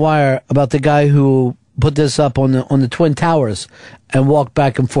 Man on the Wire, about the guy who put this up on the Twin Towers and walked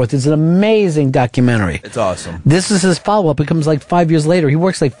back and forth. It's an amazing documentary. It's awesome. This is his follow-up. It comes like 5 years later. He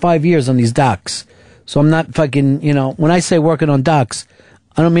works like 5 years on these docs. So I'm not fucking, when I say working on docs,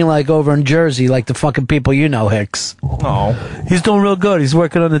 I don't mean like over in Jersey, like the fucking people Hicks. Oh. He's doing real good. He's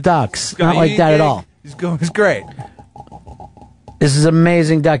working on the docks. Not like that at all. He's great. This is an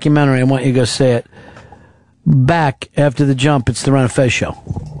amazing documentary. I want you to go see it. Back after the jump, it's the Ron and Fez Show.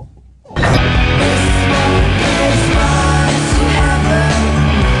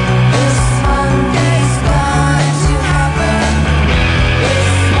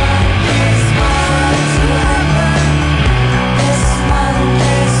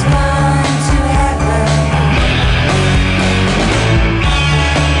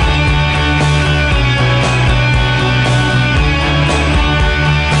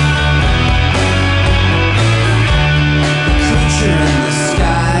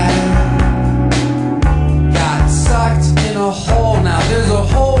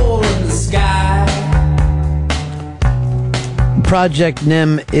 Project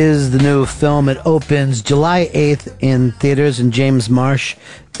NIM is the new film. It opens July 8th in theaters, and James Marsh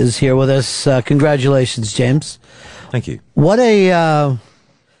is here with us. Congratulations, James. Thank you. What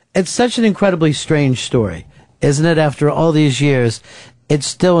it's such an incredibly strange story, isn't it? After all these years, it's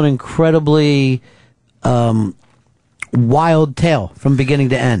still an incredibly wild tale from beginning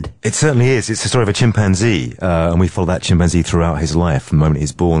to end. It certainly is. It's the story of a chimpanzee, and we follow that chimpanzee throughout his life, from the moment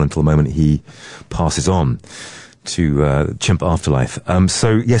he's born until the moment he passes on to chimp afterlife.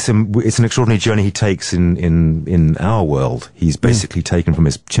 So yes, it's an extraordinary journey he takes in our world. He's basically taken from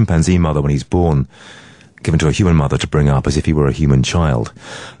his chimpanzee mother when he's born, given to a human mother to bring up as if he were a human child,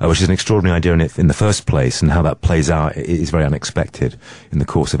 which is an extraordinary idea in the first place, and how that plays out is very unexpected in the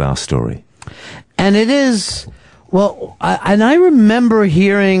course of our story. And it is Well, I remember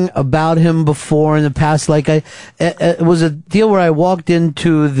hearing about him before in the past. Like it was a deal where I walked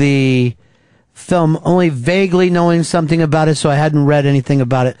into the film only vaguely knowing something about it, so I hadn't read anything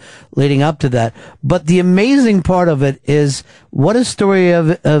about it leading up to that. But the amazing part of it is what a story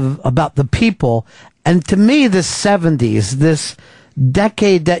of about the people. And to me, the 70s, this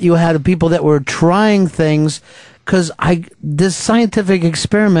decade that you had of people that were trying things, because this scientific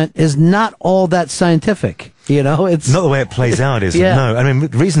experiment is not all that scientific. You know, it's not the way it plays out, is it? No. I mean,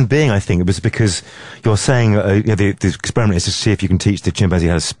 the reason being, I think, it was because you're saying the experiment is to see if you can teach the chimpanzee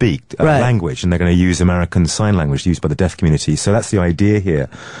how to speak language, and they're going to use American Sign Language used by the deaf community. So that's the idea here.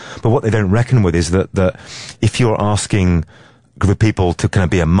 But what they don't reckon with is that if you're asking a group of people to kind of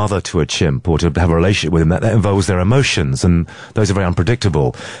be a mother to a chimp or to have a relationship with them, that involves their emotions, and those are very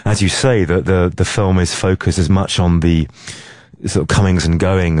unpredictable. As you say, the film is focused as much on the sort of comings and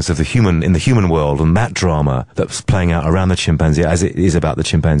goings of the human world, and that drama that's playing out around the chimpanzee as it is about the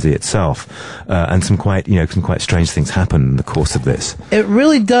chimpanzee itself. And some quite strange things happen in the course of this. It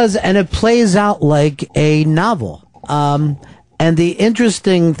really does, and it plays out like a novel. And the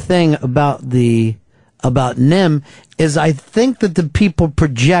interesting thing about Nim is I think that the people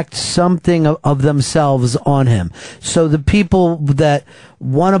project something of themselves on him. So the people that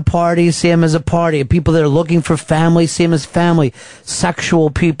want a party see him as a party. People that are looking for family see him as family. Sexual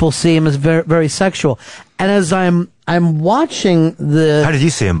people see him as very, very sexual. And as I'm watching the... How did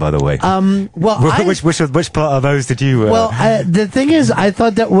you see him, by the way? Well, which part of those did you... the thing is, I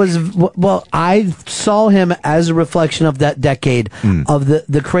thought that was... Well, I saw him as a reflection of that decade, of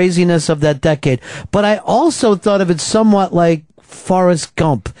the craziness of that decade. But I also thought of it somewhat like Forrest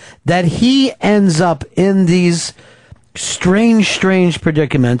Gump, that he ends up in these strange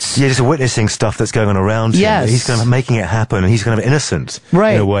predicaments. Yeah, just witnessing stuff that's going on around him. Yes. He's kind of making it happen, and he's kind of innocent in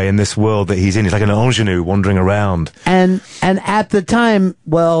a way in this world that he's in. He's like an ingenue wandering around. And at the time,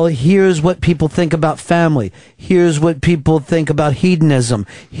 well, here's what people think about family. Here's what people think about hedonism.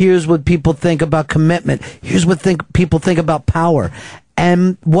 Here's what people think about commitment. Here's what people think about power.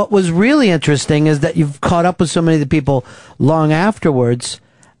 And what was really interesting is that you've caught up with so many of the people long afterwards.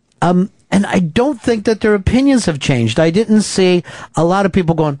 And I don't think that their opinions have changed. I didn't see a lot of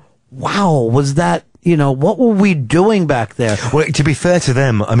people going, wow, was that, what were we doing back there? Well, to be fair to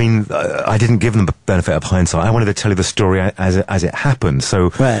them, I mean, I didn't give them the benefit of hindsight. I wanted to tell you the story as it happened.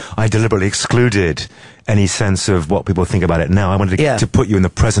 So I deliberately excluded any sense of what people think about it now. I wanted to put you in the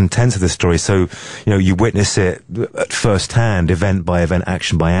present tense of the story. So, you witness it at first hand, event by event,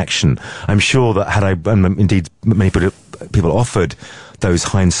 action by action. I'm sure that indeed many people offered those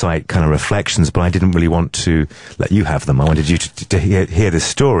hindsight kind of reflections, but I didn't really want to let you have them. I wanted you to hear the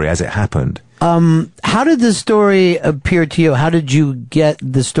story as it happened. How did the story appear to you? How did you get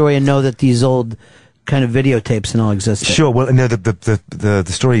the story and know that these old kind of videotapes and all existed? Sure. Well, no, the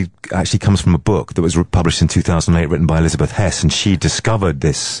story actually comes from a book that was published in 2008, written by Elizabeth Hess, and she discovered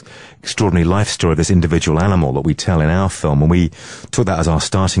this extraordinary life story of this individual animal that we tell in our film, and we took that as our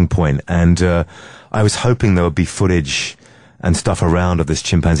starting point. And I was hoping there would be footage and stuff around of this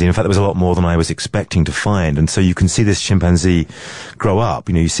chimpanzee. In fact, there was a lot more than I was expecting to find. And so you can see this chimpanzee grow up.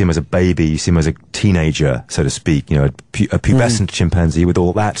 You see him as a baby, you see him as a teenager, so to speak, a pubescent chimpanzee with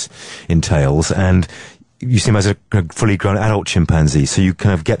all that entails. And you see him as a fully grown adult chimpanzee. So you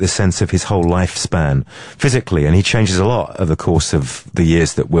kind of get the sense of his whole lifespan physically. And he changes a lot over the course of the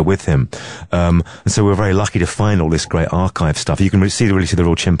years that we're with him. And so we're very lucky to find all this great archive stuff. You can really see the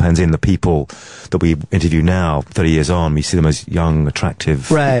real chimpanzee and the people that we interview now, 30 years on. We see them as young, attractive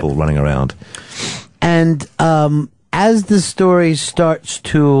people running around. And as the story starts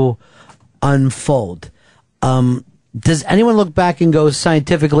to unfold, does anyone look back and go,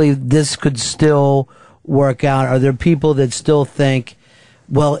 scientifically, this could still work out? Are there people that still think,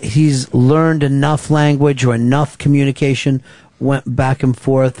 well, he's learned enough language or enough communication, went back and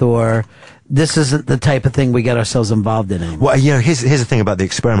forth, or this isn't the type of thing we get ourselves involved in anymore? Well, here's the thing about the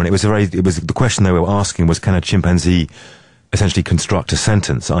experiment. It was the question they were asking was, can a chimpanzee essentially construct a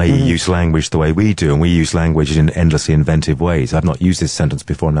sentence, i.e. use language the way we do, and we use language in endlessly inventive ways. I've not used this sentence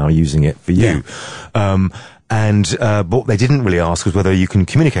before, now I'm using it for you. But what they didn't really ask was whether you can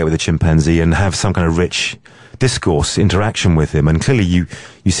communicate with a chimpanzee and have some kind of rich discourse, interaction with him. And clearly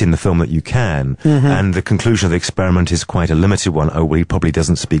you see in the film that you can. And the conclusion of the experiment is quite a limited one. Oh, well, he probably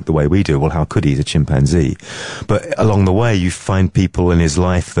doesn't speak the way we do. Well, how could he? He's a chimpanzee. But along the way, you find people in his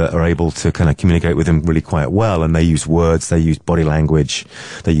life that are able to kind of communicate with him really quite well, and they use words, they use body language,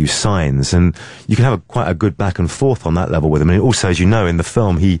 they use signs, and you can have quite a good back and forth on that level with him. And also, as you know, in the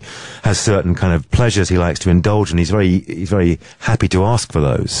film, he has certain kind of pleasures he likes to indulge, and he's very happy to ask for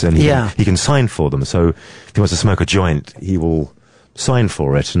those, and he can sign for them. So if he wants to smoke a joint, he will sign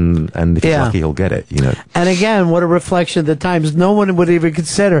for it, and if he's lucky, he'll get it, you know. And again, what a reflection of the times. No one would even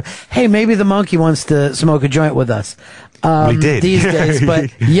consider, hey, maybe the monkey wants to smoke a joint with us. Well, he did. These days.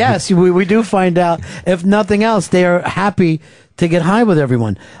 But yes, we do find out, if nothing else, they are happy to get high with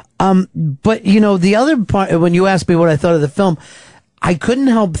everyone. But, you know, the other part, when you asked me what I thought of the film, I couldn't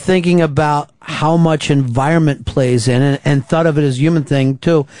help thinking about how much environment plays in, and thought of it as a human thing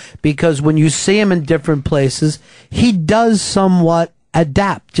too, because when you see him in different places, he does somewhat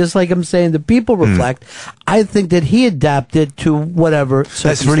adapt. Just like I'm saying, the people reflect. I think that he adapted to whatever.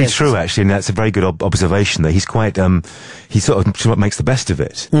 That's really true, actually, and that's a very good observation. That he's quite, he sort of makes the best of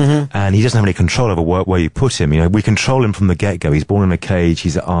it, and he doesn't have any control over where you put him. You know, we control him from the get-go. He's born in a cage.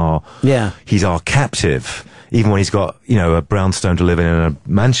 He's our captive. Even when he's got, you know, a brownstone to live in and a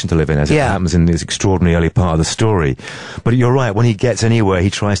mansion to live in, as it happens in this extraordinary early part of the story. But you're right, when he gets anywhere, he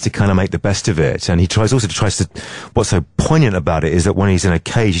tries to kind of make the best of it. And he tries to, what's so poignant about it is that when he's in a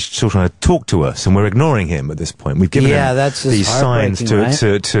cage, he's still trying to talk to us, and we're ignoring him at this point. We've given him these signs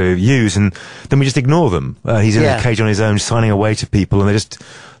to use, and then we just ignore them. He's in a cage on his own, signing away to people, and they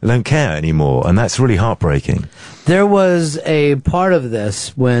don't care anymore. And that's really heartbreaking. There was a part of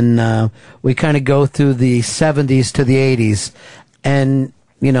this when we kind of go through the 70s to the 80s, and,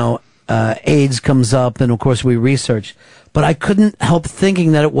 you know, AIDS comes up, and of course we research. But I couldn't help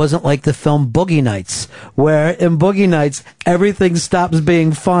thinking that it wasn't like the film Boogie Nights, where in Boogie Nights, everything stops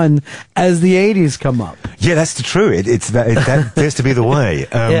being fun as the 80s come up. Yeah, that's true. That appears to be the way.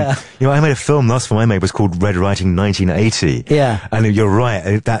 You know, I made a film, the last film I made was called Red Writing 1980. Yeah. And you're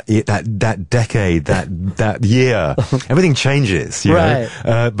right, that decade, that year, everything changes, you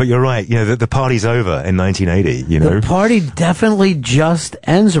know. But you're right, you know, the party's over in 1980, you know. The party definitely just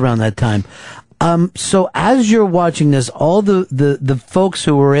ends around that time. So as you're watching this, all the folks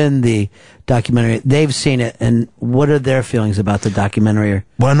who were in the documentary, they've seen it, and what are their feelings about the documentary?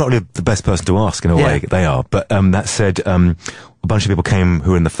 Well, I'm not really the best person to ask, in a way, they are. But that said, a bunch of people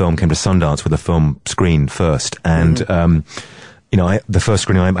who were in the film came to Sundance with the film screened first, and you know, the first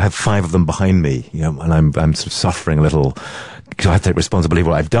screening, I have 5 of them behind me, you know, and I'm sort of suffering a little, because I have to take responsibility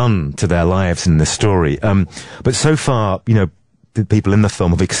for what I've done to their lives in this story. But so far, you know, the people in the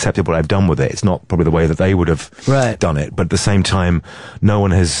film have accepted what I've done with it. It's not probably the way that they would have done it, but at the same time, no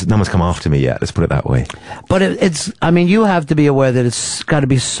one's come after me yet. Let's put it that way. But I mean, you have to be aware that it's got to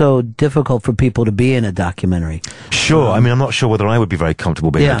be so difficult for people to be in a documentary. Sure. I mean, I'm not sure whether I would be very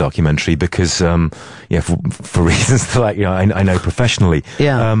comfortable being in a documentary because, for reasons that, you know, I know professionally.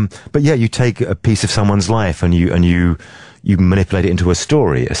 But yeah, you take a piece of someone's life and you manipulate it into a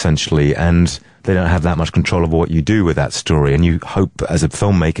story, essentially, and they don't have that much control over what you do with that story. And you hope, as a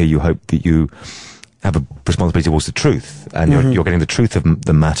filmmaker, that you have a responsibility towards the truth, and you're getting the truth of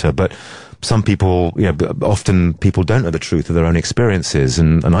the matter. But some people, you know, often people don't know the truth of their own experiences,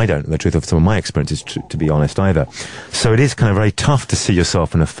 and I don't know the truth of some of my experiences, to be honest, either. So it is kind of very tough to see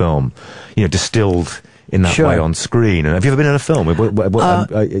yourself in a film, you know, distilled in that way on screen. And have you ever been in a film?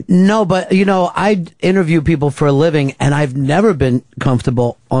 No, but, you know, I interview people for a living, and I've never been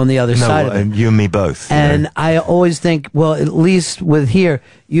comfortable on the other side of it. And you and me both. And I always think, well, at least with here,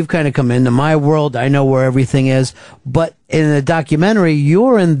 you've kind of come into my world. I know where everything is. But in a documentary,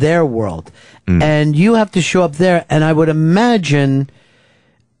 you're in their world. And you have to show up there. And I would imagine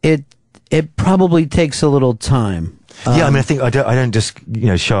it probably takes a little time. Yeah, I mean, I think I don't just, you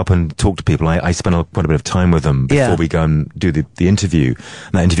know, show up and talk to people. I spend quite a bit of time with them before we go and do the interview.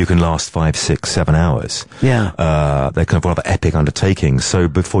 And that interview can last 5, 6, 7 hours. Yeah. They're kind of rather epic undertakings. So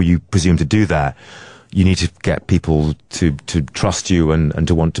before you presume to do that, you need to get people to trust you and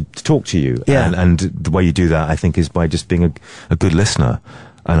to want to talk to you. Yeah. And the way you do that, I think, is by just being a good listener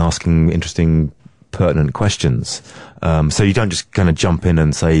and asking interesting, pertinent questions. So you don't just kind of jump in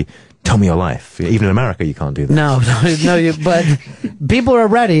and say, tell me your life. Even in America, you can't do that. No, but people are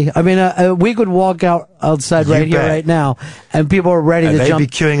ready. I mean, we could walk outside right here, right now, and people are ready to jump. They'd be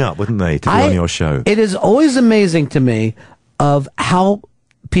queuing up, wouldn't they, to be on your show? It is always amazing to me of how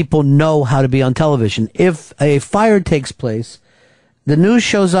people know how to be on television. If a fire takes place, the news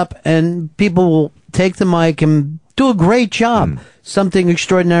shows up, and people will take the mic and do a great job. Something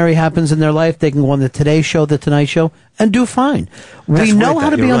extraordinary happens in their life, they can go on the Today Show, the Tonight Show, and do fine. We know how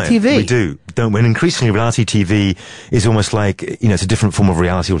to be on TV. We do, don't we? And increasingly, reality TV is almost like, it's a different form of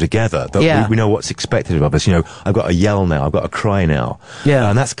reality altogether. But we know what's expected of us. I've got to yell now, I've got to cry now. Yeah.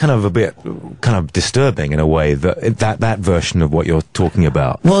 And that's kind of a bit disturbing in a way, that version of what you're talking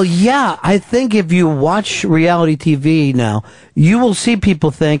about. Well, yeah, I think if you watch reality TV now, you will see people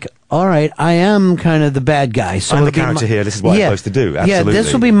think, all right, I am kind of the bad guy. So I'm the character here. This is what I'm supposed to do. Absolutely. Yeah,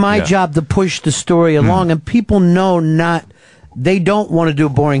 this will be my job to push the story along, and people know they don't want to do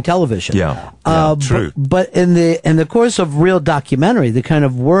boring television. True. But in the course of real documentary, the kind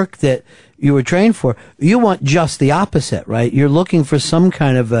of work that you were trained for, you want just the opposite, right? You're looking for some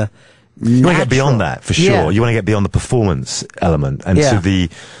kind of a You want to get beyond that, for sure. You want to get beyond the performance element and it's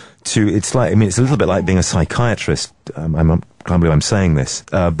like, it's a little bit like being a psychiatrist. I can't believe I'm saying this,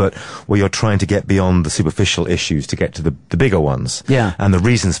 but where you're trying to get beyond the superficial issues to get to the bigger ones. Yeah. And the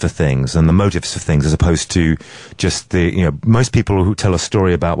reasons for things and the motives for things, as opposed to just most people who tell a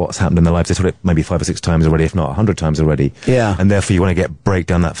story about what's happened in their lives, they told it maybe 5 or 6 times already, if not 100 times already. Yeah. And therefore you want to break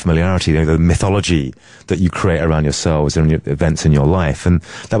down that familiarity, the mythology that you create around yourselves and your events in your life. And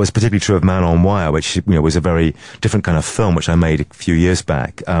that was particularly true of Man on Wire, which, was a very different kind of film, which I made a few years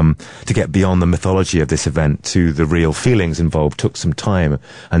back, to get beyond the mythology of this event to the real feelings involved took some time,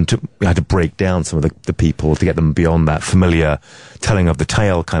 and I had to break down some of the people to get them beyond that familiar telling of the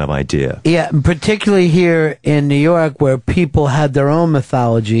tale kind of idea. Yeah, and particularly here in New York, where people had their own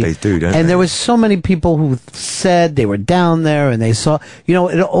mythology. They do, don't they? And there was so many people who said they were down there and they saw,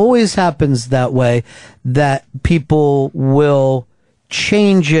 it always happens that way, that people will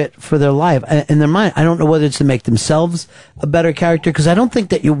change it for their life in their mind. I don't know whether it's to make themselves a better character, because I don't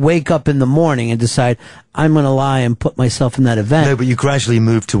think that you wake up in the morning and decide, I'm going to lie and put myself in that event. No, but you gradually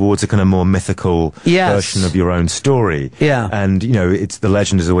move towards a kind of more mythical version of your own story. Yeah. And, it's the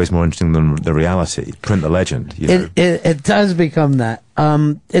legend is always more interesting than the reality. Print the legend. It does become that.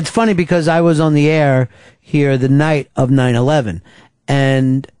 It's funny because I was on the air here the night of 9/11,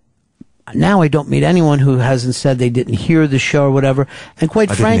 and now I don't meet anyone who hasn't said they didn't hear the show or whatever. And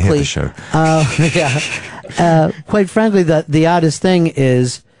quite frankly, didn't hear the show. Quite frankly, the oddest thing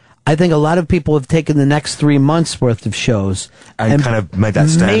is, I think a lot of people have taken the next 3 months worth of shows and kind of made that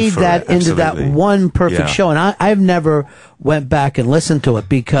stand into that one perfect show. And I've never went back and listened to it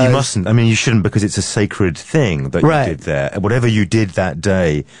because you mustn't. I mean, you shouldn't, because it's a sacred thing that you did there. Whatever you did that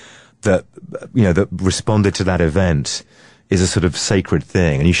day, that responded to that event, is a sort of sacred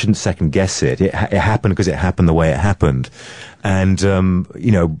thing, and you shouldn't second guess it. It happened because it happened the way it happened. And,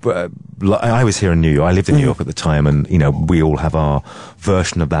 I was here in New York. I lived in New York at the time, and, we all have our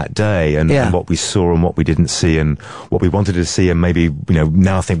version of that day and what we saw and what we didn't see and what we wanted to see and maybe,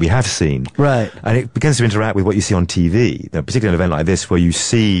 now think we have seen. Right. And it begins to interact with what you see on TV, particularly an event like this where you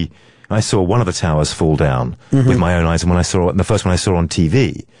see, I saw one of the towers fall down with my own eyes, and the first one I saw on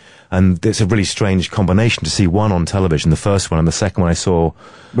TV. And it's a really strange combination to see one on television, the first one, and the second one I saw.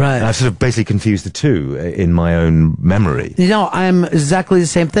 Right. And I've sort of basically confused the two in my own memory. I'm exactly the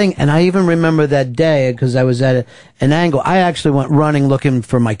same thing. And I even remember that day, because I was at an angle. I actually went running looking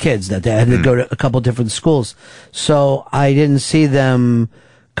for my kids that day. I had to go to a couple different schools. So I didn't see them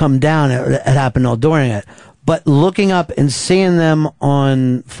come down. It happened all during it. But looking up and seeing them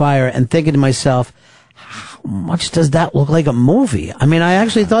on fire and thinking to myself, how much does that look like a movie? I mean, I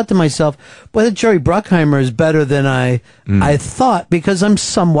actually thought to myself, boy, that Jerry Bruckheimer is better than I thought, because I'm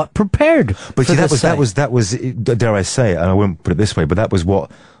somewhat prepared. But see, that was, dare I say, and I won't put it this way, but that was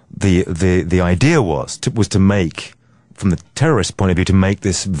what the idea was to make, from the terrorist point of view, to make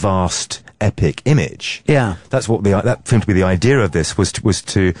this vast, epic image. Yeah. That's what that seemed to be the idea of this, was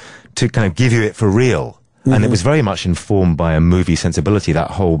to kind of give you it for real. And it was very much informed by a movie sensibility,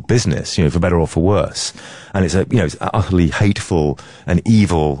 that whole business, for better or for worse. And it's it's an utterly hateful and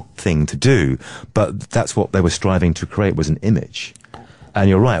evil thing to do. But that's what they were striving to create, was an image. And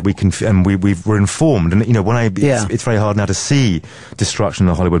you're right, we're informed. And, it's very hard now to see destruction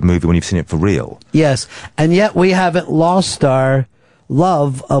in a Hollywood movie when you've seen it for real. Yes. And yet we haven't lost our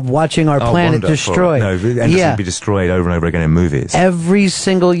love of watching our planet destroyed. No, it be destroyed over and over again in movies. Every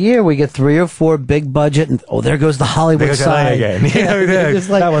single year we get 3 or 4 big budget, and there goes the Hollywood side again.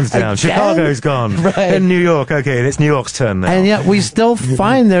 That one's down. Again? Chicago's gone. Right. In New York, okay, it's New York's turn now. And yet we still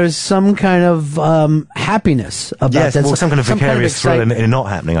find there's some kind of happiness about that. Well, some kind of vicarious thrill in it not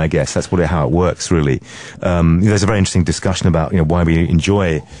happening, I guess. That's how it works, really. There's a very interesting discussion about why we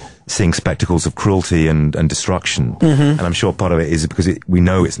enjoy seeing spectacles of cruelty and destruction. And I'm sure part of it is because we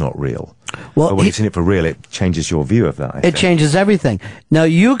know it's not real. Well, but when you've seen it for real, it changes your view of that. I It think. changes everything. Now,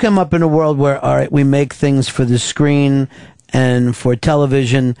 you come up in a world where, all right, we make things for the screen and for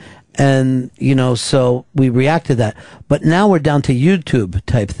television, and, you know, so we react to that. But now we're down to YouTube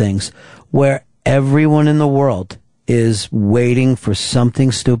type things where everyone in the world is waiting for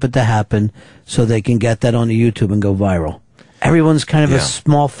something stupid to happen so they can get that onto YouTube and go viral. Everyone's kind of a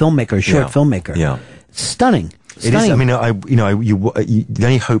small filmmaker, short filmmaker. Yeah. It's stunning. It is. I mean, the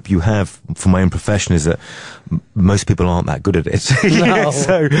only hope you have for my own profession is that most people aren't that good at it. No.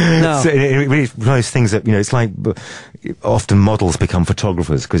 So it's one of those things that, you know, it's like often models become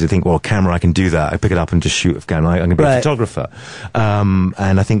photographers because they think, well, camera, I can do that. I pick it up and just shoot with camera. I'm going to be a photographer. And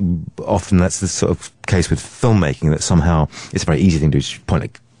I think often that's the sort of case with filmmaking, that somehow it's a very easy thing to just point a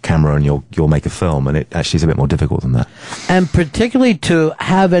camera and you'll make a film, and it actually is a bit more difficult than that. And particularly to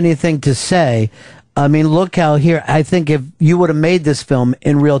have anything to say, I mean, look how here, I think if you would have made this film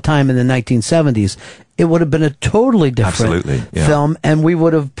in real time in the 1970s, it would have been a totally different film, and we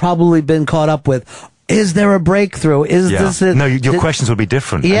would have probably been caught up with, is there a breakthrough? Is this it? No, your questions would be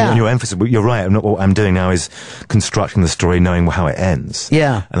different. Yeah. And your emphasis, you're right. What I'm doing now is constructing the story, knowing how it ends.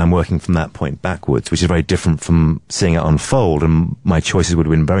 Yeah. And I'm working from that point backwards, which is very different from seeing it unfold, and my choices would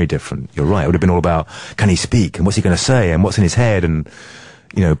have been very different. You're right. It would have been all about, can he speak? And what's he going to say? And what's in his head? And,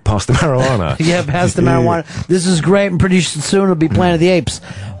 you know, pass the marijuana. Yeah, pass the marijuana. This is great, and pretty soon it'll be Planet of the Apes.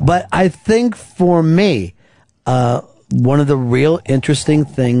 But I think for me, one of the real interesting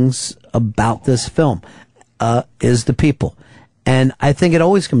things about this film is the people. And I think it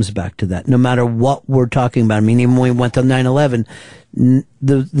always comes back to that, no matter what we're talking about. I mean, even when we went to 9/11,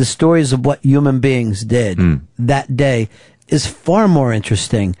 the stories of what human beings did that day is far more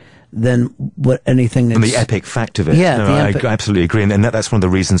interesting than what anything that's... And the epic fact of it. Yeah, no, I absolutely agree. And that's one of the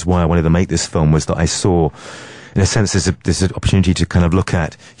reasons why I wanted to make this film, was that I saw, in a sense, there's an opportunity to kind of look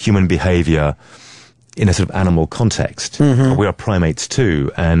at human behavior in a sort of animal context. We are primates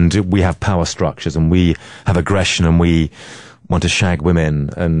too, and we have power structures, and we have aggression, and we want to shag women,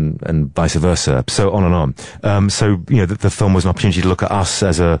 and vice versa, so on and on. So, you know, the film was an opportunity to look at us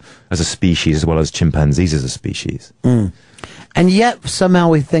as a species, as well as chimpanzees as a species. And yet, somehow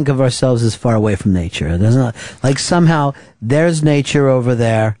we think of ourselves as far away from nature. Doesn't it? Like somehow there's nature over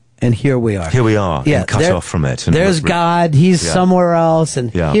there, and here we are. Here we are, cut off from it. And there's God, he's somewhere else,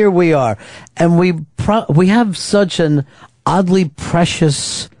 and here we are. And we have such an oddly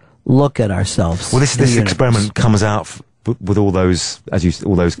precious look at ourselves. Well, this experiment comes out with all those,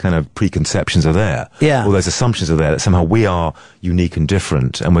 all those kind of preconceptions are there. Yeah. All those assumptions are there, that somehow we are unique and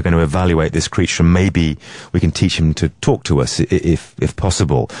different, and we're going to evaluate this creature, and maybe we can teach him to talk to us if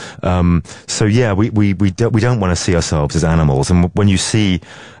possible. So yeah, we don't want to see ourselves as animals. And when you see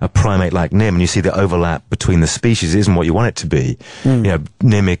a primate like Nim, and you see the overlap between the species, it isn't what you want it to be. You know,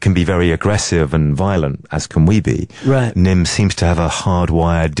 Nim, it can be very aggressive and violent, as can we be. Right. Nim seems to have a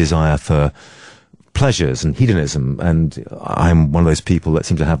hardwired desire for pleasures and hedonism, and I'm one of those people that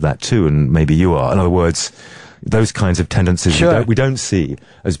seem to have that too, and maybe you are. In other words, those kinds of tendencies we don't see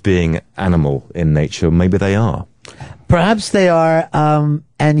as being animal in nature. Maybe they are. Perhaps they are, and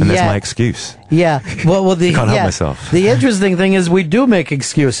yet, that's my excuse. Yeah. Well, can't help myself. The interesting thing is we do make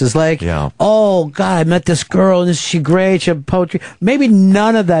excuses, like, oh God, I met this girl, and is she great? She had poetry. Maybe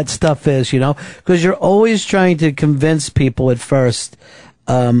none of that stuff is, you know, because you're always trying to convince people at first,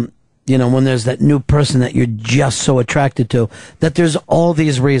 you know, when there's that new person that you're just so attracted to, that there's all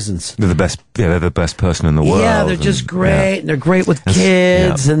these reasons. They're the best. Yeah, they're the best person in the world. Yeah, they're just great, and they're great with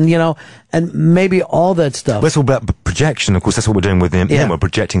kids, and you know, and maybe all that stuff. Well, it's all about projection. Of course, that's what we're doing with him. We're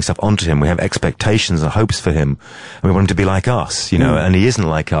projecting stuff onto him. We have expectations and hopes for him, and we want him to be like us, you know. And he isn't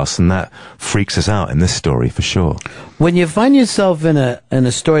like us, and that freaks us out in this story for sure. When you find yourself in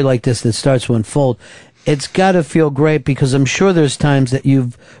a story like this that starts to unfold, it's got to feel great, because I'm sure there's times that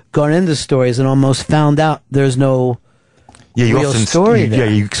you've gone into stories and almost found out there's no real story there.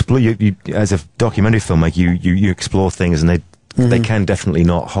 You explore. You as a documentary filmmaker, you explore things, and they can definitely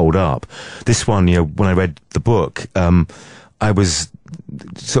not hold up. This one, you know, when I read the book, I was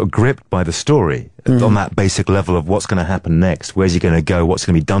sort of gripped by the story on that basic level of what's going to happen next, where's he going to go, what's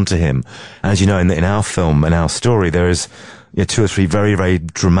going to be done to him. And as you know, in our film, in our story, there is 2 or 3 very, very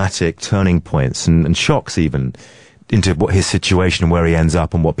dramatic turning points and shocks even into what his situation and where he ends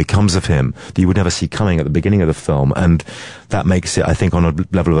up and what becomes of him that you would never see coming at the beginning of the film. And that makes it, I think, on a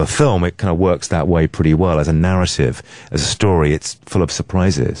level of a film, it kind of works that way pretty well. As a narrative, as a story, it's full of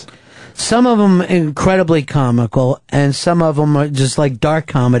surprises. Some of them incredibly comical, and some of them are just like dark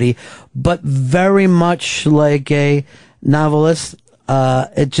comedy, but very much like a novelist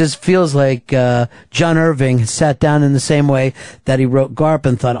it just feels like John Irving sat down in the same way that he wrote Garp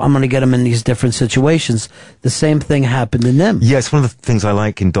and thought, I'm going to get him in these different situations. The same thing happened in them. Yeah, it's one of the things I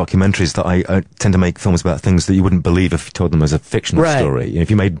like in documentaries, that I tend to make films about things that you wouldn't believe if you told them as a fictional story. You know, if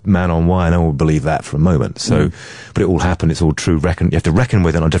you made Man on Wire, no one would believe that for a moment. So, but it all happened. It's all true. You have to reckon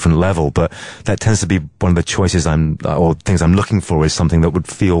with it on a different level. But that tends to be one of the choices or things I'm looking for, is something that would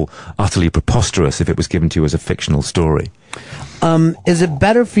feel utterly preposterous if it was given to you as a fictional story. Is it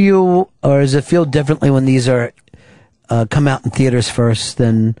better for you, or does it feel differently when these are come out in theaters first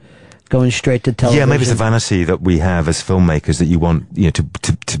than going straight to television? Yeah, maybe it's a vanity that we have as filmmakers, that you want, you know,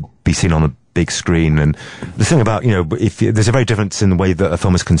 to be seen on a big screen. And the thing about, you know, there's a very difference in the way that a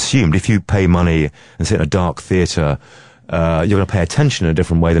film is consumed. If you pay money and sit in a dark theatre, you're going to pay attention in a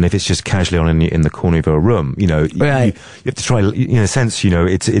different way than if it's just casually on in the corner of your room. You know, you have to try, in a sense, you know,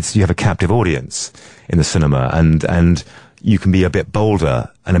 it's you have a captive audience in the cinema, and you can be a bit bolder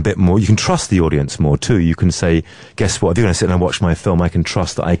and a bit more, you can trust the audience more too. You can say, guess what, if you're going to sit and watch my film, I can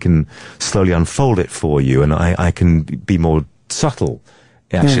trust that I can slowly unfold it for you, and I can be more subtle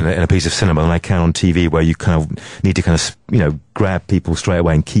actually in a piece of cinema than I can on TV, where you kind of need to kind of, you know, grab people straight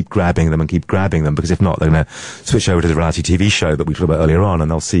away and keep grabbing them, because if not, they're going to switch over to the reality TV show that we talked about earlier on, and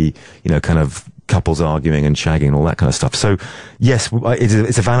they'll see, you know, kind of couples arguing and shagging and all that kind of stuff. So yes,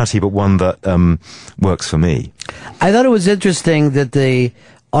 it's a vanity, but one that works for me. I thought it was interesting that the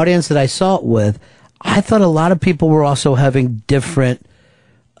audience that I saw it with, I thought a lot of people were also having different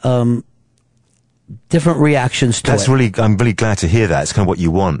reactions to it. I'm really glad to hear that. It's kind of what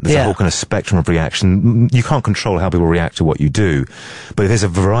you want. There's a whole kind of spectrum of reaction. You can't control how people react to what you do, but if there's a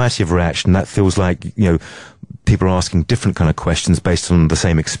variety of reaction, that feels like, you know, people are asking different kind of questions based on the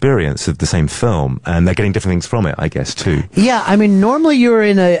same experience of the same film, and they're getting different things from it, I guess, too. Yeah, I mean, normally you're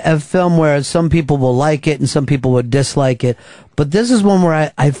in a film where some people will like it and some people would dislike it, but this is one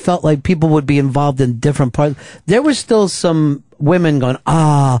where I felt like people would be involved in different parts. There was still some women going,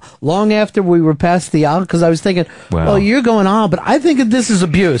 long after we were past the aisle, because I was thinking, well, you're going, but I think this is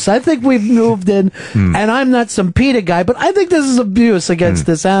abuse. I think we've moved in, and I'm not some PETA guy, but I think this is abuse against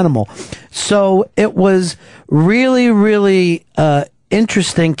this animal. So it was really, really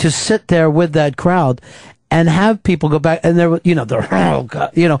interesting to sit there with that crowd and have people go back, and there, you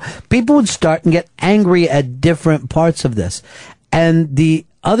know, people would start and get angry at different parts of this. And the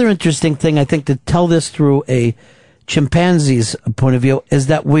other interesting thing, I think, to tell this through a chimpanzee's point of view, is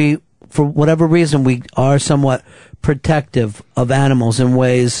that we, for whatever reason, we are somewhat protective of animals in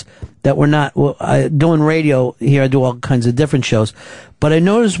ways that we're not. Doing radio here, I do all kinds of different shows, but I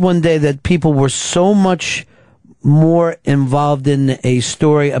noticed one day that people were so much more involved in a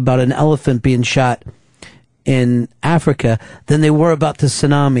story about an elephant being shot in Africa than they were about the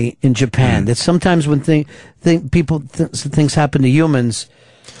tsunami in Japan. That sometimes when things happen to humans,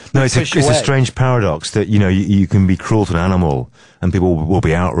 no, it's a strange paradox that, you know, you can be cruel to an animal and people will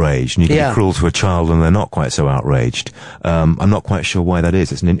be outraged, and you can be cruel to a child and they're not quite so outraged. I'm not quite sure why that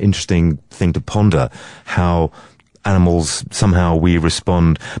is. It's an interesting thing to ponder, how animals, somehow we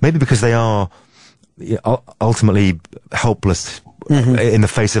respond, maybe because they are ultimately helpless in the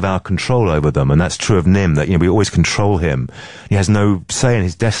face of our control over them. And that's true of Nim, that, you know, we always control him. He has no say in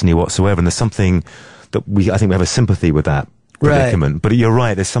his destiny whatsoever, and there's something that I think we have a sympathy with that predicament. Right. But you're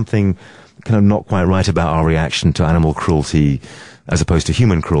right, there's something kind of not quite right about our reaction to animal cruelty as opposed to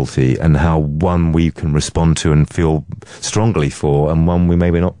human cruelty, and how one we can respond to and feel strongly for, and one we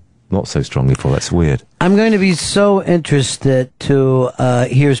maybe not so strongly for. That's weird. I'm going to be so interested to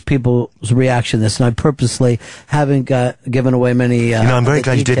hear people's reaction to this, and I purposely haven't given away many I'm very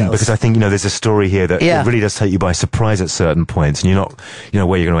glad you didn't, because I think, you know, there's a story here that it really does take you by surprise at certain points, and you're not, you know,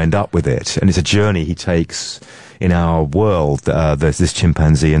 where you're going to end up with it. And it's a journey he takes in our world. There's this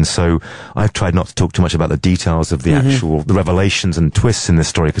chimpanzee, and so I've tried not to talk too much about the details of the the revelations and twists in this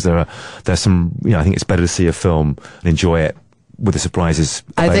story, because there's some, you know, I think it's better to see a film and enjoy it with the surprises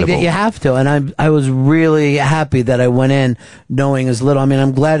available. I think that you have to, and I was really happy that I went in knowing as little. I mean,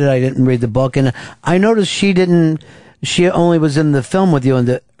 I'm glad that I didn't read the book, and I noticed she only was in the film with you in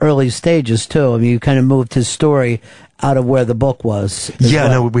the early stages too. I mean, you kind of moved his story out of where the book was.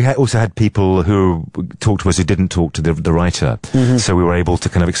 No, we also had people who talked to us who didn't talk to the writer. So we were able to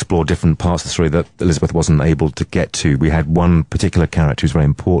kind of explore different parts of the story that Elizabeth wasn't able to get to. We had one particular character who's very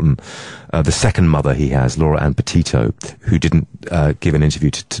important, the second mother he has, Laura Ann Petito, who didn't give an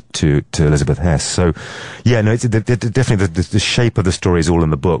interview to Elizabeth Hess. So, it's definitely the shape of the story is all in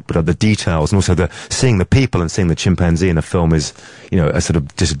the book, but the details and also seeing the people and seeing the chimpanzee in the film is, you know, a sort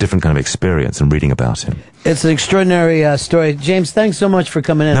of just a different kind of experience and reading about him. It's an extraordinary story. James, thanks so much for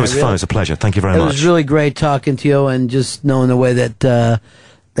coming in. That was fun. It was a pleasure. Thank you very much. It was really great talking to you and just knowing the way that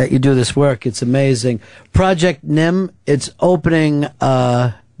that you do this work. It's amazing. Project NIM, it's opening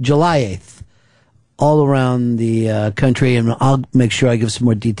July 8th all around the country, and I'll make sure I give some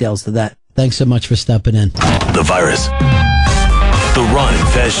more details to that. Thanks so much for stepping in. The Virus. The Ron and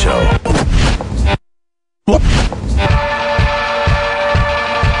Fez Show.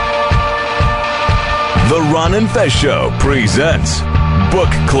 The Ron and Fez Show presents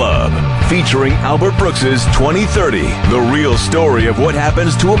Book Club, featuring Albert Brooks's 2030, the real story of what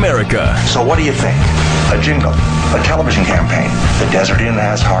happens to America. So what do you think? A jingle, a television campaign. The Desert Inn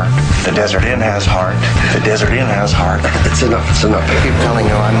has heart. The Desert Inn has heart. The Desert Inn has heart. It's enough. It's enough. I keep telling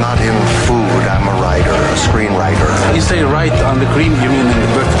you, I'm not in food. I'm a writer, a screenwriter. You say write on the cream, you mean in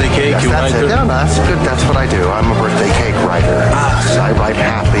the birthday cake? Yes, that's it. Yeah, that's good. That's what I do. I'm a birthday cake writer. I write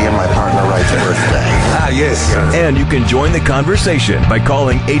happy, and my partner writes birthday. Ah, yes. And you can join the conversation by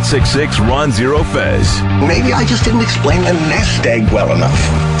calling 866-RON-0-FEZ. Maybe I just didn't explain the nest egg well enough.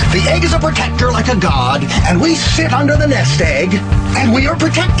 The egg is a protector like a god, and we sit under the nest egg, and we are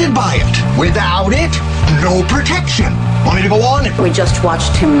protected by it. Without it, no protection. Want me to go on? We just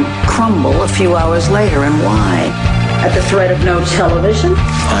watched him crumble a few hours later, and why? At the threat of no television?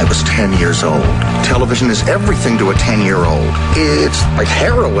 I was 10 years old. Television is everything to a 10-year-old. It's like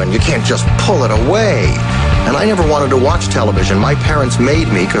heroin. You can't just pull it away. And I never wanted to watch television. My parents made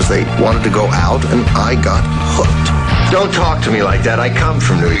me because they wanted to go out, and I got hooked. Don't talk to me like that. I come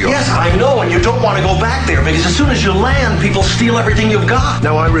from New York. Yes, I know, and you don't want to go back there because as soon as you land, people steal everything you've got.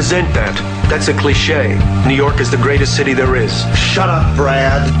 Now, I resent that. That's a cliche. New York is the greatest city there is. Shut up,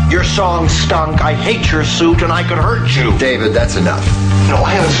 Brad. Your song stunk. I hate your suit, and I could hurt you. David, that's enough. No,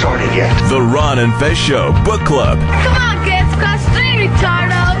 I haven't started yet. The Ron and Fez Show Book Club. Come on, kids, class 3,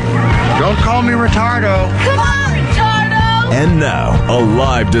 retardo. Don't call me retardo. Come on, retardo. And now, a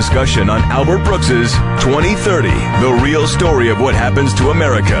live discussion on Albert Brooks's 2030, the real story of what happens to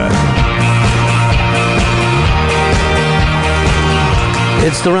America.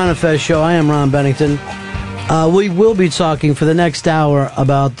 It's the Ron and Fez Show. I am Ron Bennington. We will be talking for the next hour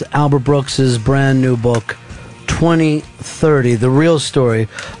about Albert Brooks's brand new book, 2030, the real story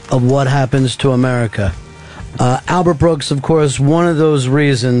of what happens to America. Albert Brooks, of course, one of those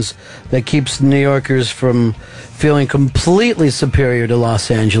reasons that keeps New Yorkers from feeling completely superior to Los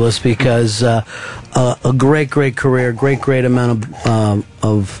Angeles, because a great career, great amount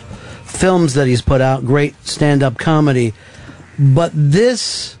of films that he's put out, great stand-up comedy. But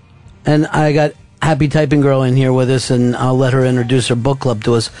this, and I got Happy Typing Girl in here with us, and I'll let her introduce her book club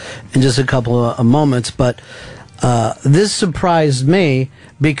to us in just a couple of moments, but this surprised me,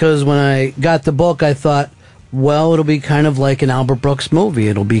 because when I got the book, I thought, well, it'll be kind of like an Albert Brooks movie.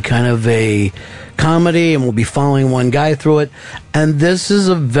 It'll be kind of a comedy, and we'll be following one guy through it. And this is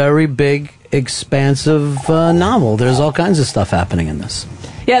a very big, expansive novel. There's all kinds of stuff happening in this.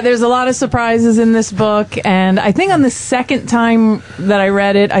 Yeah, there's a lot of surprises in this book, and I think on the second time that I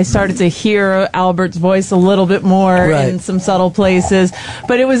read it, I started to hear Albert's voice a little bit more in some subtle places.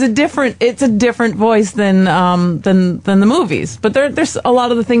 But it's a different voice than the movies. But there's a lot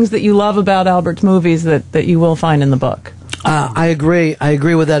of the things that you love about Albert's movies that you will find in the book. I agree. I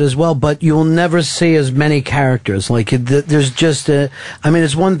agree with that as well. But you will never see as many characters. Like there's just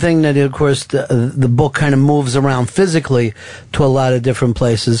it's one thing that, of course, the book kind of moves around physically to a lot of different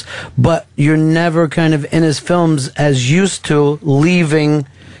places. But you're never kind of in his films as used to leaving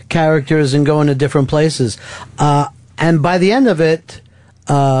characters and going to different places. And by the end of it,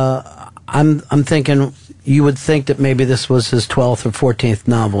 I'm thinking. You would think that maybe this was his 12th or 14th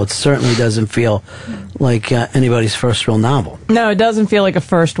novel. It certainly doesn't feel like anybody's first real novel. No, it doesn't feel like a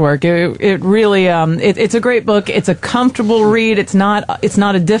first work. It really, it's a great book. It's a comfortable read. It's not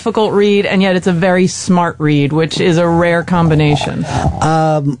a difficult read, and yet it's a very smart read, which is a rare combination.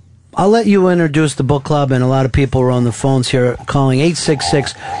 I'll let you introduce the book club, and a lot of people are on the phones here calling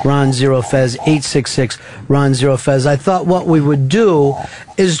 866-RON-0-FEZ, 866-RON-0-FEZ. I thought what we would do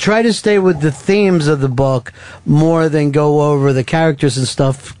is try to stay with the themes of the book more than go over the characters and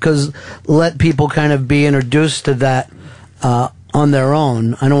stuff, because let people kind of be introduced to that on their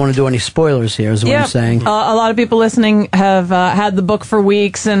own. I don't want to do any spoilers here, is what I'm saying. A lot of people listening have had the book for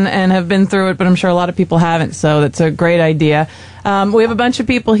weeks and have been through it, but I'm sure a lot of people haven't, so that's a great idea. We have a bunch of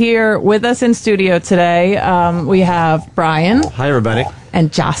people here with us in studio today. We have Brian. Hi, everybody.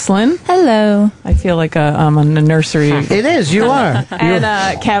 And Jocelyn. Hello. I feel like I'm in a nursery. It is, you are.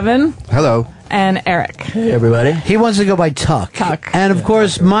 And Kevin. Hello. And Eric. Hey, everybody. He wants to go by Tuck. And, of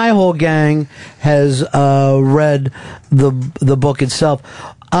course, my whole gang has read the book itself.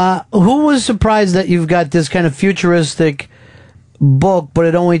 Who was surprised that you've got this kind of futuristic book, but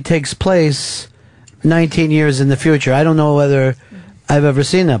it only takes place 19 years in the future? I don't know whether I've ever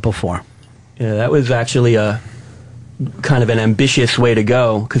seen that before. Yeah, that was actually a kind of an ambitious way to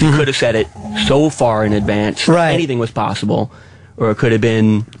go, because he could have said it so far in advance that anything was possible, or it could have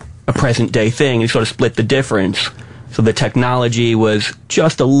been a present day thing. He sort of split the difference. So the technology was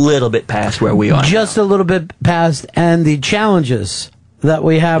just a little bit past where we are. Just a little bit past, and the challenges that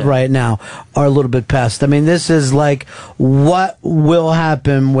we have right now are a little bit past. I mean, this is like what will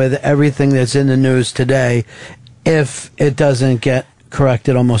happen with everything that's in the news today if it doesn't get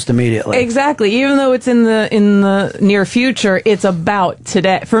corrected almost immediately. Exactly. Even though it's in the near future, it's about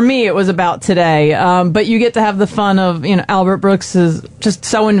today. For me, it was about today. But you get to have the fun of, Albert Brooks is just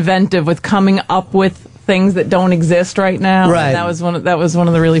so inventive with coming up with things that don't exist right now. Right. And that was one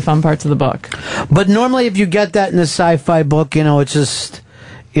of the really fun parts of the book. But normally if you get that in a sci-fi book, it's just,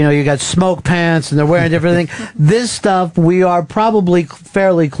 you got smoke pants and they're wearing different things. This stuff, we are probably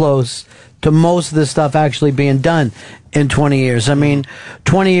fairly close to most of this stuff actually being done in 20 years. I mean,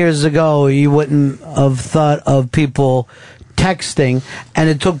 20 years ago, you wouldn't have thought of people texting, and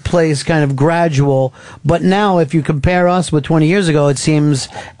it took place kind of gradual. But now, if you compare us with 20 years ago, it seems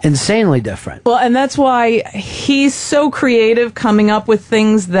insanely different. Well, and that's why he's so creative coming up with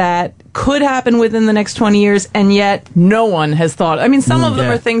things that could happen within the next 20 years, and yet no one has thought. I mean, some of them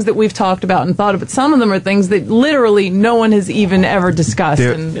are things that we've talked about and thought of, but some of them are things that literally no one has even ever discussed.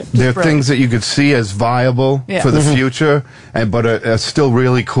 There are things that you could see as viable for the future, but are still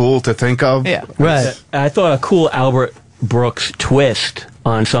really cool to think of. Yeah, right. I thought a cool Albert Brooks twist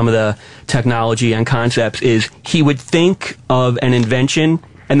on some of the technology and concepts is he would think of an invention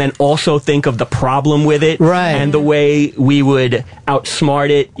and then also think of the problem with it, and the way we would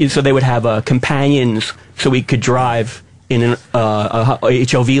outsmart it, so they would have companions so we could drive in a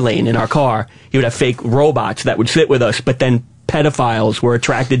HOV lane in our car. He would have fake robots that would sit with us, but then pedophiles were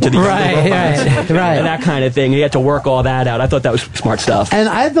attracted to the younger robots, and that kind of thing. He had to work all that out. I thought that was smart stuff. And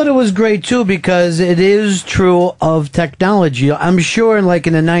I thought it was great, too, because it is true of technology. I'm sure in the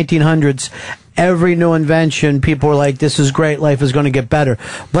 1900s, every new invention, people were like, this is great, life is going to get better.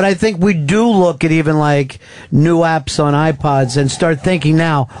 But I think we do look at even new apps on iPods and start thinking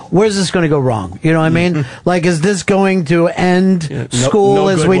now, where's this going to go wrong? You know what I mean? Is this going to end school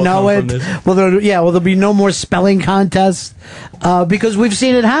as we know it? Well, there'll be no more spelling contests because we've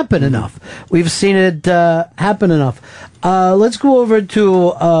seen it happen enough. We've seen it happen enough. Let's go over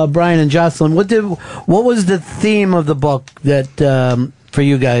to Brian and Jocelyn. What was the theme of the book that for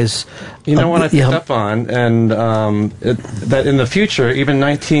you guys? What I picked up on, and that in the future, even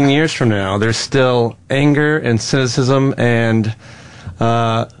 19 years from now, there's still anger and cynicism and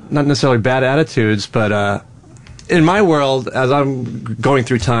not necessarily bad attitudes, but in my world, as I'm going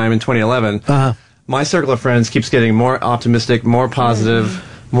through time in 2011, my circle of friends keeps getting more optimistic, more positive,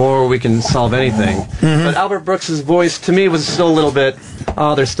 more we can solve anything. But Albert Brooks's voice, to me, was still a little bit,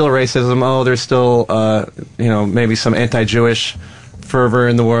 there's still racism, there's still, maybe some anti-Jewish fervor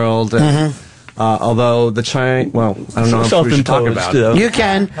in the world. Although the China, I don't know if we should talk about it. You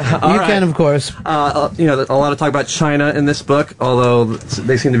can. Can, of course. A lot of talk about China in this book, although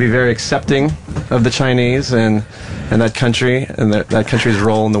they seem to be very accepting of the Chinese and that country and that country's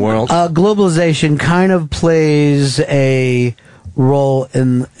role in the world. Globalization kind of plays a role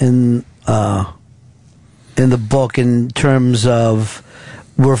in the book in terms of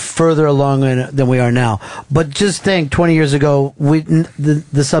we're further along than we are now. But just think, 20 years ago,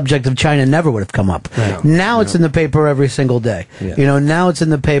 the subject of China never would have come up. Now it's in the paper every single day. Yeah. Now it's in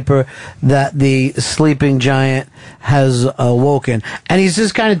the paper that the sleeping giant has awoken. And he's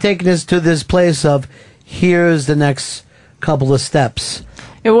just kind of taking us to this place of, here's the next couple of steps.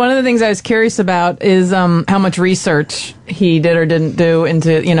 Yeah, one of the things I was curious about is how much research he did or didn't do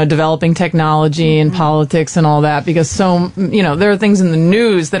into developing technology and politics and all that, because there are things in the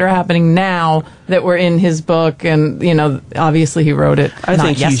news that are happening now that were in his book, and obviously he wrote it I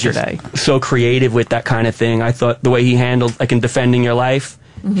think yesterday. He's just so creative with that kind of thing. I thought the way he handled, in Defending Your Life,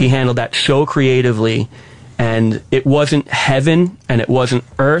 he handled that so creatively, and it wasn't heaven and it wasn't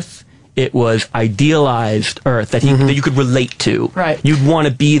earth. It was idealized Earth that you could relate to. Right. You'd want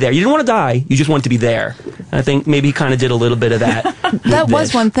to be there. You didn't want to die. You just wanted to be there. And I think maybe he kind of did a little bit of that. That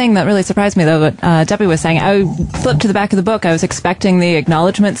was one thing that really surprised me, though, what Debbie was saying. I flipped to the back of the book. I was expecting the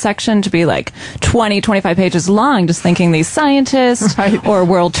acknowledgement section to be 20, 25 pages long, just thinking these scientists or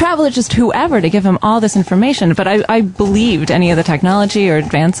world travelers, just whoever, to give him all this information. But I believed any of the technology or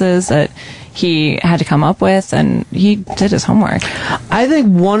advances that he had to come up with, and he did his homework. I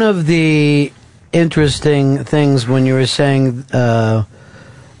think one of the interesting things when you were saying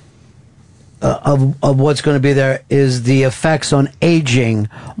of what's going to be there is the effects on aging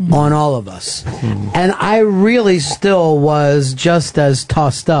on all of us. And I really still was just as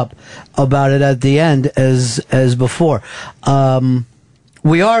tossed up about it at the end as before.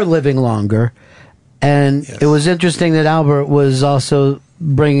 We are living longer, and it was interesting that Albert was also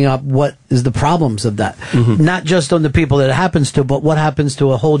bringing up what is the problems of that. Not just on the people that it happens to, but what happens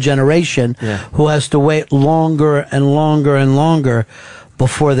to a whole generation who has to wait longer and longer and longer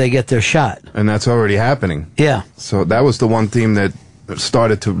before they get their shot. And that's already happening. Yeah. So that was the one theme that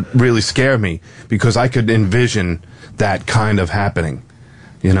started to really scare me, because I could envision that kind of happening.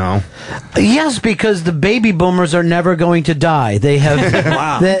 You know? Yes, because the baby boomers are never going to die. They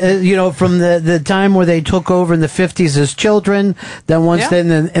have, you know, from the time where they took over in the 50s as children, then once in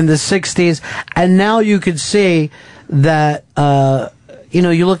the 60s, and now you could see that, you know,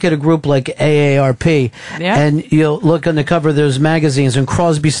 you look at a group like AARP, and you look on the cover of those magazines, and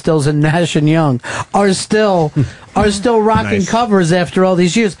Crosby, Stills, and Nash and Young are still rocking covers after all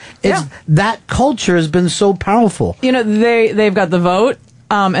these years. It's that culture has been so powerful. You know, they've got the vote.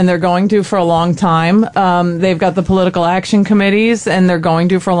 And they're going to for a long time. They've got the political action committees, and they're going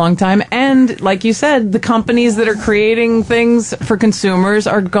to for a long time. And like you said, the companies that are creating things for consumers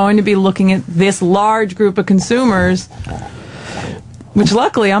are going to be looking at this large group of consumers, which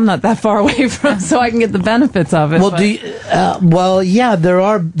luckily I'm not that far away from, so I can get the benefits of it. Well, yeah,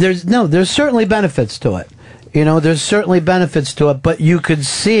 there's certainly benefits to it. You know, there's certainly benefits to it, but you could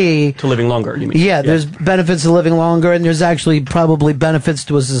see... To living longer, you mean? Yeah, there's benefits to living longer, and there's actually probably benefits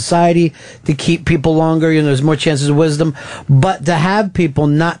to a society to keep people longer. You know, there's more chances of wisdom. But to have people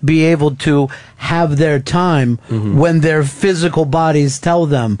not be able to have their time when their physical bodies tell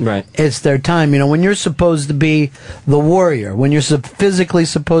them it's their time. You know, when you're supposed to be the warrior, when you're physically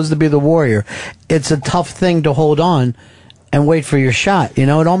supposed to be the warrior, it's a tough thing to hold on and wait for your shot. You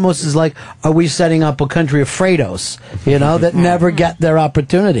know, it almost is like, are we setting up a country of Fredos, you know, that never get their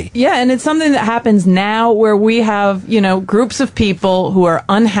opportunity? Yeah, and it's something that happens now where we have, you know, groups of people who are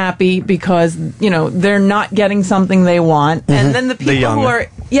unhappy because, you know, they're not getting something they want. And then the people who are,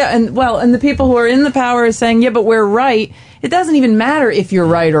 and the people who are in the power is saying, yeah, but we're right. It doesn't even matter if you're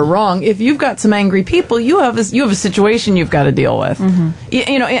right or wrong. If you've got some angry people, you have a situation you've got to deal with.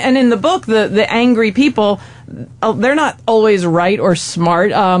 You know, and in the book, the angry people, they're not always right or smart.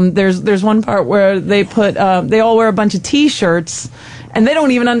 There's one part where they all wear a bunch of T-shirts, and they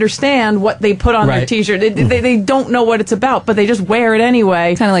don't even understand what they put on their T-shirt. They don't know what it's about, but they just wear it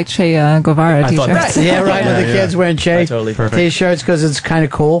anyway. Kind of like Che Guevara T-shirts. Yeah, right. The kids wearing Che T-shirts because it's kind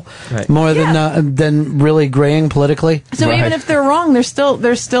of cool, more than really graying politically. So even if they're wrong, there's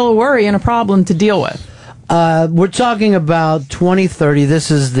still a worry and a problem to deal with. We're talking about 2030.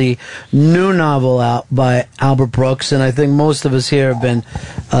 This is the new novel out by Albert Brooks, and I think most of us here have been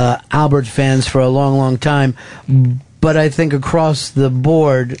Albert fans for a long, long time. But I think across the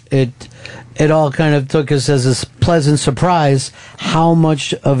board, it all kind of took us as a pleasant surprise how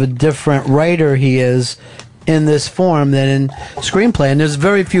much of a different writer he is in this form than in screenplay. And there's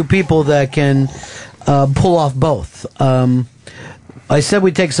very few people that can pull off both. I said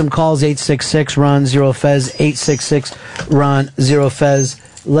we'd take some calls, 866-RON-0-FEZ,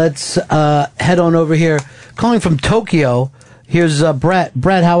 866-RON-0-FEZ. Let's head on over here. Calling from Tokyo, here's Brett.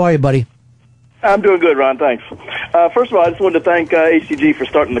 Brett, how are you, buddy? I'm doing good, Ron, thanks. First of all, I just wanted to thank HCG for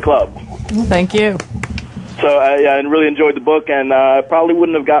starting the club. Thank you. So I really enjoyed the book, and I probably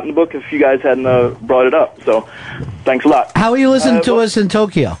wouldn't have gotten the book if you guys hadn't brought it up. So thanks a lot. How are you listening to us in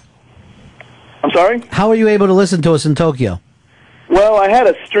Tokyo? I'm sorry? How are you able to listen to us in Tokyo? Well, I had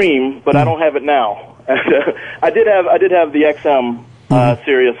a stream, but I don't have it now. I did have the XM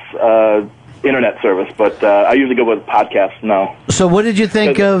Sirius internet service, but I usually go with podcasts now. So, what did you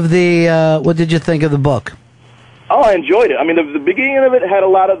think of the book? Oh, I enjoyed it. I mean, the beginning of it had a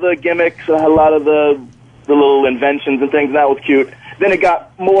lot of the gimmicks, had a lot of the little inventions and things, and that was cute. Then it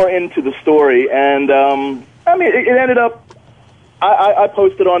got more into the story, and I mean, it ended up. I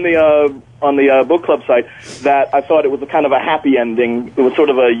posted on the book club site that I thought it was a kind of a happy ending. It was sort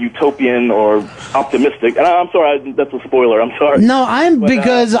of a utopian or optimistic. And I'm sorry, that's a spoiler. I'm sorry. No,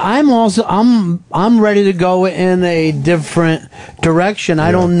 because I'm ready to go in a different direction.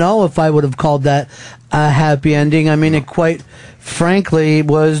 I don't know if I would have called that a happy ending. I mean, it quite frankly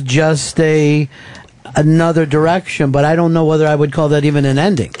was just another direction, but I don't know whether I would call that even an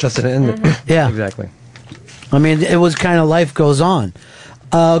ending. Just an ending. Yeah. Exactly. I mean, it was kind of life goes on.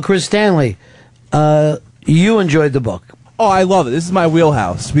 Chris Stanley, you enjoyed the book. Oh, I love it. This is my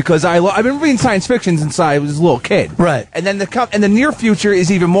wheelhouse because I've been reading science fiction since I was a little kid. Right. And then the near future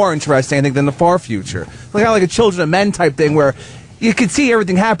is even more interesting, I think, than the far future. Kind of like a Children of Men type thing where you can see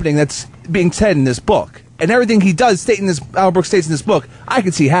everything happening that's being said in this book. And everything he does Albert Brooks states in this book, I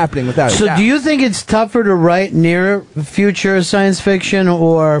can see happening without a So doubt. do you think it's tougher to write near future science fiction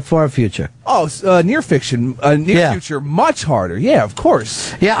or far future? Oh, near fiction, future, much harder. Yeah, of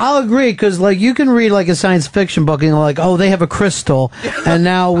course. Yeah, I'll agree, because like you can read like a science fiction book and you're like, oh, they have a crystal and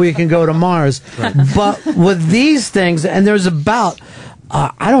now we can go to Mars. But with these things, and there's about,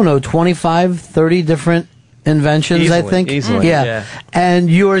 25, 30 different inventions, I think. Easily. Yeah. And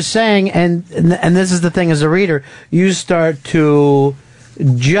you were saying, and this is the thing as a reader, you start to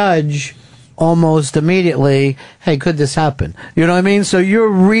judge almost immediately, hey, could this happen? You know what I mean? So you're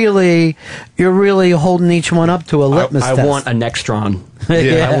really holding each one up to a litmus test. I want a Nextron.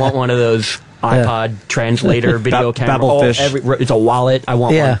 Yeah. I want one of those iPod translator video camera. Babelfish. It's a wallet. I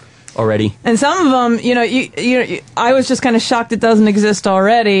want one already. And some of them, I was just kind of shocked it doesn't exist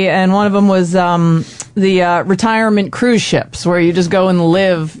already. And one of them was the retirement cruise ships, where you just go and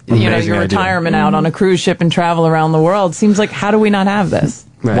live, your retirement out on a cruise ship and travel around the world. Seems like, how do we not have this?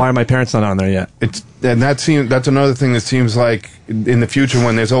 Right. Why are my parents not on there yet? That's another thing that seems like in the future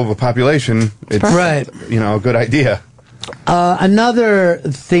when there's overpopulation, it's a good idea. Another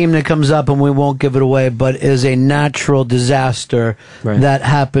theme that comes up, and we won't give it away, but is a natural disaster that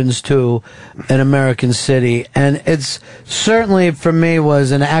happens to an American city. And it's certainly, for me,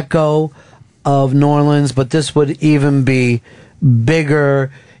 was an echo of New Orleans, but this would even be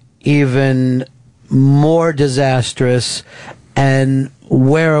bigger, even more disastrous. And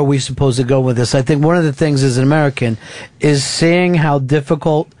where are we supposed to go with this? I think one of the things as an American is seeing how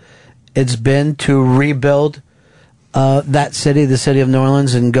difficult it's been to rebuild that city, the city of New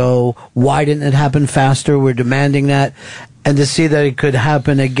Orleans, and go, why didn't it happen faster? We're demanding that. And to see that it could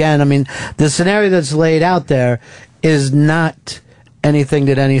happen again. I mean, the scenario that's laid out there is not anything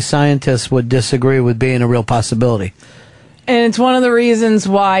that any scientist would disagree with being a real possibility. And it's one of the reasons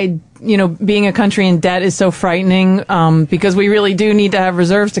why, being a country in debt is so frightening, because we really do need to have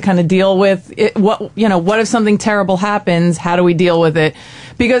reserves to kind of deal with it. What if something terrible happens? How do we deal with it?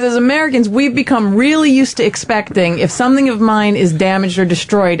 Because as Americans, we've become really used to expecting if something of mine is damaged or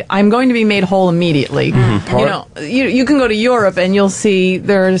destroyed, I'm going to be made whole immediately. Mm-hmm. You can go to Europe and you'll see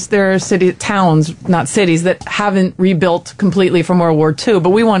there are towns, not cities, that haven't rebuilt completely from World War II, but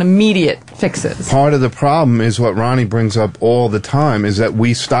we want immediate fixes. Part of the problem is what Ronnie brings up all the time, is that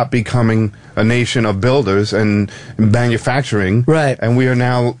we stopped becoming a nation of builders and manufacturing. Right. And we are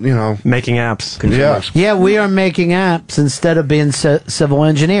now, making apps. Yeah, we are making apps instead of being civil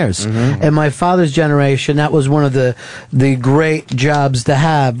engineers. Mm-hmm. And my father's generation, that was one of the great jobs to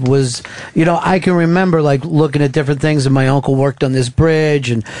have was, I can remember like looking at different things, and my uncle worked on this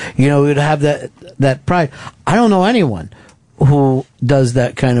bridge, and, we'd have that pride. I don't know anyone who does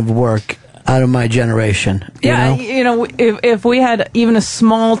that kind of work out of my generation. If we had even a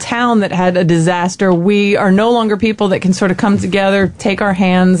small town that had a disaster, we are no longer people that can sort of come together, take our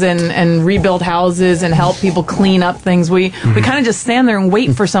hands and rebuild houses and help people clean up things. We kind of just stand there and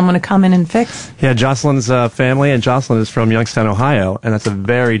wait for someone to come in and fix. Yeah, Jocelyn's family, and Jocelyn is from Youngstown, Ohio, and that's a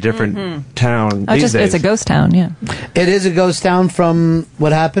very different town these days. It's a ghost town, yeah. It is a ghost town from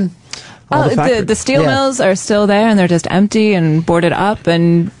what happened? The steel mills are still there, and they're just empty and boarded up.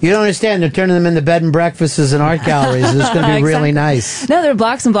 And you don't understand. They're turning them into bed and breakfasts and art galleries. It's going to be really nice. No, there are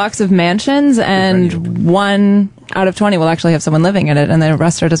blocks and blocks of mansions, and 1 out of 20 will actually have someone living in it, and the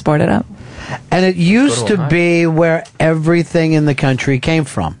rest are just boarded up. And it used to be where everything in the country came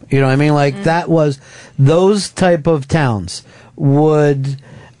from. You know what I mean? Like that was, those type of towns would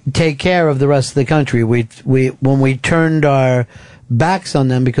take care of the rest of the country. When we turned our backs on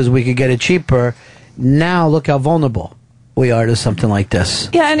them because we could get it cheaper, now look how vulnerable we are to something like this.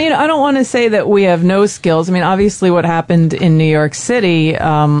 Yeah, and I don't want to say that we have no skills. I mean, obviously what happened in New York City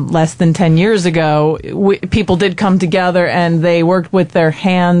less than 10 years ago, people did come together and they worked with their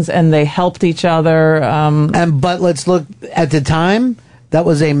hands and they helped each other. But let's look at the time, that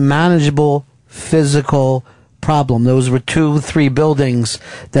was a manageable physical problem. Those were 2-3 buildings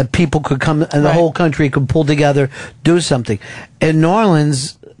that people could come, and the whole country could pull together, do something. In New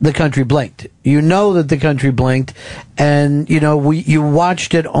Orleans, the country blinked. You know that the country blinked, and you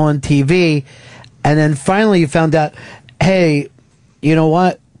watched it on TV, and then finally you found out, hey, you know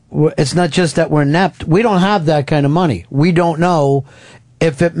what? It's not just that we're inept. We don't have that kind of money. We don't know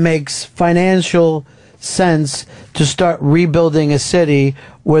if it makes financial sense to start rebuilding a city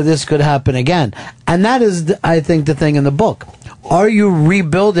where this could happen again. And that is, I think, the thing in the book. Are you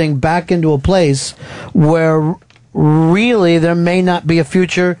rebuilding back into a place where really there may not be a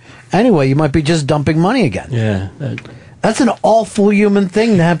future anyway? You might be just dumping money again. Yeah. That's an awful human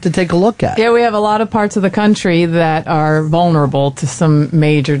thing to have to take a look at. Yeah, we have a lot of parts of the country that are vulnerable to some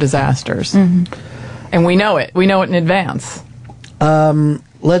major disasters. And we know it. We know it in advance.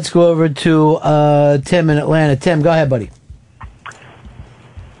 Let's go over to Tim in Atlanta. Tim, go ahead, buddy.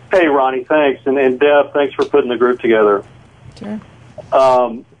 Hey, Ronnie, thanks. And Deb, thanks for putting the group together. Sure.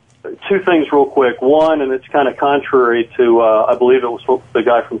 Two things real quick. One, and it's kind of contrary to, I believe it was what the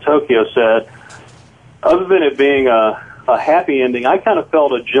guy from Tokyo said, other than it being a happy ending, I kind of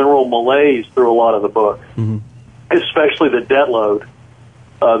felt a general malaise through a lot of the book, especially the debt load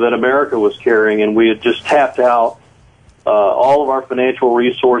that America was carrying, and we had just tapped out all of our financial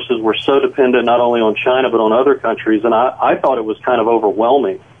resources. We're so dependent not only on China but on other countries, and I thought it was kind of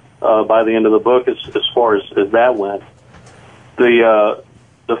overwhelming by the end of the book as far as that went.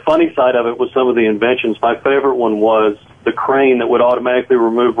 The funny side of it was some of the inventions. My favorite one was the crane that would automatically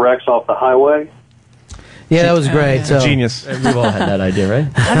remove wrecks off the highway. Yeah, that was great. So. Genius. We've all had that idea, right?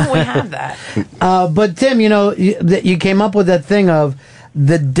 How don't we have that? But Tim, you came up with that thing of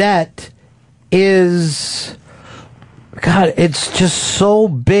the debt is, God, it's just so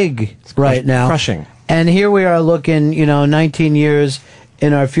big right now. Crushing. And here we are looking, 19 years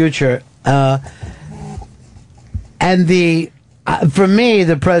in our future. And for me,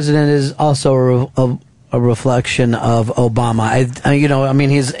 the president is also a reflection of Obama.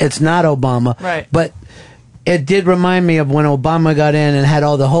 It's not Obama. Right. But it did remind me of when Obama got in and had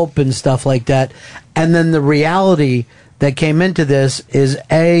all the hope and stuff like that. And then the reality that came into this is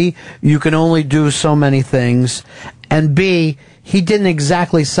A, you can only do so many things, and B, he didn't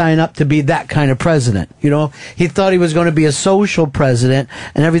exactly sign up to be that kind of president. He thought he was going to be a social president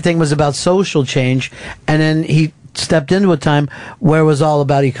and everything was about social change, and then he stepped into a time where it was all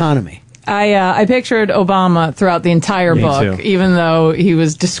about economy. I pictured Obama throughout the entire Me book, too. even though he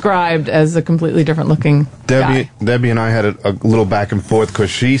was described as a completely different looking guy. Debbie and I had a little back and forth because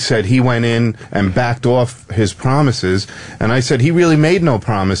she said he went in and backed off his promises, and I said he really made no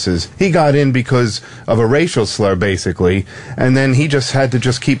promises. He got in because of a racial slur, basically, and then he just had to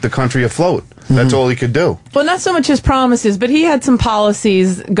just keep the country afloat. That's all he could do. Well, not so much his promises, but he had some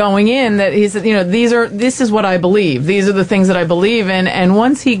policies going in that he said, this is what I believe. These are the things that I believe in. And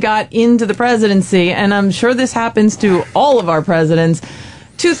once he got into the presidency, and I'm sure this happens to all of our presidents,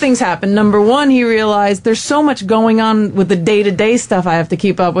 two things happened. Number one, he realized there's so much going on with the day-to-day stuff I have to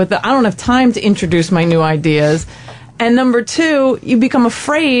keep up with that I don't have time to introduce my new ideas. And number two, you become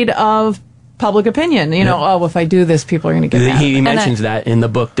afraid of public opinion. If I do this, people are going to get mad. He mentions that in the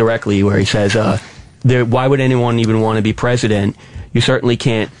book directly, where he says, why would anyone even want to be president? You certainly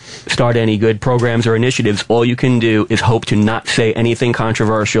can't start any good programs or initiatives. All you can do is hope to not say anything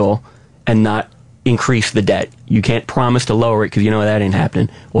controversial and not increase the debt. You can't promise to lower it because that ain't happening.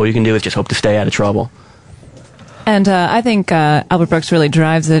 All you can do is just hope to stay out of trouble. And I think Albert Brooks really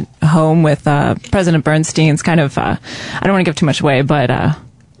drives it home with President Bernstein's kind of, I don't want to give too much away, but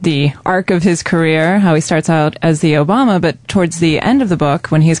the arc of his career, how he starts out as the Obama, but towards the end of the book,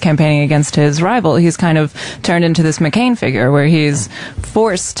 when he's campaigning against his rival, he's kind of turned into this McCain figure where he's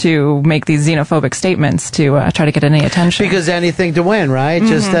forced to make these xenophobic statements to try to get any attention. Because anything to win, right?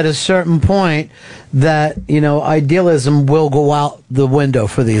 Just at a certain point that, idealism will go out the window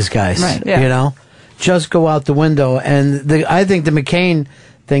for these guys. Right, yeah. Just go out the window. And I think the McCain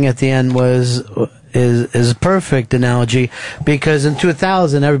thing at the end is a perfect analogy, because in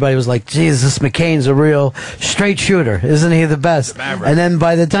 2000 everybody was like, geez, this McCain's a real straight shooter, isn't he the best? And then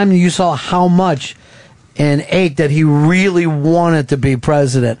by the time you saw how much in 8 that he really wanted to be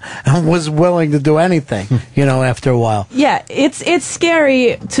president and was willing to do anything, after a while. Yeah, it's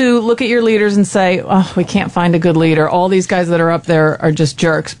scary to look at your leaders and say, oh, we can't find a good leader. All these guys that are up there are just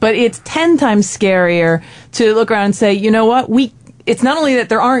jerks. But it's 10 times scarier to look around and say, you know what, it's not only that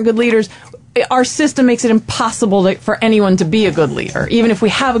there aren't good leaders, our system makes it impossible for anyone to be a good leader. Even if we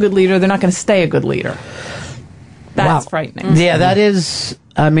have a good leader, they're not going to stay a good leader. That's frightening. Yeah, that is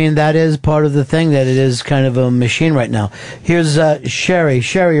part of the thing, that it is kind of a machine right now. Here's Sherry.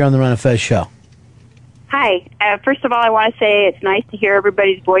 Sherry, you're on the Ron and Fez show. Hi. First of all, I want to say it's nice to hear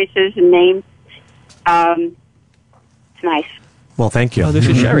everybody's voices and names. It's nice. Well, thank you. Oh, this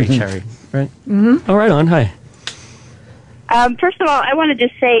is Sherry. Sherry, right? Mm-hmm. Oh, right on. Hi. First of all, I want to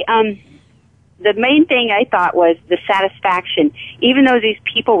just say the main thing I thought was the satisfaction. Even though these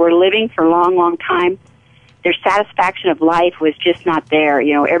people were living for a long, long time, their satisfaction of life was just not there.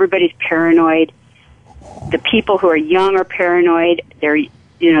 Everybody's paranoid. The people who are young are paranoid. There's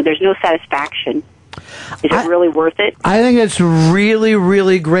no satisfaction. Is it really worth it? I think it's really,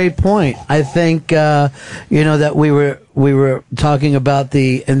 really great point. I think that we were talking about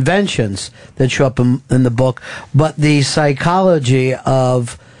the inventions that show up in the book, but the psychology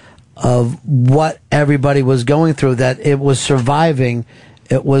of what everybody was going through, that it was surviving,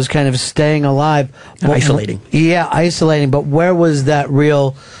 it was kind of staying alive, Isolating. Yeah, isolating. But where was that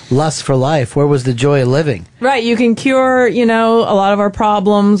real lust for life? Where was the joy of living? Right, you can cure, a lot of our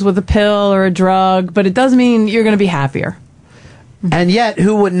problems with a pill or a drug, but it doesn't mean you're going to be happier. And yet,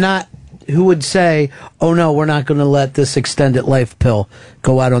 who would say, oh no, we're not going to let this extended life pill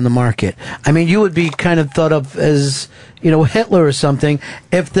go out on the market? I mean, you would be kind of thought of as, Hitler or something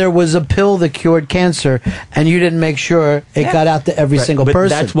if there was a pill that cured cancer and you didn't make sure it got out to every single but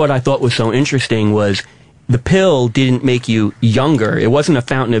person. That's what I thought was so interesting was the pill didn't make you younger. It wasn't a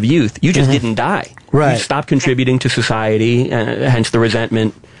fountain of youth. You just didn't die. Right. You stopped contributing to society, hence the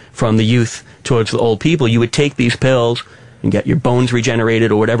resentment from the youth towards the old people. You would take these pills and get your bones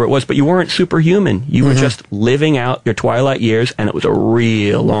regenerated or whatever it was, but you weren't superhuman. You were just living out your twilight years, and it was a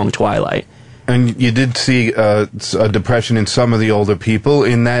real long twilight. And you did see a depression in some of the older people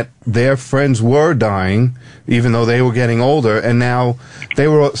in that their friends were dying, even though they were getting older, and now they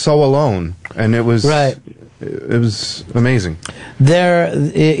were so alone. And it was it was amazing. They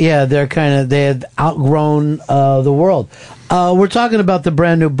had outgrown the world. We're talking about the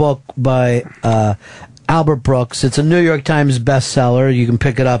brand new book by Albert Brooks. It's a New York Times bestseller. You can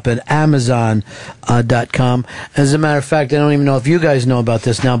pick it up at Amazon.com. As a matter of fact, I don't even know if you guys know about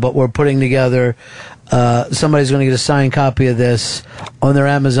this now, but we're putting together, somebody's going to get a signed copy of this on their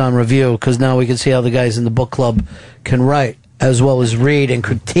Amazon review, because now we can see how the guys in the book club can write, as well as read and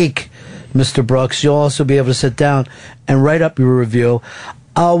critique Mr. Brooks. You'll also be able to sit down and write up your review.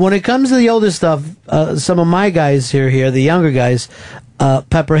 When it comes to the older stuff, some of my guys here, the younger guys,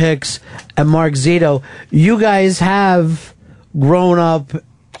 Pepper Hicks and Mark Zito, you guys have grown up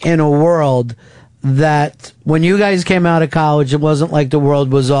in a world that when you guys came out of college, it wasn't like the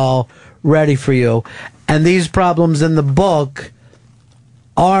world was all ready for you. And these problems in the book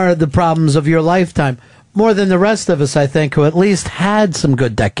are the problems of your lifetime. More than the rest of us, I think, who at least had some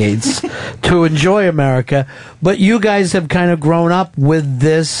good decades to enjoy America. But you guys have kind of grown up with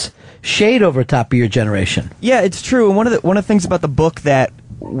this shade over top of your generation. Yeah, it's true. And one of the things about the book that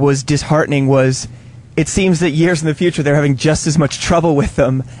was disheartening was it seems that years in the future they're having just as much trouble with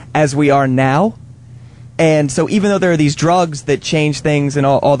them as we are now. And so even though there are these drugs that change things and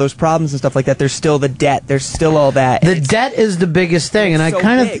all those problems and stuff like that, there's still the debt. There's still all that. The debt is the biggest thing. And I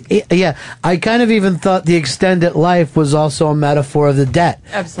kind of even thought the extended life was also a metaphor of the debt.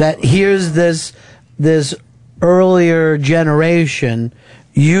 Absolutely. That here's this earlier generation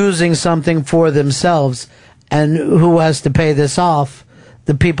using something for themselves, and who has to pay this off?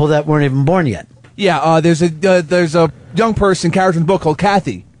 The people that weren't even born yet. Yeah, there's a young person character in the book called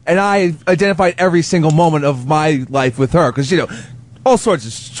Kathy, and I identified every single moment of my life with her, because all sorts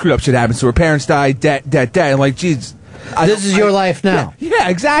of screwed up shit happens to her. Parents die, debt. I'm like, geez, this is your life now. Yeah,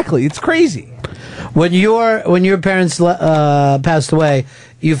 exactly. It's crazy. When your parents passed away,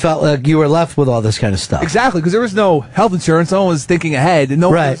 you felt like you were left with all this kind of stuff. Exactly, because there was no health insurance. No one was thinking ahead, and there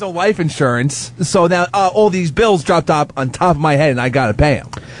was no life insurance. So now all these bills dropped up on top of my head, and I got to pay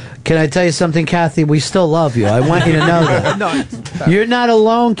them. Can I tell you something, Kathy? We still love you. I want you to know that. No, you're not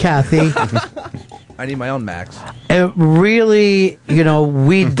alone, Kathy. I need my own Max. It really,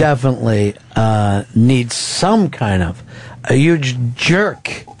 we definitely need some kind of a huge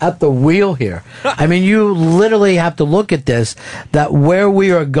jerk at the wheel here. I mean, you literally have to look at this, that where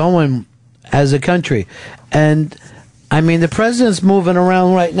we are going as a country. And, I mean, the president's moving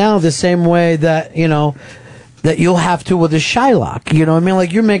around right now the same way that, that you'll have to with a Shylock. You know what I mean?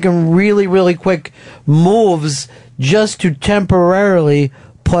 Like, you're making really, really quick moves just to temporarily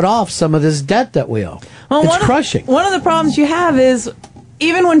put off some of this debt that we owe. Well, it's crushing. One of the problems you have is,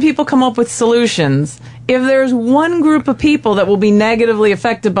 even when people come up with solutions, if there's one group of people that will be negatively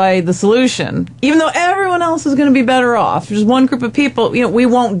affected by the solution, even though everyone else is going to be better off, just one group of people, we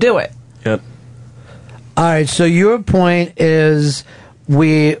won't do it. Yep. All right, so your point is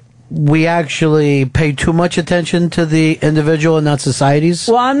we actually pay too much attention to the individual and not societies?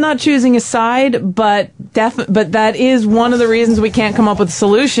 Well, I'm not choosing a side, but that is one of the reasons we can't come up with a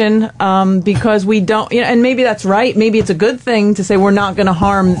solution, because we don't, and maybe that's right. Maybe it's a good thing to say we're not going to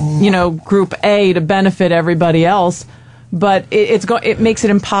harm, group A to benefit everybody else. but it makes it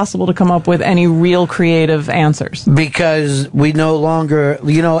impossible to come up with any real creative answers. Because we no longer,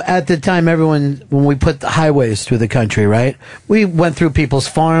 at the time, when we put the highways through the country, right? We went through people's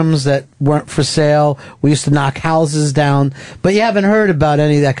farms that weren't for sale. We used to knock houses down. But you haven't heard about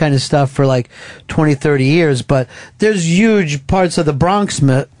any of that kind of stuff for like 20, 30 years. But there's huge parts of the Bronx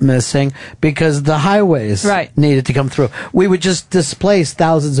missing because the highways needed to come through. We would just displace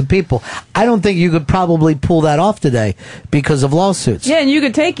thousands of people. I don't think you could probably pull that off today because of lawsuits. Yeah, and you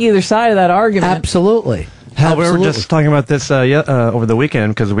could take either side of that argument. Absolutely. We were just talking about this over the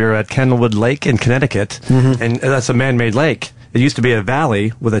weekend because we were at Kenilwood Lake in Connecticut, and that's a man-made lake. It used to be a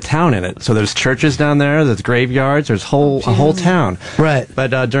valley with a town in it. So there's churches down there, there's graveyards, there's a whole town. Right.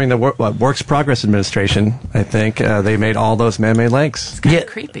 But during the Works Progress Administration, I think, they made all those man-made lakes. It's kind of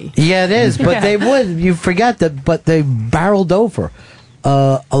creepy. Yeah, it is. But you forget that, but they barreled over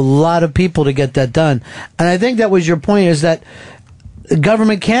a lot of people to get that done. And I think that was your point, is that the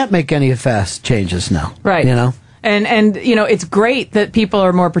government can't make any fast changes now. Right. And it's great that people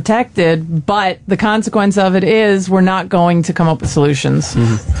are more protected, but the consequence of it is we're not going to come up with solutions.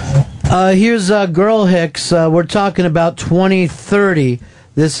 Here's Girl Hicks. We're talking about 2030.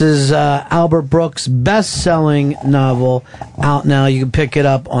 This is Albert Brooks' best-selling novel, out now. You can pick it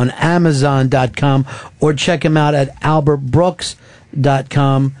up on Amazon.com or check him out at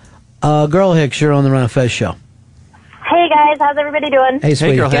albertbrooks.com. Girl Hicks, you're on the Ron and Fez show. Hey guys, how's everybody doing? Hey,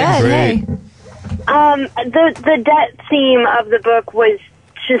 sweetie. Good. Hey. The debt theme of the book was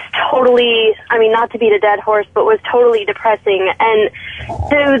just totally, not to beat a dead horse, but was totally depressing. And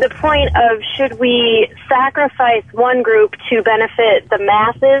to the point of, should we sacrifice one group to benefit the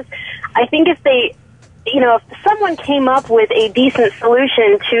masses? I think if someone came up with a decent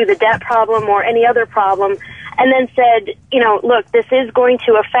solution to the debt problem or any other problem, and then said, look, this is going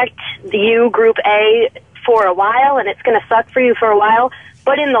to affect you, Group A, for a while, and it's going to suck for you for a while,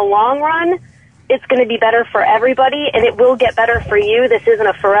 but in the long run, it's going to be better for everybody, and it will get better for you. This isn't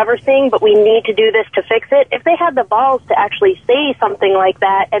a forever thing, but we need to do this to fix it. If they had the balls to actually say something like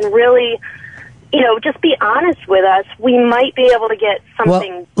that and really, just be honest with us, we might be able to get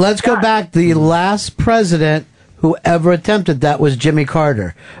something Well, let's go back. The last president who ever attempted that was Jimmy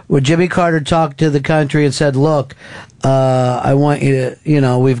Carter. When Jimmy Carter talked to the country and said, look, I want you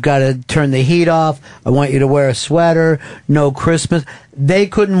to, we've got to turn the heat off. I want you to wear a sweater. No Christmas. They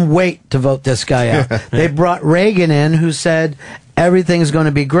couldn't wait to vote this guy out. They brought Reagan in, who said everything's going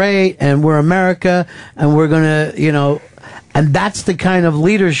to be great and we're America and we're going to, and that's the kind of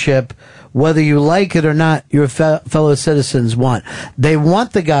leadership, whether you like it or not, your fellow citizens want. They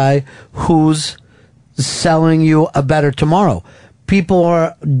want the guy who's selling you a better tomorrow. People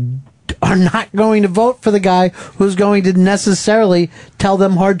are not going to vote for the guy who's going to necessarily tell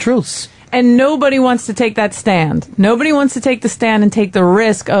them hard truths. And nobody wants to take that stand. Nobody wants to take the stand and take the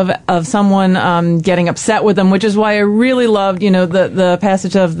risk of someone getting upset with them, which is why I really loved, the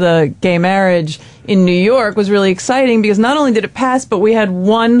passage of the gay marriage in New York was really exciting, because not only did it pass, but we had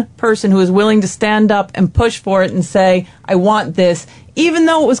one person who was willing to stand up and push for it and say, I want this, even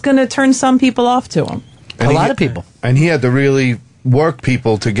though it was going to turn some people off to him. A lot of people. And he had to really work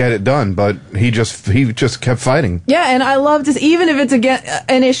people to get it done, but he just kept fighting. Yeah, and I love this. Even if it's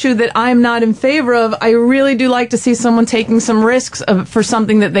an issue that I'm not in favor of, I really do like to see someone taking some risks for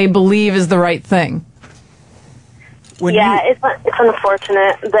something that they believe is the right thing. It's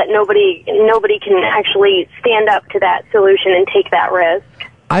unfortunate that nobody can actually stand up to that solution and take that risk.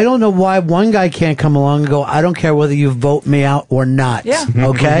 I don't know why one guy can't come along and go, I don't care whether you vote me out or not. Yeah.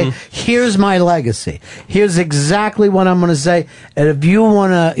 Okay? Here's my legacy. Here's exactly what I'm going to say. And if you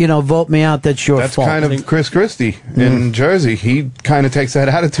want to, vote me out, that's your fault. That's kind of Chris Christie in Jersey. He kind of takes that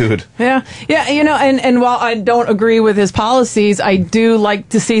attitude. Yeah. Yeah, and while I don't agree with his policies, I do like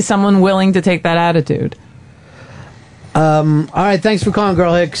to see someone willing to take that attitude. All right, thanks for calling,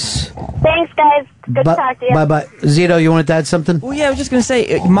 Girl Hicks. Thanks, guys. Good to talk to you. Bye-bye. Zito, you wanted to add something? Well, yeah, I was just going to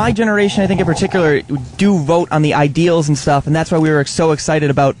say, my generation, I think in particular, do vote on the ideals and stuff, and that's why we were so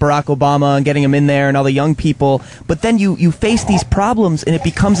excited about Barack Obama and getting him in there and all the young people. But then you face these problems, and it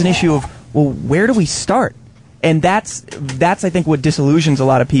becomes an issue of, well, where do we start? And that's I think, what disillusions a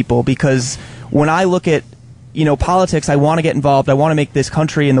lot of people, because when I look at politics, I want to get involved. I want to make this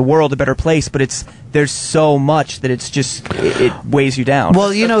country and the world a better place, but there's so much that it's just, it weighs you down.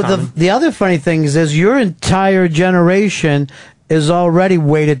 Well, the other funny thing is your entire generation is already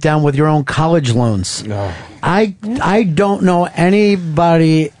weighted down with your own college loans. No. I don't know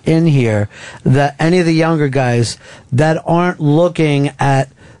anybody in here, any of the younger guys, that aren't looking at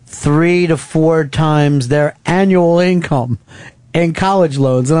 3 to 4 times their annual income in college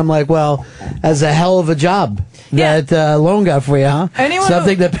loans. And I'm like, well, that's a hell of a job that loan got for you, huh? Anyone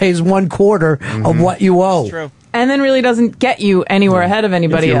Something that pays 1/4 of what you owe. True. And then really doesn't get you anywhere ahead of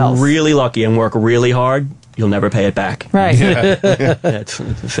anybody if you're else. really lucky and work really hard, you'll never pay it back. Right. That's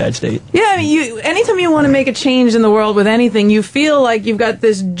a sad state. Yeah, I mean, anytime you want to make a change in the world with anything, you feel like you've got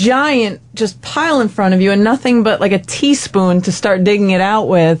this giant just pile in front of you and nothing but like a teaspoon to start digging it out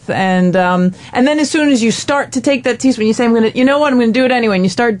with. And then as soon as you start to take that teaspoon, you say, I'm going to do it anyway. And you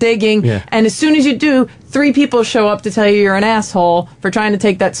start digging. Yeah. And as soon as you do, 3 people show up to tell you you're an asshole for trying to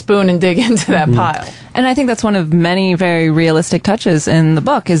take that spoon and dig into that pile. And I think that's one of many very realistic touches in the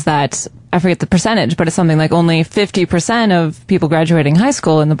book is that, I forget the percentage, but it's something like only 50% of people graduating high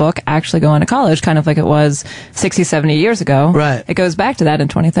school in the book actually go on to college, kind of like it was 60, 70 years ago. Right. It goes back to that in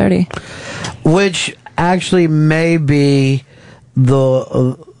 2030. Which actually may be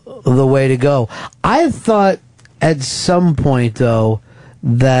the way to go. I thought at some point, though,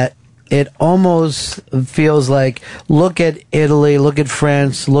 that it almost feels like, look at Italy, look at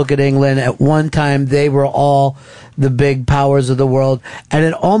France, look at England. At one time, they were all the big powers of the world. And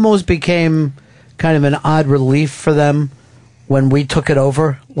it almost became kind of an odd relief for them when we took it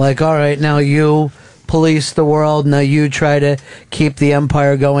over. Like, all right, now you police the world. Now you try to keep the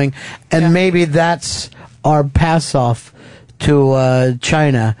empire going. And maybe that's our pass-off to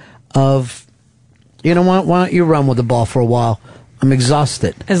China of, you know what, why don't you run with the ball for a while? I'm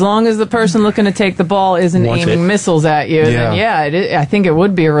exhausted. As long as the person looking to take the ball isn't aiming missiles at you, then I think it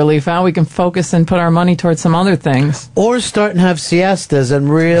would be a relief. Now we can focus and put our money towards some other things. Or start and have siestas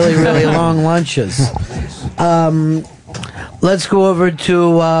and really, really long lunches. Let's go over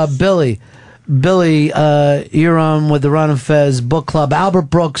to Billy. Billy, you're on with the Ron and Fez Book Club. Albert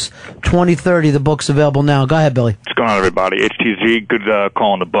Brooks, 2030. The book's available now. Go ahead, Billy. What's going on, everybody? HTZ, good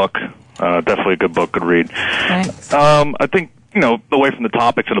call on the book. Definitely a good book, good read. Thanks. I think, away from the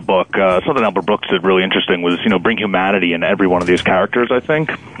topics of the book, something Albert Brooks did really interesting was, bring humanity in every one of these characters, I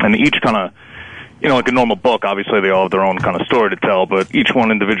think. And each kind of, like a normal book, obviously they all have their own kind of story to tell, but each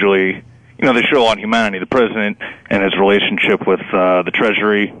one individually, they show on humanity. The president and his relationship with the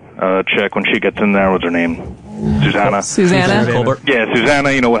Treasury chick when she gets in there. What's her name? Susanna. Colbert. Yeah,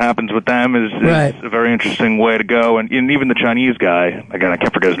 Susanna. What happens with them is a very interesting way to go. And even the Chinese guy, again, I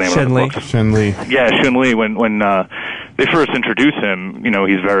can't forget his name. Shen Li. Yeah, Shen Li. When they first introduce him,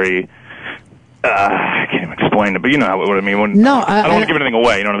 he's very. I can't even explain it, but you know what I mean. I don't want to give anything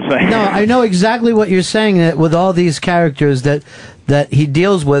away. You know what I'm saying? No, I know exactly what you're saying. That with all these characters that he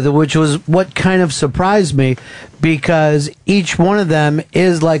deals with, which was what kind of surprised me, because each one of them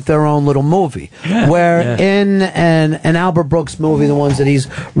is like their own little movie. In an Albert Brooks movie, the ones that he's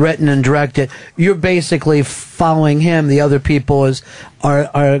written and directed, you're basically following him. The other people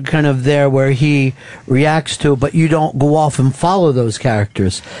are kind of there where he reacts to, but you don't go off and follow those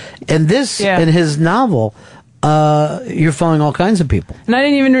characters. And this, in his novel, you're following all kinds of people. And I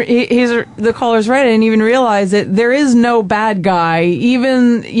didn't even, the caller's right, I didn't even realize that there is no bad guy.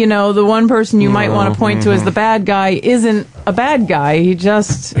 Even, the one person you might want to point to as the bad guy isn't a bad guy. He's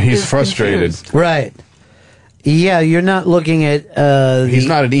frustrated. Confused. Right. Yeah, you're not looking at... he's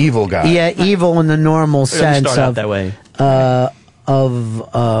not an evil guy. Yeah, evil in the normal sense start out that way.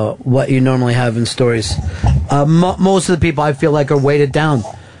 Of what you normally have in stories. Most of the people I feel like are weighted down.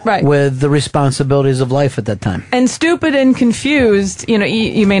 Right. With the responsibilities of life at that time. And stupid and confused,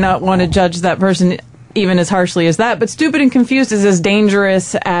 you may not want to judge that person even as harshly as that, but stupid and confused is as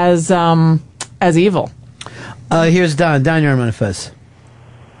dangerous as evil. Here's Don. Don, you're on Manifest.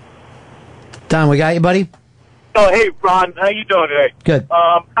 Don, we got you, buddy? Oh, hey, Ron. How you doing today? Good.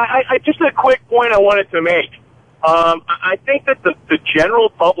 I just a quick point I wanted to make. I think that the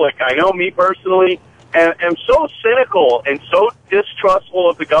general public, I know me personally, am so cynical and so distrustful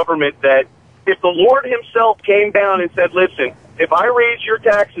of the government that if the Lord himself came down and said, listen, if I raise your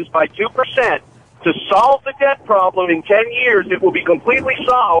taxes by 2% to solve the debt problem in 10 years, it will be completely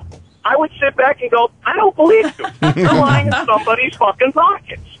solved, I would sit back and go, I don't believe you. You're lying in somebody's fucking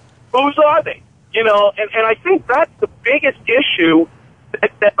pockets. Whose are they? And I think that's the biggest issue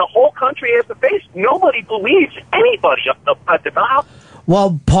that the whole country has to face. Nobody believes anybody at the top.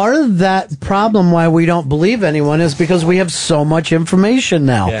 Well, part of that problem why we don't believe anyone is because we have so much information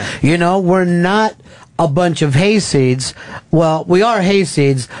now. Yeah. We're not a bunch of hayseeds. Well, we are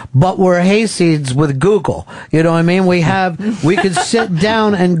hayseeds, but we're hayseeds with Google. You know what I mean? We could sit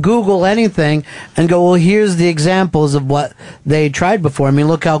down and Google anything and go, well, here's the examples of what they tried before. I mean,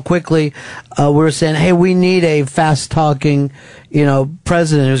 look how quickly we're saying, hey, we need a fast-talking,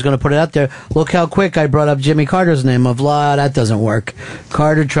 president who's going to put it out there. Look how quick I brought up Jimmy Carter's name of, that doesn't work.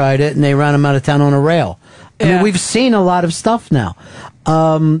 Carter tried it, and they ran him out of town on a rail. I mean, we've seen a lot of stuff now.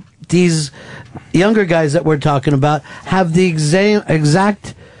 These younger guys that we're talking about have the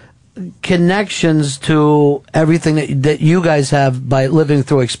exact connections to everything that you guys have by living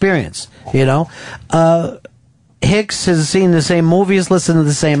through experience, you know? Hicks has seen the same movies, listened to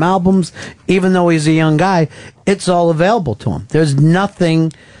the same albums. Even though he's a young guy, it's all available to him. There's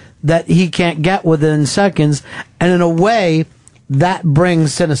nothing that he can't get within seconds. And in a way, that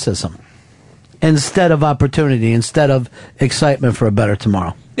brings cynicism instead of opportunity, instead of excitement for a better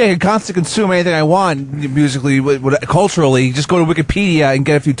tomorrow. Yeah, you can constantly consume anything I want musically, culturally. Just go to Wikipedia and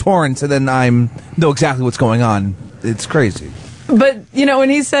get a few torrents, and then I know exactly what's going on. It's crazy. But, you know, when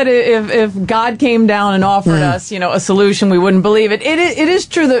he said if God came down and offered us, you know, a solution, we wouldn't believe it. It is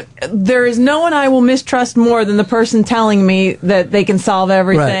true that there is no one I will mistrust more than the person telling me that they can solve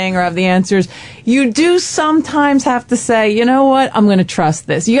everything or have the answers. You do sometimes have to say, you know what, I'm going to trust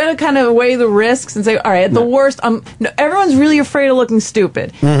this. You got to kind of weigh the risks and say, all right, at the worst, everyone's really afraid of looking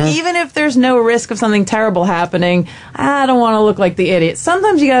stupid. Even if there's no risk of something terrible happening, I don't want to look like the idiot.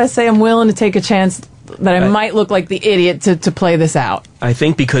 Sometimes you got to say, I'm willing to take a chance that I might look like the idiot to play this out. I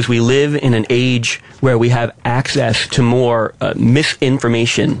think because we live in an age where we have access to more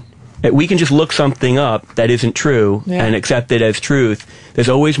misinformation, that we can just look something up that isn't true and accept it as truth. There's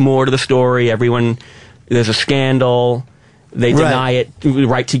always more to the story. There's a scandal. They deny it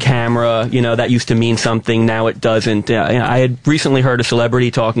right to camera. You know, that used to mean something. Now it doesn't. I had recently heard a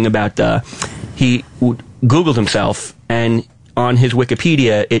celebrity talking about he Googled himself, and on his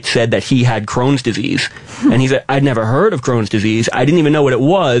Wikipedia, it said that he had Crohn's disease. And he said, I'd never heard of Crohn's disease. I didn't even know what it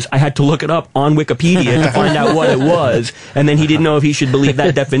was. I had to look it up on Wikipedia to find out what it was. And then he didn't know if he should believe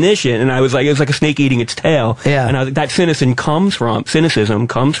that definition. And I was like, it was like a snake eating its tail. Yeah. And I was like, that cynicism comes from,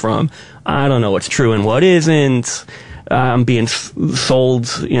 I don't know what's true and what isn't. I'm being sold,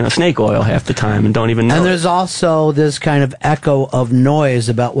 snake oil half the time and don't even know. And there's also this kind of echo of noise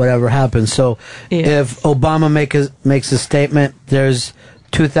about whatever happens. So if Obama makes a statement, there's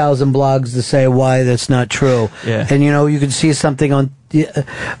 2,000 blogs to say why that's not true. Yeah. And, you can see something on...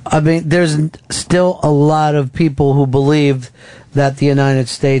 there's still a lot of people who believe that the United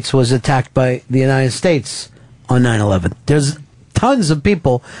States was attacked by the United States on 9/11. There's tons of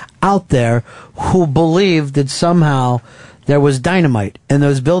people out there who believe that somehow there was dynamite in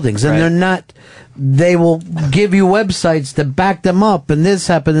those buildings, and they're not. They will give you websites to back them up, and this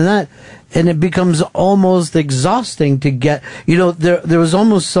happened and that, and it becomes almost exhausting to get. There was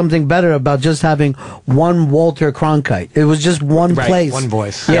almost something better about just having one Walter Cronkite. It was just one place, one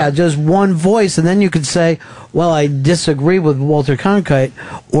voice. Yeah, just one voice, and then you could say, "Well, I disagree with Walter Cronkite,"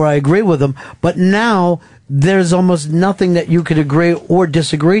 or "I agree with him," but now there's almost nothing that you could agree or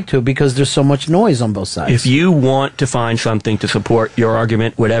disagree to because there's so much noise on both sides. If you want to find something to support your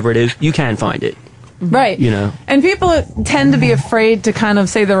argument, whatever it is, you can find it. Right. And people tend to be afraid to kind of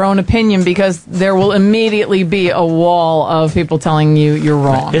say their own opinion because there will immediately be a wall of people telling you you're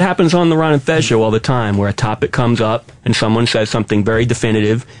wrong. It happens on the Ron and Fez show all the time where a topic comes up and someone says something very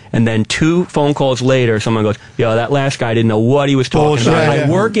definitive, and then 2 phone calls later someone goes, that last guy didn't know what he was talking about. I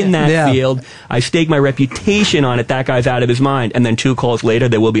work in that field. I stake my reputation on it. That guy's out of his mind. And then 2 calls later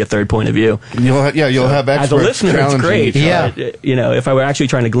there will be a third point of view. You'll have experts. As a listener, it's great. Yeah. If I were actually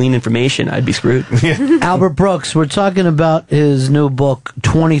trying to glean information, I'd be screwed. Albert Brooks, we're talking about his new book,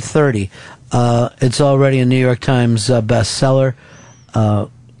 2030. It's already a New York Times bestseller.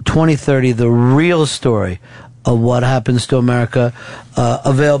 2030, the real story of what happens to America.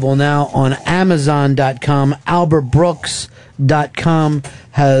 Available now on Amazon.com. AlbertBrooks.com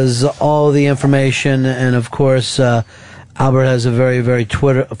has all the information. And, of course, Albert has a very, very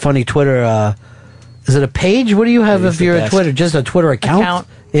funny Twitter. Is it a page? What do you have if you're a Twitter? Just a Twitter account?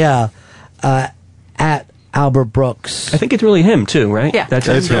 Yeah. At Albert Brooks. I think it's really him too, right? Yeah,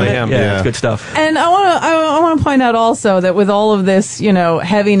 it's really him. Yeah, it's good stuff. And I want to point out also that with all of this,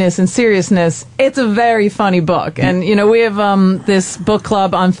 heaviness and seriousness, it's a very funny book. And we have this book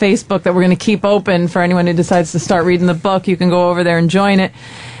club on Facebook that we're going to keep open for anyone who decides to start reading the book. You can go over there and join it.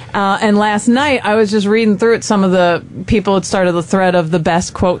 And last night, I was just reading through it. Some of the people had started the thread of the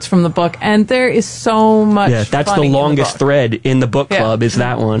best quotes from the book, and there is so much. Yeah, that's the longest thread in the book club. Is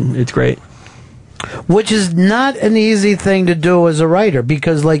that one? It's great. Which is not an easy thing to do as a writer,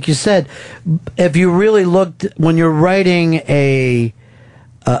 because like you said, if you really looked, when you're writing a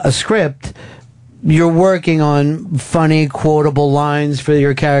script, you're working on funny, quotable lines for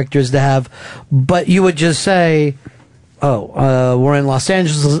your characters to have, but you would just say, we're in Los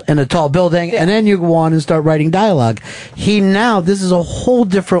Angeles in a tall building, and then you go on and start writing dialogue. This is a whole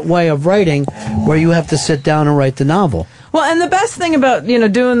different way of writing where you have to sit down and write the novel. Well, and the best thing about,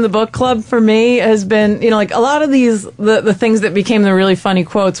 doing the book club for me has been, like a lot of these, the things that became the really funny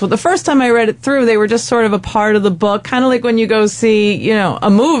quotes. Well, the first time I read it through, they were just sort of a part of the book. Kind of like when you go see, a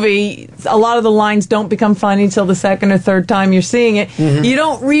movie, a lot of the lines don't become funny till the second or third time you're seeing it. Mm-hmm. You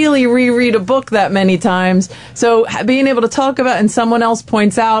don't really reread a book that many times. So being able to talk about, and someone else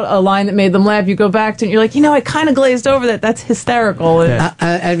points out a line that made them laugh, you go back to it and you're like, I kind of glazed over that. That's hysterical.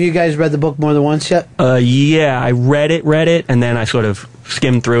 Have you guys read the book more than once yet? Yeah, I read it, and then I sort of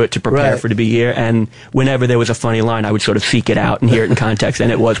skimmed through it to prepare for it to be here. And whenever there was a funny line, I would sort of seek it out and hear it in context,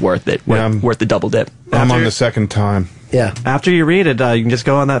 and it was worth it. Worth the double dip. I'm on the second time. Yeah. After you read it, you can just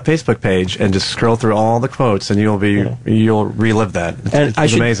go on that Facebook page and just scroll through all the quotes, and you'll relive that.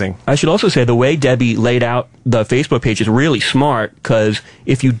 It's amazing. I should also say the way Debbie laid out the Facebook page is really smart, because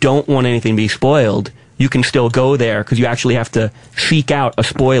if you don't want anything to be spoiled, you can still go there, because you actually have to seek out a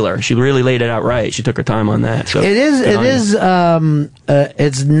spoiler. She really laid it out right. She took her time on that. So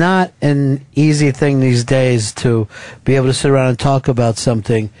it's not an easy thing these days to be able to sit around and talk about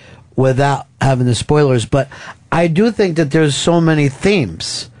something without having the spoilers. But I do think that there's so many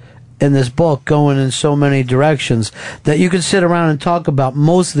themes in this book going in so many directions that you could sit around and talk about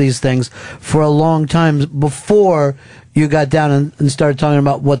most of these things for a long time before you got down and started talking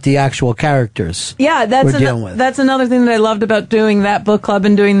about what the actual characters were dealing with. That's another thing that I loved about doing that book club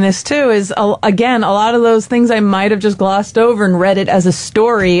and doing this too is, again, a lot of those things I might have just glossed over and read it as a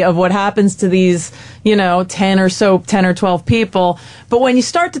story of what happens to these, 10 or 12 people. But when you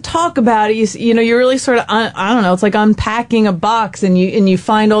start to talk about it, you really sort of, I don't know, it's like unpacking a box and you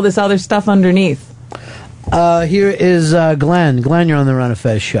find all this other stuff underneath. Here is Glenn. Glenn, you're on the Ron and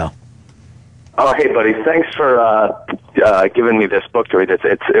Fez show. Oh, hey, buddy. Thanks for giving me this book to read.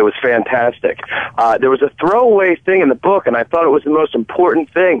 It was fantastic. There was a throwaway thing in the book, and I thought it was the most important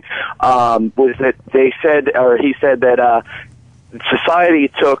thing, was that he said that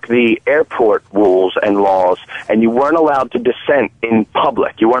society took the airport rules and laws, and you weren't allowed to dissent in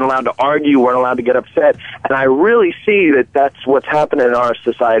public. You weren't allowed to argue. You weren't allowed to get upset. And I really see that that's what's happening in our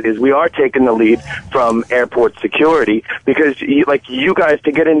society is we are taking the lead from airport security because, you guys,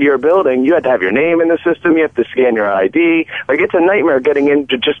 to get into your building, you had to have your name in the system. You have to scan your ID. It's a nightmare getting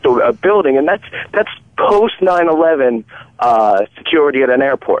into just a building, and that's post 9/11 security at an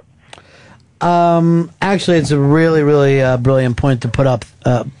airport. Actually, it's a really, really brilliant point to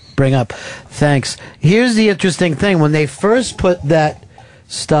bring up. Thanks. Here's the interesting thing. When they first put that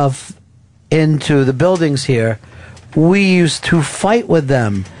stuff into the buildings here, we used to fight with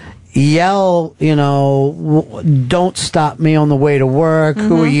them. Yell, don't stop me on the way to work. Mm-hmm.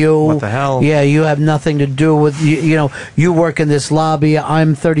 Who are you? What the hell? Yeah, you have nothing to do with, you work in this lobby.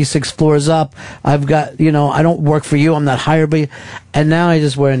 I'm 36 floors up. I've got, I don't work for you. I'm not hired by you. And now I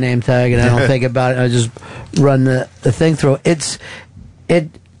just wear a name tag and I don't think about it. I just run the thing through.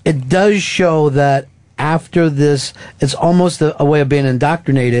 It does show that after this, it's almost a way of being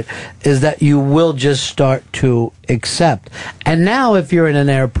indoctrinated, is that you will just start to accept. And now if you're in an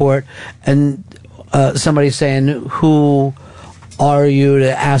airport and somebody's saying, who are you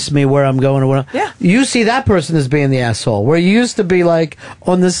to ask me where I'm going or what? Yeah. You see that person as being the asshole. Where you used to be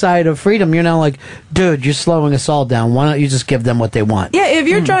on the side of freedom, you're now like, dude, you're slowing us all down. Why don't you just give them what they want? Yeah, if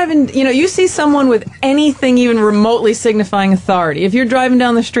you're driving, you see someone with anything even remotely signifying authority. If you're driving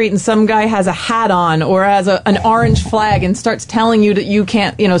down the street and some guy has a hat on or has an orange flag and starts telling you that you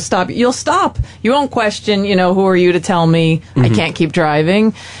can't, stop, you'll stop. You won't question, who are you to tell me I can't keep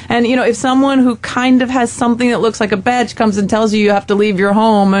driving? And, if someone who kind of has something that looks like a badge comes and tells you have to leave your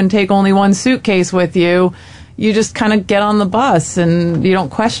home and take only one suitcase with you, you just kind of get on the bus and you don't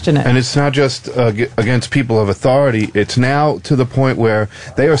question it. And it's not just against people of authority. It's now to the point where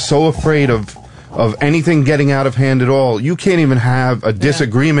they are so afraid of anything getting out of hand at all. You can't even have a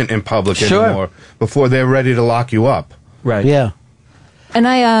disagreement in public anymore before they're ready to lock you up. Right. Yeah. And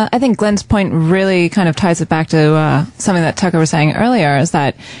I think Glenn's point really kind of ties it back to something that Tucker was saying earlier, is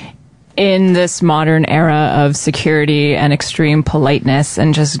that in this modern era of security and extreme politeness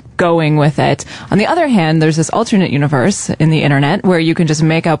and just going with it. On the other hand, there's this alternate universe in the internet where you can just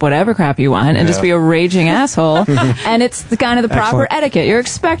make up whatever crap you want and just be a raging asshole. And it's the kind of the proper etiquette. You're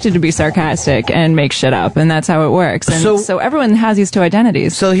expected to be sarcastic and make shit up, and that's how it works. And so everyone has these two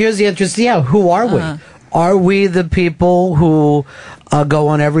identities. So here's the interesting, who are we? Are we the people who go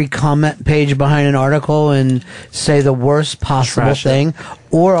on every comment page behind an article and say the worst possible thing?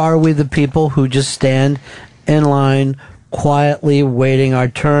 Or are we the people who just stand in line, quietly waiting our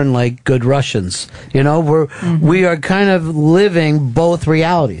turn like good Russians. You know, we are kind of living both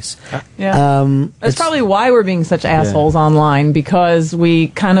realities. Yeah. That's probably why we're being such assholes online, because we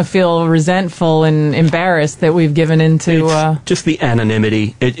kind of feel resentful and embarrassed that we've given into just the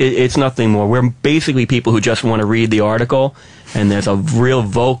anonymity. It's nothing more. We're basically people who just want to read the article, and there's a real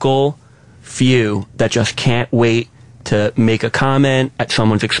vocal few that just can't wait to make a comment at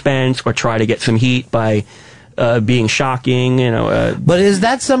someone's expense or try to get some heat by being shocking, you know. But is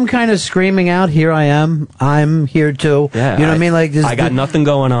that some kind of screaming out, here I am, I'm here too? Yeah, you know what I mean? Like, I got nothing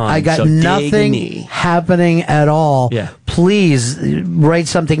going on. I got so dig nothing me. happening at all. Yeah. Please write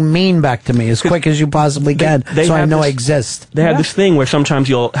something mean back to me as quick as you possibly can, so I know I exist. They have this thing where sometimes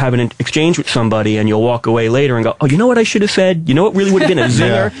you'll have an exchange with somebody and you'll walk away later and go, oh, you know what I should have said? You know what really would have been a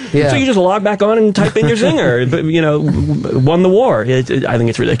zinger? Yeah. So you just log back on and type in your zinger. But, you know, won the war. I think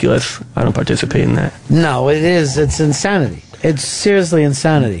it's ridiculous. I don't participate in that. No, it is. It's insanity. It's seriously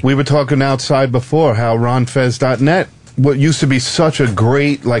insanity. We were talking outside before how RonFez.net, what used to be such a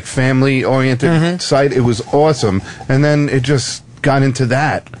great, like, family-oriented site, it was awesome, and then it just got into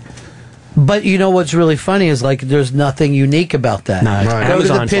that. But you know what's really funny is, like, there's nothing unique about that. No,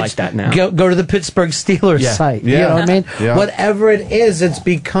 Amazon's like that now. Go to the Pittsburgh Steelers site. You know what I mean? Yeah. Whatever it is, it's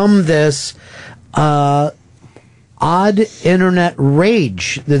become this odd internet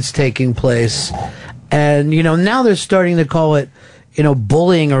rage that's taking place. And, you know, now they're starting to call it, you know,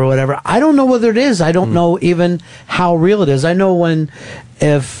 bullying or whatever. I don't know whether it is. I don't know even how real it is. I know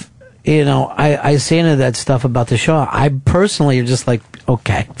if, you know, I see any of that stuff about the show, I personally am just like,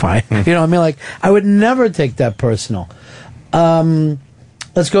 okay, fine. You know what I mean? Like, I would never take that personal.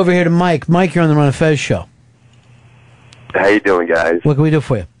 Let's go over here to Mike. Mike, you're on the Ron and Fez show. How you doing, guys? What can we do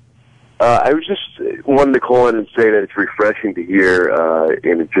for you? I was just wanted to call in and say that it's refreshing to hear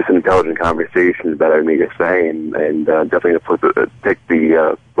in just an intelligent conversation about everything you're saying, and definitely to pick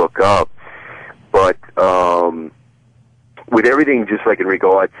the book up. But with everything, just like in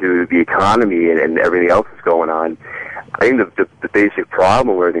regard to the economy and everything else that's going on, I think the basic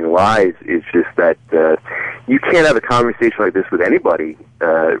problem where everything lies is just that you can't have a conversation like this with anybody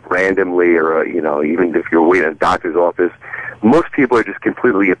randomly, or you know, even if you're waiting at a doctor's office. Most people are just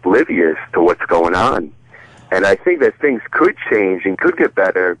completely oblivious to what's going on. And I think that things could change and could get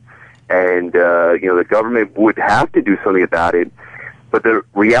better, and you know, the government would have to do something about it. But the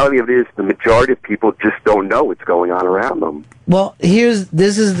reality of it is the majority of people just don't know what's going on around them. Well,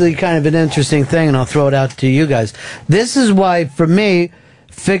 this is the kind of an interesting thing, and I'll throw it out to you guys. This is why, for me,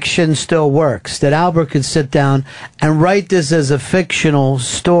 fiction still works. That Albert could sit down and write this as a fictional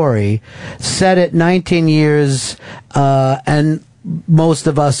story, set it 19 years, and most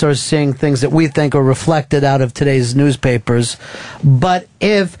of us are seeing things that we think are reflected out of today's newspapers. But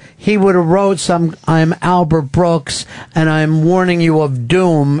if he would have wrote I'm Albert Brooks and I'm warning you of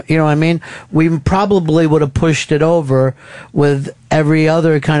doom, you know what I mean? We probably would have pushed it over with every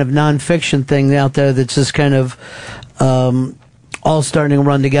other kind of nonfiction thing out there that's just kind of all starting to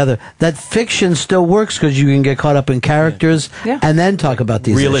run together. That fiction still works because you can get caught up in characters and then talk about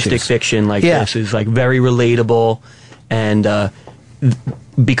these realistic issues. fiction like this is like very relatable, and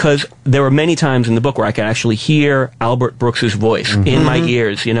because there were many times in the book where I could actually hear Albert Brooks's voice in my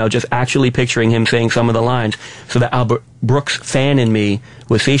ears, you know, just actually picturing him saying some of the lines, so the Albert Brooks fan in me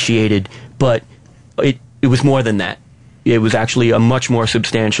was satiated. But it was more than that. It was actually a much more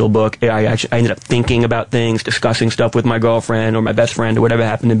substantial book. I ended up thinking about things, discussing stuff with my girlfriend or my best friend or whatever it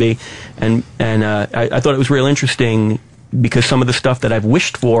happened to be, and I thought it was real interesting because some of the stuff that I've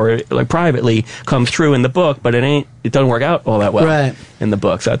wished for, like privately, comes true in the book, but it doesn't work out all that well in the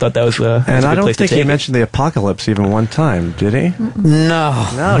book. So I thought that was a and good I don't place think to he take mentioned the apocalypse even one time, did he? No,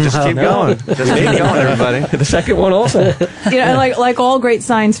 just keep going. Just keep going, everybody. The second one also. You know, like all great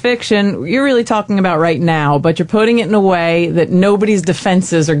science fiction, you're really talking about right now, but you're putting it in a way that nobody's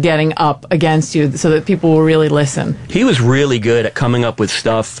defenses are getting up against you, so that people will really listen. He was really good at coming up with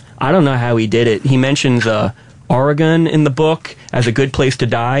stuff. I don't know how he did it. He mentions Oregon in the book as a good place to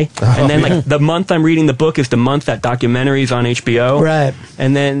die, and then like the month I'm reading the book is the month that documentary's on HBO, right?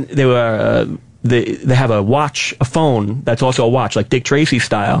 And then they have a phone that's also a watch, like Dick Tracy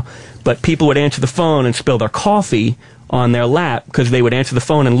style, but people would answer the phone and spill their coffee on their lap because they would answer the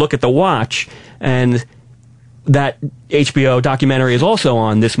phone and look at the watch. And that HBO documentary is also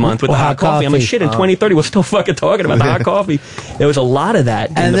on this month with the hot coffee. I'm like, shit, in 2030 we're still fucking talking about the hot coffee. There was a lot of that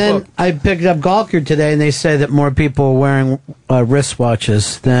in the book. I picked up Gawker today, and they say that more people are wearing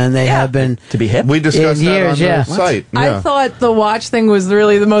wristwatches than they have been to be hip. We discussed that on the site. I thought the watch thing was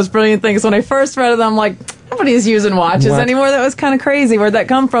really the most brilliant thing. So when I first read it, I'm like, Nobody's using watches anymore. That was kind of crazy. Where'd that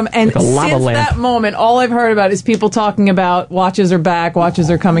come from? And Like a lava since lamp. that moment, all I've heard about is people talking about watches are back,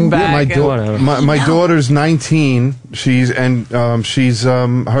 watches are coming back. My daughter's 19. She's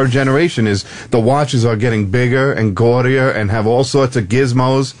her generation is the watches are getting bigger and gaudier and have all sorts of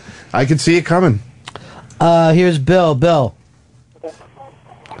gizmos. I could see it coming. Here's Bill. Bill.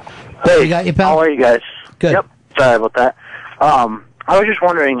 Hey, you got your pal? how are you guys? Good. Yep. Sorry about that. I was just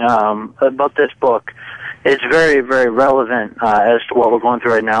wondering about this book. It's very, very relevant as to what we're going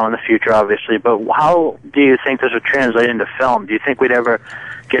through right now in the future, obviously. But how do you think this would translate into film? Do you think we'd ever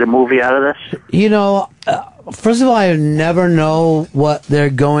get a movie out of this? You know, first of all, I never know what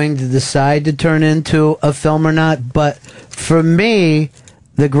they're going to decide to turn into a film or not. But for me,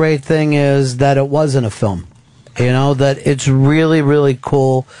 the great thing is that it wasn't a film. You know, that it's really, really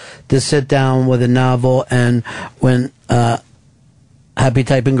cool to sit down with a novel. And when Happy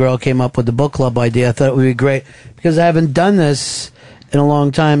Typing Girl came up with the book club idea, I thought it would be great because I haven't done this in a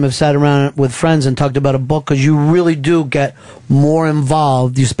long time. I've sat around with friends and talked about a book because you really do get more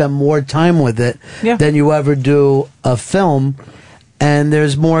involved. You spend more time with it than you ever do a film. And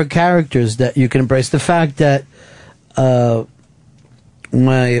there's more characters that you can embrace. The fact that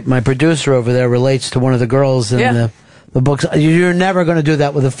my producer over there relates to one of the girls in the books. You're never going to do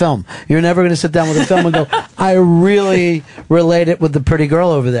that with a film. You're never going to sit down with a film and go, I really relate it with the pretty girl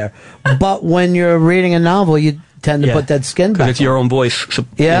over there. But when you're reading a novel, you tend to put that skin back. Because it's your own voice. So,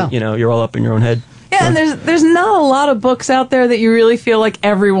 you know, you're all up in your own head. Yeah, and there's not a lot of books out there that you really feel like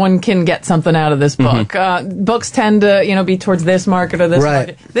everyone can get something out of this book. Books tend to, be towards this market or this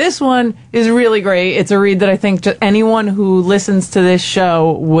market. This one is really great. It's a read that I think just anyone who listens to this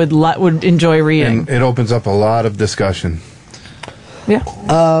show would enjoy reading. And it opens up a lot of discussion. Yeah.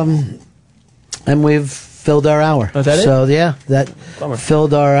 And we've filled our hour. Was that it? So, yeah, that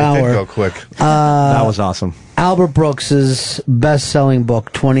filled our hour. It did go quick. That was awesome. Albert Brooks's best-selling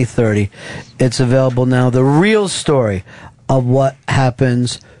book, 2030. It's available now. The real story of what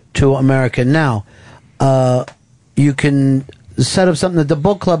happens to America. Now, you can set up something that the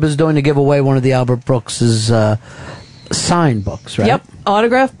book club is doing to give away one of the Albert Brooks's signed books, right? Yep,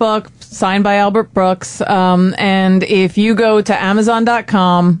 autographed book signed by Albert Brooks. And if you go to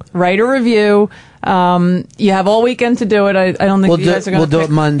Amazon.com, write a review. You have all weekend to do it. I don't think you guys are going to. We'll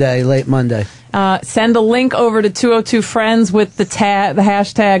do it Monday, late Monday. Send a link over to 202 Friends with the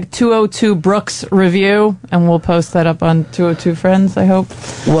hashtag 202 Brooks Review, and we'll post that up on 202 Friends, I hope.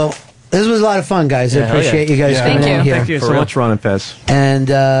 Well, this was a lot of fun, guys. I appreciate you guys coming in here. Thank you so much, Ron and Fez. And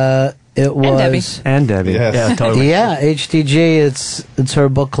it was... And Debbie. Yeah, totally. Yeah, HTG, it's her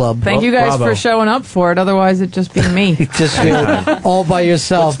book club. Thank you guys for showing up for it. Otherwise, it'd just be me. Just all by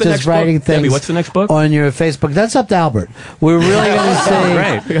yourself, just writing things. Debbie, what's the next book? On your Facebook. That's up to Albert. We're really going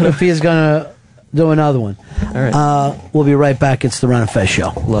to see if he's going to do another one. All right. We'll be right back. It's the Ron and Fez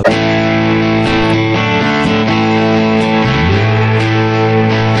Show. Love it.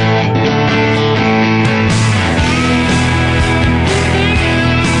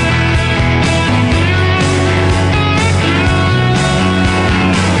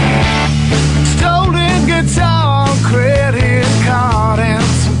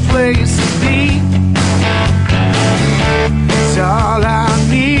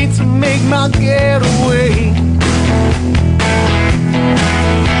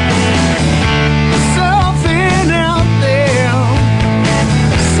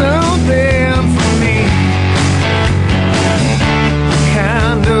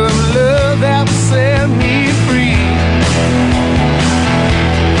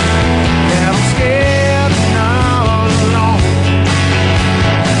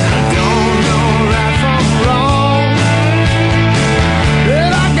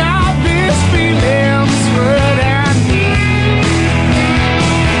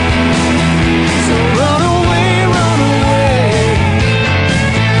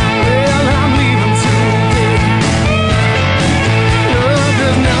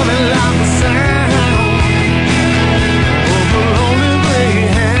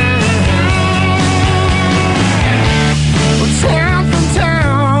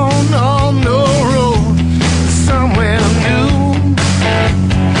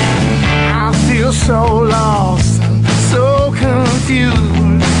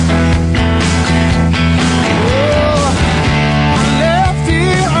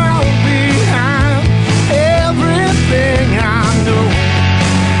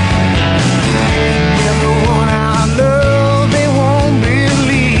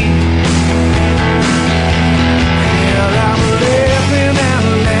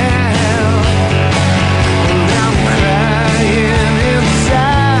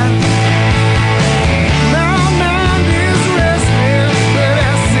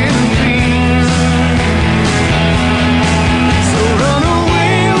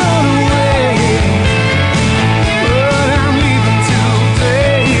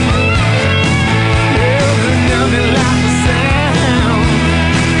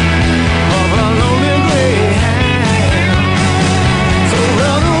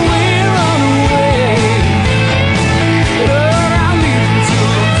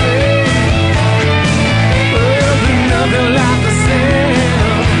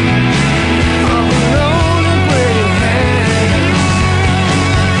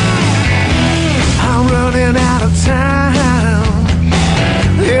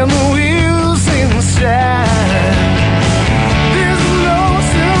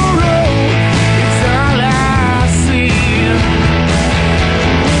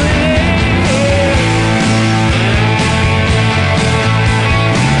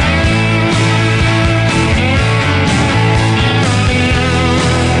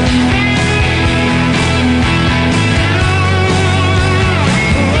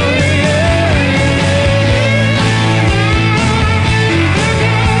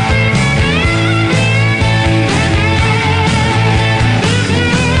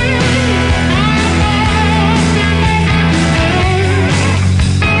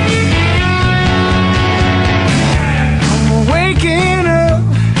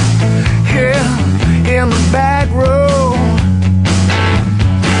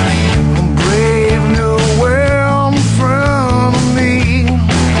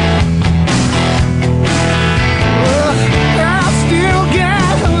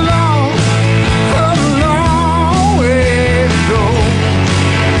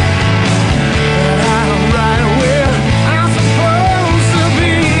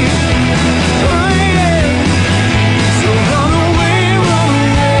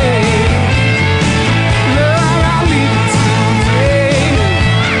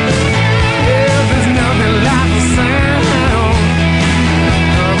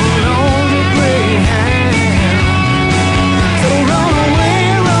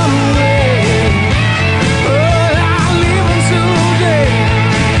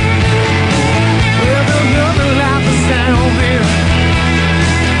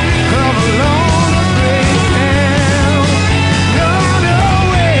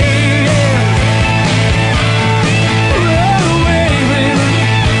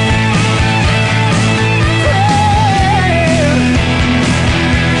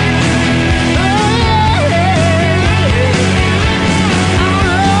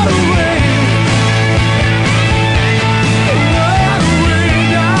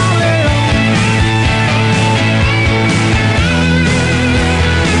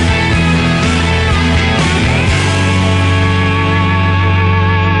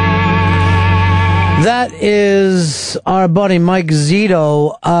 That is our buddy Mike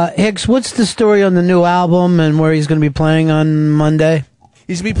Zito. Hicks, what's the story on the new album and where he's going to be playing on Monday?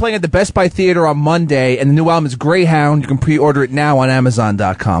 He's going to be playing at the Best Buy Theater on Monday, and the new album is Greyhound. You can pre-order it now on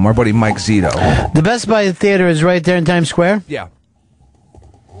Amazon.com. Our buddy Mike Zito. The Best Buy Theater is right there in Times Square? Yeah.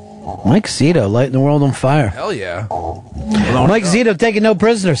 Mike Zito, lighting the world on fire. Hell yeah. Mike Zito taking no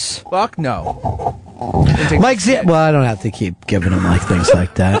prisoners. Fuck no. Mike Zito. Well, I don't have to keep giving him like things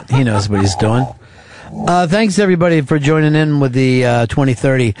like that. He knows what he's doing. Thanks everybody for joining in with the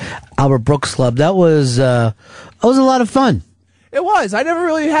 2030 Albert Brooks Club. That was a lot of fun. It was. I never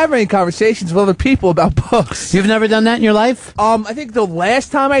really have any conversations with other people about books. You've never done that in your life? I think the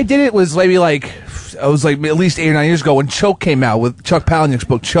last time I did it was maybe at least 8 or 9 years ago when Choke came out with Chuck Palahniuk's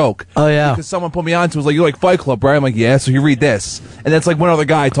book Choke. Oh yeah. Because someone put me on to it, was like, you like Fight Club, right? I'm like, yeah. So you read this, and that's like one other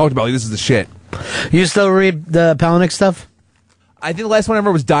guy talked about. Like, this is the shit. You still read the Palahniuk stuff? I think the last one I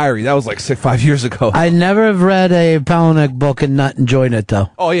remember was Diary. That was like 5 years ago. I never have read a Palahniuk book and not enjoyed it though.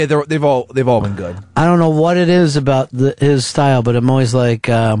 Oh yeah, they've all been good. I don't know what it is about his style, but I'm always like,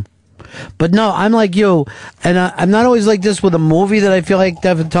 but no, I'm like you, and I'm not always like this with a movie that I feel like to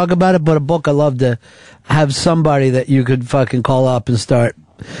have to talk about it, but a book I love to have somebody that you could fucking call up and start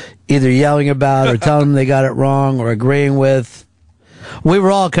either yelling about or telling them they got it wrong or agreeing with. We were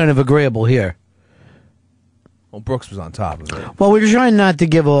all kind of agreeable here. Well, Brooks was on top of it. Well, we were trying not to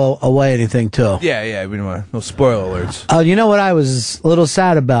give away anything, too. Yeah, we don't want no spoiler alerts. You know what I was a little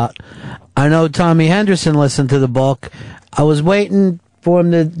sad about? I know Tommy Henderson listened to the book. I was waiting for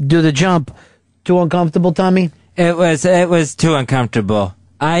him to do the jump. Too uncomfortable, Tommy? It was too uncomfortable.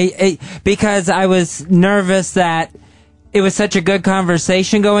 Because I was nervous that it was such a good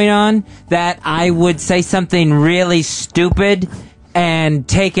conversation going on that I would say something really stupid and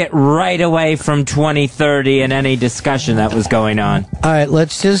take it right away from 2030 and any discussion that was going on. All right,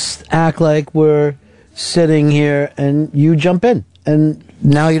 let's just act like we're sitting here and you jump in. And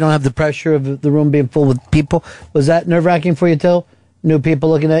now you don't have the pressure of the room being full with people. Was that nerve-wracking for you, too? New people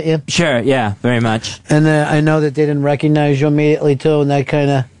looking at you? Sure, yeah, very much. And I know that they didn't recognize you immediately, too, and that kind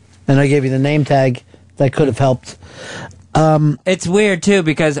of... And I gave you the name tag. That could have helped. It's weird, too,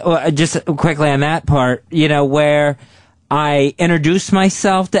 because just quickly on that part, where I introduce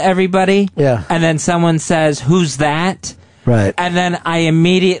myself to everybody, yeah, and then someone says, "Who's that?" Right. And then I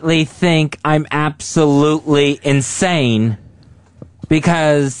immediately think I'm absolutely insane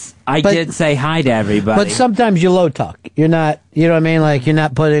because I did say hi to everybody. But sometimes you low talk. You're not, you know what I mean? Like, you're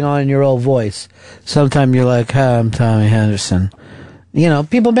not putting on your old voice. Sometimes you're like, "Hi, I'm Tommy Henderson."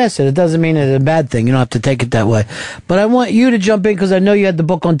 People miss it. It doesn't mean it's a bad thing. You don't have to take it that way. But I want you to jump in because I know you had the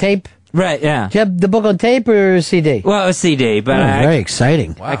book on tape. Right, yeah. Do you have the book on tape or CD? Well, it was CD, but very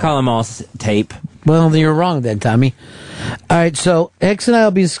exciting. I call them all tape. Well, then you're wrong then, Tommy. All right, so Hicks and I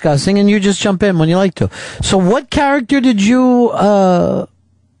will be discussing, and you just jump in when you like to. So what character did you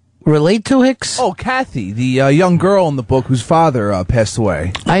relate to, Hicks? Oh, Kathy, the young girl in the book whose father passed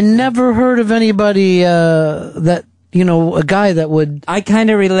away. I never heard of anybody that... a guy that would... I kind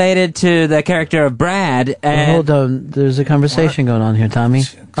of related to the character of Brad. And hold on. There's a conversation going on here, Tommy.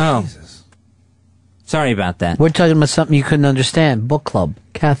 Oh. Sorry about that. We're talking about something you couldn't understand. Book club.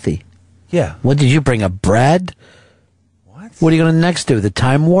 Kathy. Yeah. What did you bring up, Brad? What are you going to next do? The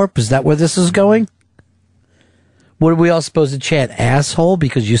time warp? Is that where this is going? What are we all supposed to chant? Asshole?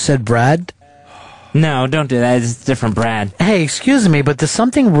 Because you said Brad? No, don't do that. It's a different Brad. Hey, excuse me, but does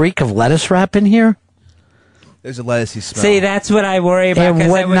something reek of lettuce wrap in here? There's a lettucey smell. See, that's what I worry about. It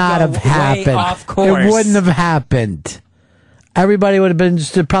would not have happened. Off course. It wouldn't have happened. Everybody would have been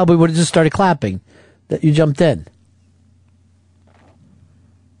probably would have just started clapping that you jumped in.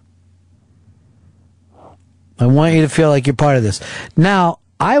 I want you to feel like you're part of this. Now,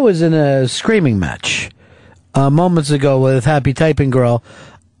 I was in a screaming match moments ago with Happy Typing Girl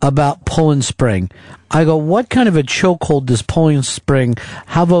about Poland Spring. I go, what kind of a chokehold does Poland Spring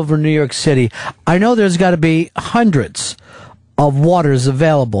have over New York City? I know there's got to be hundreds of waters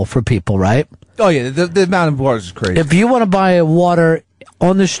available for people, right? Oh, yeah, the amount of waters is crazy. If you want to buy water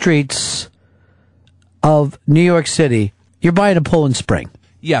on the streets of New York City, you're buying a Poland Spring.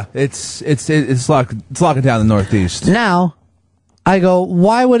 Yeah, it's locking down the Northeast. Now, I go,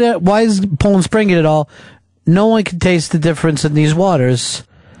 why is Poland Spring it all? No one can taste the difference in these waters.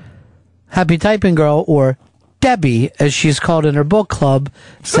 Happy Typing Girl, or Debbie, as she's called in her book club,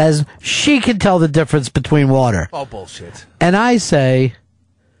 says she can tell the difference between water. Oh, bullshit. And I say,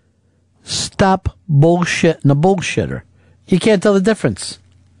 stop bullshitting a bullshitter. You can't tell the difference.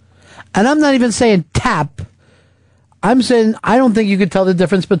 And I'm not even saying tap. I'm saying I don't think you could tell the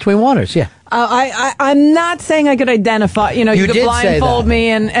difference between waters. Yeah. I'm not saying I could identify. You You could did say blindfold that. me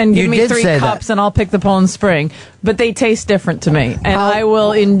and You give me did 3 say cups, that. and I'll pick the Poland Spring. But they taste different to me, and I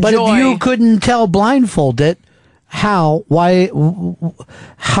will enjoy. But if you couldn't tell blindfolded, how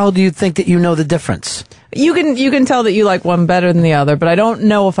do you think that you know the difference? You can tell that you like one better than the other, but I don't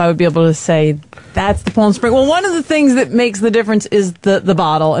know if I would be able to say that's the Poland Spring. Well, one of the things that makes the difference is the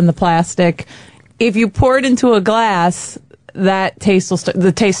bottle and the plastic. If you pour it into a glass, that taste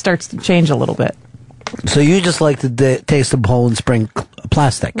the taste starts to change a little bit. So you just like the taste of Poland Spring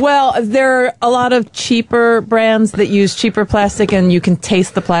plastic? Well, there are a lot of cheaper brands that use cheaper plastic, and you can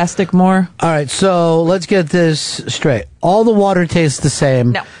taste the plastic more. All right, so let's get this straight. All the water tastes the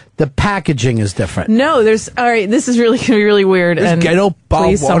same. No. The packaging is different. No, all right, this is really going to be really weird. There's and ghetto bottled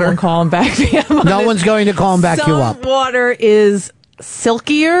please water. someone call and back me up. No one's going to call and back you up. Some water is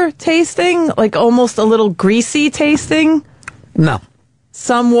silkier tasting, like almost a little greasy tasting. No.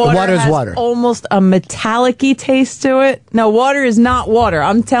 Some water, Water is has water. almost a metallic-y taste to it. No, water is not water.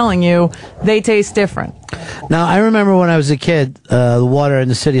 I'm telling you, they taste different. Now, I remember when I was a kid, the water in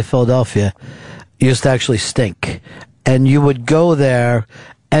the city of Philadelphia used to actually stink. And you would go there,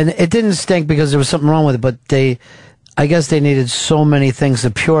 and it didn't stink because there was something wrong with it, but I guess they needed so many things to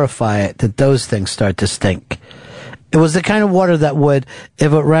purify it that those things start to stink. It was the kind of water that would,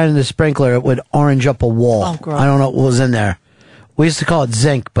 if it ran in the sprinkler, it would orange up a wall. Oh, gross. I don't know what was in there. We used to call it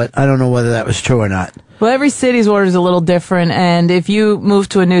zinc, but I don't know whether that was true or not. Well, every city's water is a little different, and if you move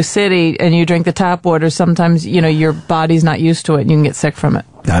to a new city and you drink the tap water, sometimes, your body's not used to it and you can get sick from it.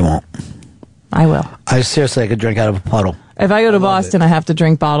 I won't. I will. I could drink out of a puddle. If I go to Boston, I have to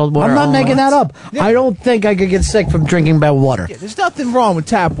drink bottled water. I'm not all making at that once. up. I don't think I could get sick from drinking bad water. Yeah, there's nothing wrong with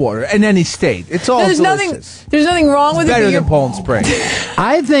tap water in any state. It's all There's delicious. nothing wrong with It's better it. than Poland Spring.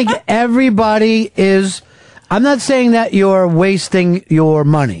 I think everybody is. I'm not saying that you're wasting your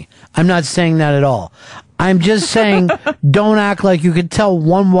money. I'm not saying that at all. I'm just saying don't act like you could tell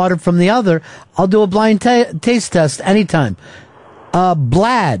one water from the other. I'll do a blind taste test anytime.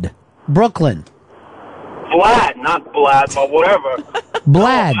 Blad, Brooklyn. Vlad, not Blad, but whatever.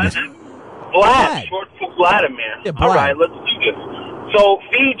 Blad. Vlad, short for Vladimir. Yeah, All right, let's do this. So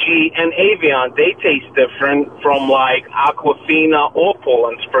Fiji and Avion, they taste different from like Aquafina or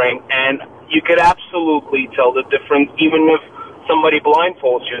Poland Spring, and you could absolutely tell the difference even if somebody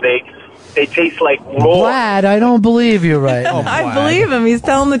blindfolds you. They taste like raw. Blad, I don't believe you right now. I believe him. He's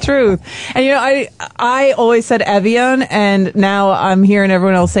telling the truth. And I always said Evian, and now I'm hearing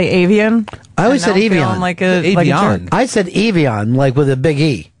everyone else say Avian. I always said And now I'm Evian. feeling like a jerk. I said Evian, like with a big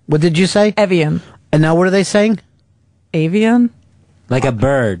E. What did you say? Evian. And now what are they saying? Avian? Like a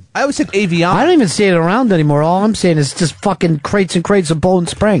bird. I always said Avian. I don't even see it around anymore. All I'm saying is just fucking crates and crates of Poland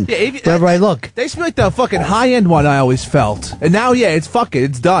Spring. Yeah, wherever I look. They used to be like the fucking high-end one I always felt. And now,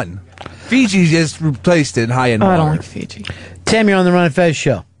 it's done. Fiji just replaced it in high-end water. I don't like Fiji. Tim, you're on the Ron and Fez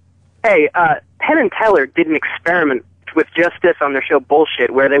show. Hey, Penn and Teller did an experiment with just this on their show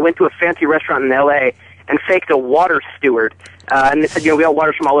Bullshit, where they went to a fancy restaurant in L.A. and faked a water steward. And they said, we got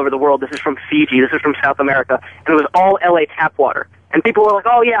waters from all over the world. This is from Fiji. This is from South America. And it was all L.A. tap water. And people were like,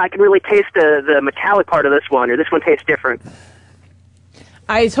 oh, yeah, I can really taste the metallic part of this one, or this one tastes different.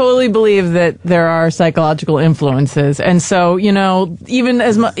 I totally believe that there are psychological influences, and so even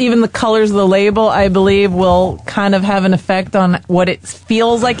the colors of the label, I believe, will kind of have an effect on what it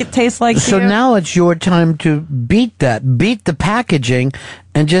feels like it tastes like. So to you. now it's your time to beat the packaging,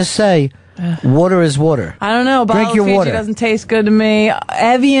 and just say, water is water. I don't know. Drink Bottled your Fiji water. doesn't taste good to me.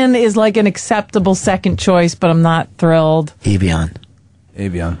 Evian is like an acceptable second choice, but I'm not thrilled. Evian.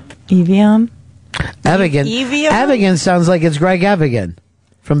 Evian. Evigan. Evian? Evigan sounds like it's Greg Evigan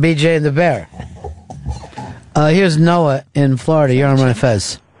from BJ and the Bear. Here's Noah in Florida. You're on Ron and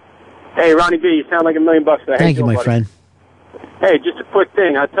Fez. Hey, Ronnie B, you sound like $1 million. Thank you, my friend. Hey, just a quick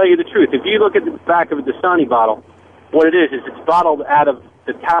thing. I'll tell you the truth. If you look at the back of a Dasani bottle, what it is it's bottled out of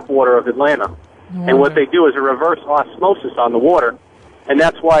the tap water of Atlanta. And what they do is a reverse osmosis on the water, and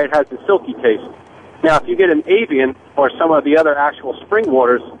that's why it has the silky taste. Now, if you get an Avian or some of the other actual spring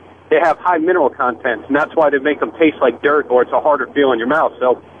waters, they have high mineral content, and that's why they make them taste like dirt or it's a harder feel in your mouth.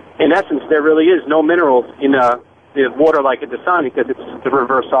 So, in essence, there really is no minerals in the water like a Dasani because it's the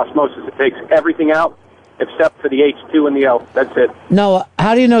reverse osmosis. It takes everything out except for the H2 and the L. That's it. Noah,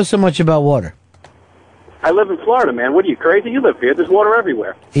 how do you know so much about water? I live in Florida, man. What are you, crazy? You live here. There's water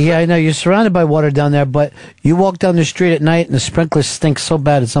everywhere. Yeah, I know. You're surrounded by water down there, but you walk down the street at night and the sprinklers stink so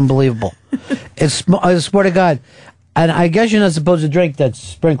bad, it's unbelievable. I swear to God. And I guess you're not supposed to drink that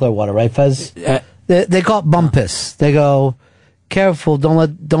sprinkler water, right, Fez? They call it bum piss. They go, careful. Don't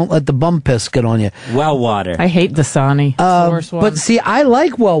let the bum piss get on you. Well water. I hate Dasani. It's the worst one. But see, I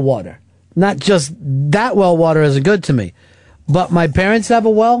like well water. Not just that well water isn't good to me. But my parents have a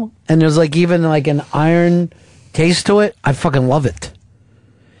well, and there's even an iron taste to it. I fucking love it.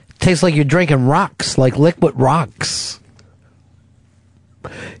 Tastes like you're drinking rocks, like liquid rocks.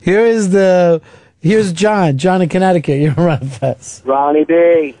 Here's John. John in Connecticut. You're running fast. Ronnie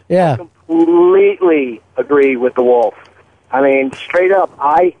B. Yeah. I completely agree with the Wolf. I mean, straight up,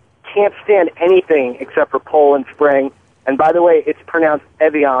 I can't stand anything except for Poland Spring. And by the way, it's pronounced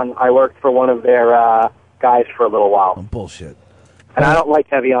Evian. I worked for one of their guys for a little while. Bullshit. And I don't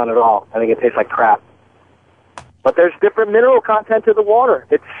like Evian at all. I think it tastes like crap. But there's different mineral content to the water.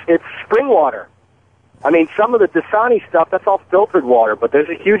 It's spring water. I mean, some of the Dasani stuff, that's all filtered water, but there's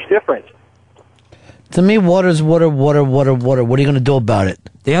a huge difference. To me, water's water. What are you going to do about it?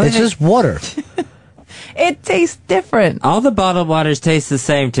 It's just water. It tastes different. All the bottled waters taste the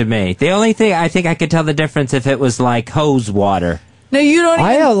same to me. The only thing I think I could tell the difference if it was like hose water. No, you don't.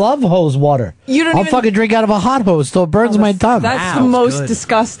 I love hose water. I'll fucking drink out of a hot hose till it burns my tongue. That's the most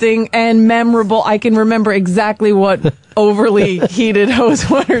disgusting and memorable. I can remember exactly what overly heated hose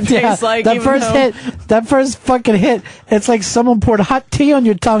water tastes like. That first fucking hit, it's like someone poured hot tea on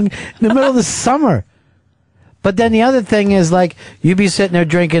your tongue in the middle of the summer. But then the other thing is, you be sitting there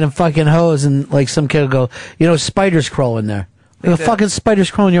drinking a fucking hose, and some kid will go, spiders crawl in there. The fucking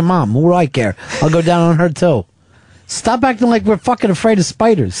spiders crawling your mom. Who do I care? I'll go down on her too. Stop acting like we're fucking afraid of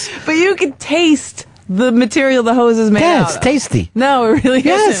spiders. But you can taste the material the hose is made out of. Yeah, it's tasty. No, it really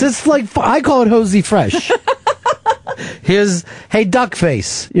yes, isn't. it's I call it Hosey Fresh. Hey,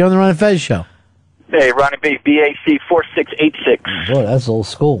 Duckface. You're on the Ron and Fez show. Hey, Ronnie B, BAC 4686. Boy, that's old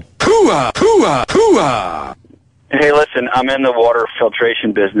school. Hooah, hooah, hooah. Hey, listen, I'm in the water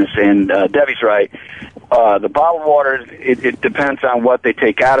filtration business, and Debbie's right. The bottled water, it depends on what they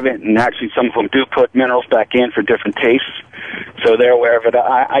take out of it, and actually some of them do put minerals back in for different tastes, so they're aware of it.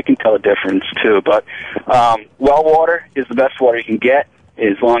 I can tell a difference, too, but well water is the best water you can get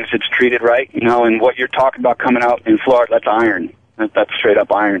as long as it's treated right, and what you're talking about coming out in Florida, that's iron. That's straight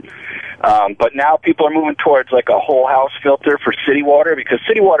up iron. But now people are moving towards a whole house filter for city water, because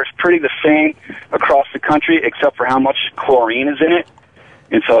city water is pretty the same across the country except for how much chlorine is in it.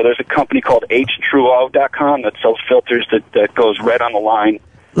 And so there's a company called H2O.com that sells filters that goes red on the line.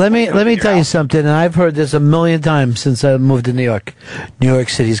 Let me tell you something, and I've heard this a million times since I moved to New York. New York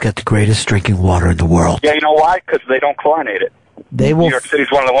City's got the greatest drinking water in the world. Yeah, you know why? Because they don't chlorinate it. They will. New York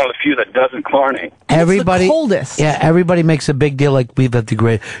City's one of the few that doesn't chlorinate. Everybody, it's the coldest. Yeah, everybody makes a big deal we've got the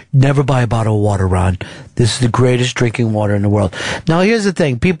great. Never buy a bottle of water, Ron. This is the greatest drinking water in the world. Now, here's the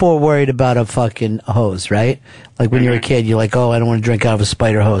thing: people are worried about a fucking hose, right? Like when you're a kid, you're like, "Oh, I don't want to drink out of a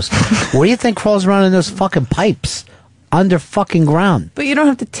spider hose." What do you think crawls around in those fucking pipes under fucking ground? But you don't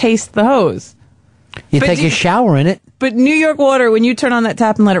have to taste the hose. You take a shower in it. But New York water, when you turn on that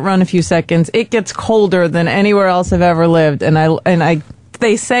tap and let it run a few seconds, it gets colder than anywhere else I've ever lived. And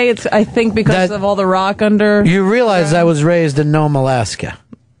they say it's, I think, because of all the rock under. You realize I was raised in Nome, Alaska.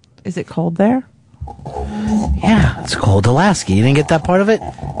 Is it cold there? Yeah, it's cold Alaska. You didn't get that part of it?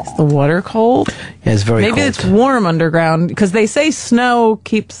 Is the water cold? Yeah, it's very cold. Maybe it's warm underground, because they say snow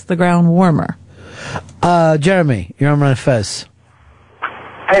keeps the ground warmer. Jeremy, you're on Ron Fez.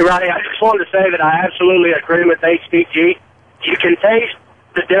 Hey, Ronnie, I just wanted to say that I absolutely agree with HPG. You can taste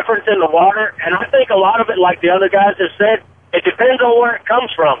the difference in the water, and I think a lot of it, like the other guys have said, it depends on where it comes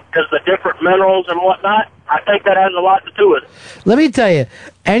from, because the different minerals and whatnot, I think that has a lot to do with it. Let me tell you,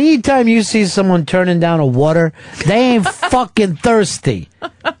 anytime you see someone turning down a water, they ain't fucking thirsty.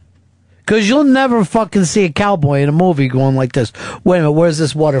 Because you'll never fucking see a cowboy in a movie going like this. Wait a minute, where's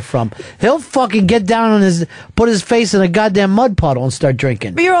this water from? He'll fucking get down on put his face in a goddamn mud puddle and start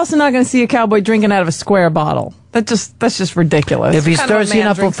drinking. But you're also not going to see a cowboy drinking out of a square bottle. That's just ridiculous. If he's thirsty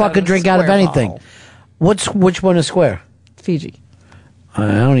enough, he'll fucking drink out of anything. Which one is square? Fiji. I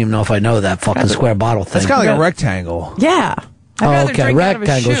don't even know if I know that fucking square bottle thing. It's kind of like a rectangle. Yeah. Okay,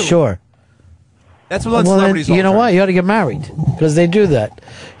 rectangle, sure. That's what celebrities you know what? You ought to get married, because they do that.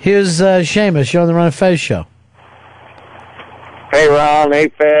 Here's Seamus. You're on the Ron and Fez show. Hey, Ron. Hey,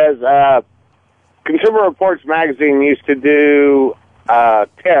 Fez. Consumer Reports magazine used to do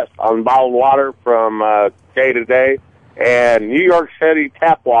tests on bottled water from day to day, and New York City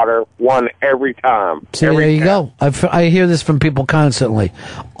tap water won every time. See, there you go. I hear this from people constantly.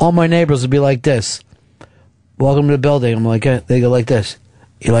 All my neighbors will be like this. Welcome to the building. I'm like, they go like this.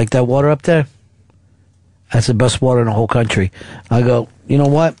 You like that water up there? That's the best water in the whole country. I go, you know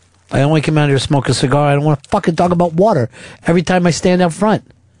what? I only came out here to smoke a cigar. I don't want to fucking talk about water every time I stand out front.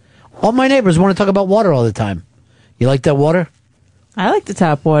 All my neighbors want to talk about water all the time. You like that water? I like the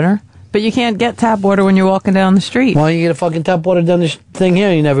tap water, but you can't get tap water when you're walking down the street. Why don't you get a fucking tap water down this thing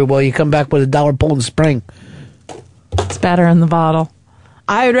here? You never will. You come back with $1 Poland Spring. It's better in the bottle.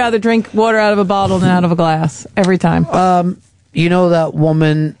 I would rather drink water out of a bottle than out of a glass every time. You know that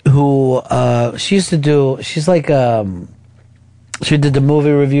woman who she used to do? She's like she did the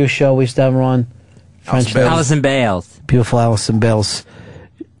movie review show we used to have her on. Alison Bales. Beautiful Alison Bales.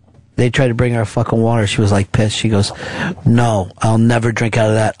 They tried to bring her fucking water. She was like pissed. She goes, "No, I'll never drink out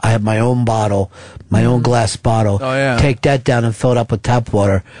of that. I have my own bottle, my own glass bottle. Oh, yeah. Take that down and fill it up with tap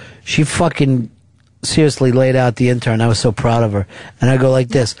water." She fucking seriously laid out the intern. I was so proud of her. And I go like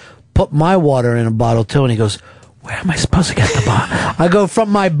this, "Put my water in a bottle too." And he goes, "Where am I supposed to get the bottle?" I go, "From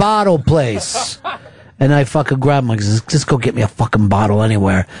my bottle place." And I fucking grab him. I go, "Just go get me a fucking bottle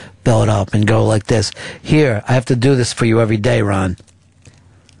anywhere, fill it up, and go like this. Here, I have to do this for you every day, Ron."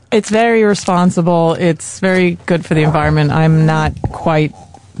 It's very responsible. It's very good for the environment. I'm not quite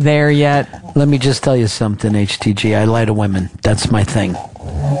there yet. Let me just tell you something, HTG. I lie to women. That's my thing.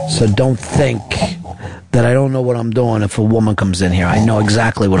 So don't think that I don't know what I'm doing if a woman comes in here. I know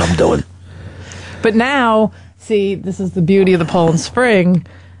exactly what I'm doing. But now, see, this is the beauty of the Poland Spring.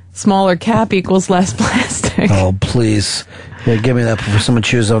 Smaller cap equals less plastic. Oh, please. Yeah, give me that before someone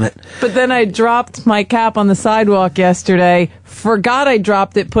chews on it. But then I dropped my cap on the sidewalk yesterday, forgot I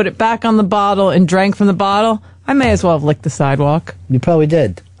dropped it, put it back on the bottle, and drank from the bottle. I may as well have licked the sidewalk. You probably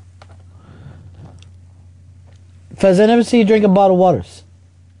did. Fez, I never see you drink a bottle of waters.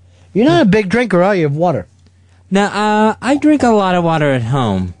 You're not a big drinker, are you, of water? No, I drink a lot of water at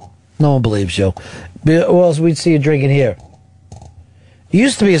home. No one believes you. Or else we'd see you drinking here. You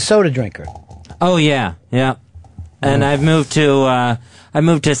used to be a soda drinker. Oh, yeah. And I've moved to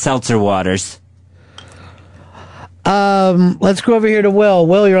seltzer waters. Let's go over here to Will.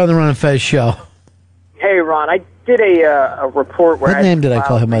 Will, you're on the Ron and Fez show. Hey, Ron, I did a report where What name did I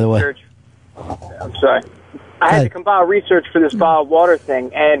call him, by the way? I'm sorry. I had to compile research for this bottled water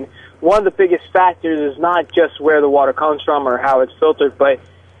thing, and one of the biggest factors is not just where the water comes from or how it's filtered, but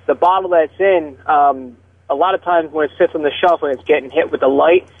the bottle that's in. A lot of times when it sits on the shelf and it's getting hit with the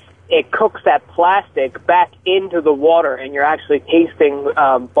light, it cooks that plastic back into the water, and you're actually tasting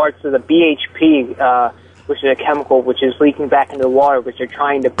parts of the BHP, which is a chemical which is leaking back into the water, which they're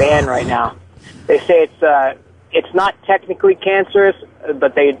trying to ban right now. They say it's not technically cancerous,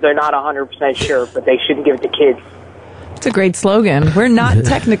 but they're not 100% sure, but they shouldn't give it to kids. It's a great slogan. We're not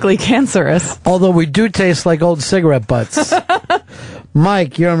technically cancerous. Although we do taste like old cigarette butts.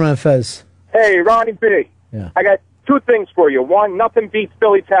 Mike, you're on Ron and Fez. Hey, Ronnie B. Yeah. I got two things for you. One, nothing beats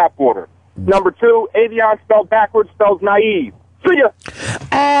Philly tap water. Number two, Avion spelled backwards spells naive. See ya.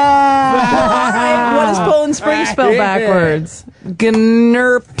 What does Poland Spring spell backwards?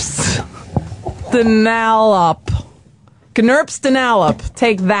 Gnurps Denalup. Gnurps Denalup.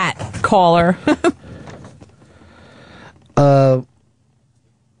 Take that, caller.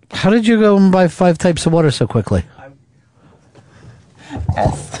 How did you go and buy 5 types of water so quickly?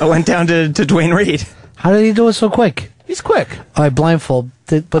 I went down to Dwayne Reed. How did he do it so quick? He's quick. All right, blindfold.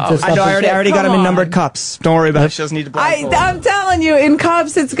 Put this I up. I already got him in numbered cups. Don't worry about it. She doesn't need to blindfold. I'm telling you, in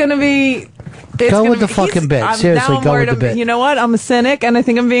cups, it's going to be... Go with the fucking bit. Seriously, go with the bit. You know what? I'm a cynic, and I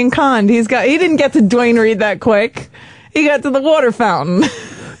think I'm being conned. He didn't get to Dwayne Reed that quick. He got to the water fountain.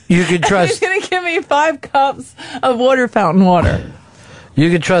 You can trust... He's going to give me 5 cups of water fountain water. You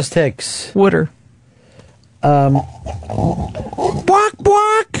can trust Hicks. Water. Bwak,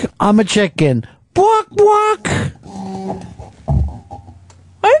 bwak. I'm a chicken. Bwak, bwak.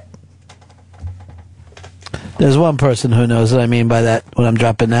 What? There's one person who knows what I mean by that when I'm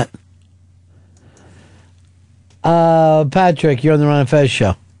dropping that. Patrick, you're on the Ron and Fez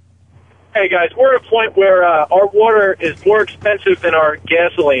show. Hey guys, we're at a point where our water is more expensive than our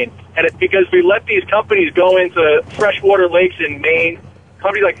gasoline, and it's because we let these companies go into freshwater lakes in Maine,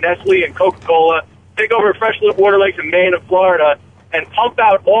 companies like Nestle and Coca-Cola, take over freshwater lakes in Maine and Florida, and pump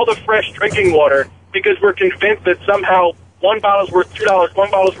out all the fresh drinking water because we're convinced that somehow one bottle's worth $2, one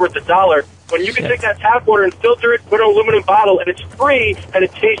bottle's worth $1, when you can take that tap water and filter it, put in an aluminum bottle, and it's free, and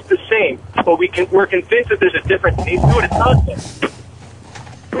it tastes the same. But we're convinced that there's a difference. And to it, it doesn't.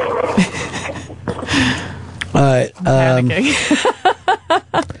 All right.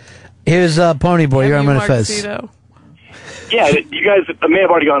 Here's Pony Boy. You're on Ron and Fez. Yeah, you guys may have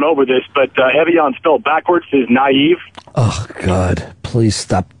already gone over this, but Evian spelled backwards is naive. Oh, God. Please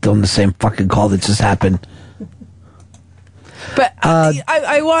stop doing the same fucking call that just happened. But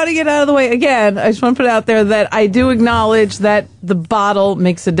I want to get out of the way again. I just want to put it out there that I do acknowledge that the bottle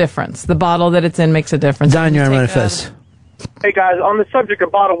makes a difference. The bottle that it's in makes a difference. Don, you're on Ron and Fez. Hey guys, on the subject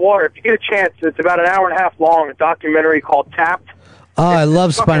of bottled water, if you get a chance, it's about an hour and a half long, a documentary called Tapped Oh, I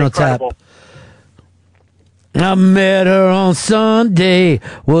love fucking Spinal Tap. incredible. I met her on Sunday,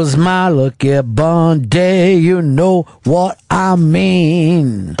 was my lucky born day, you know what I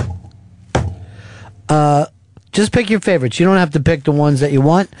mean. Just pick your favorites. You don't have to pick the ones that you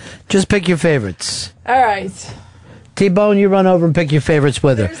want. Just pick your favorites. All right. T-Bone, you run over and pick your favorites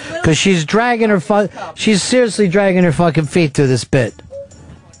with her. Because she's dragging her she's seriously dragging her fucking feet through this bit.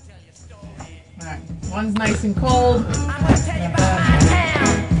 All right. One's nice and cold.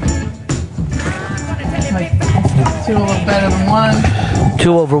 Two a little better than one.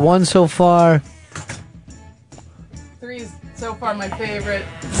 2 over 1 so far. 3 is so far my favorite.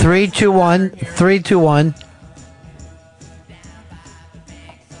 3, 2, 1. 3, 2, 1.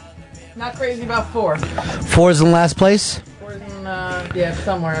 Not crazy about 4. 4 is in last place. 4 is in, yeah,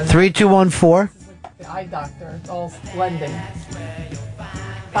 somewhere. 3, 2, 1, 4. The eye doctor. It's all blending.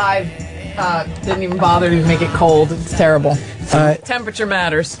 5 didn't even bother to make it cold. It's terrible. Temperature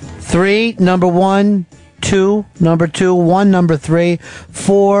matters. 3, number 1. 2, number 2. 1, number 3.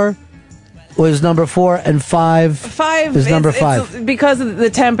 4 was number 4, and 5 is number 5. Because of the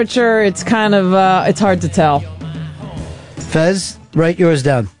temperature, it's kind of it's hard to tell. Fez, write yours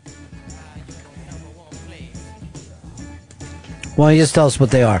down. Why don't you just tell us what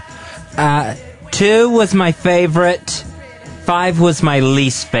they are? 2 was my favorite. 5 was my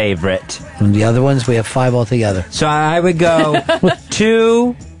least favorite. And the other ones, we have 5 altogether. So I would go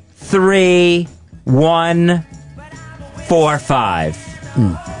 2, 3, 1, 4, 5.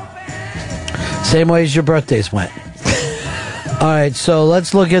 Same way as your birthdays went. All right, so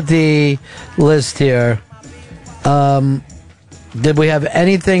let's look at the list here. Did we have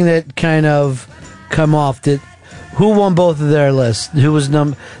anything that kind of come off? Who won both of their lists? Who was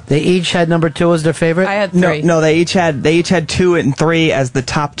They each had number 2 as their favorite. I had 3. No, they each had 2 and 3 as the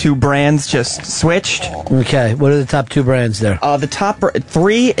top 2 brands. Just switched. Okay, what are the top 2 brands there? The top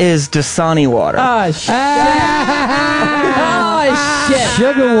 3 is Dasani water. Oh shit! Oh shit!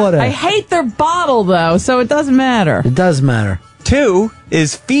 Sugar water. I hate their bottle though, so it doesn't matter. It does matter. 2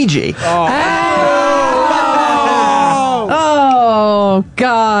 is Fiji. Oh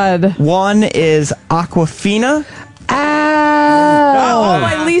God! 1 is Aquafina. Oh,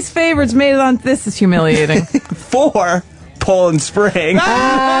 my least favorites made it on. This is humiliating. 4, Poland Spring.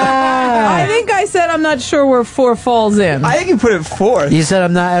 I think I said I'm not sure where 4 falls in. I think you put it 4th. You said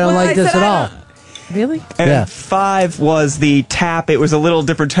I don't like this at all. Really? And 5 was the tap. It was a little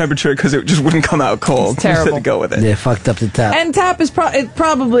different temperature because it just wouldn't come out cold. It's terrible. You had to go with it. They fucked up the tap. And tap is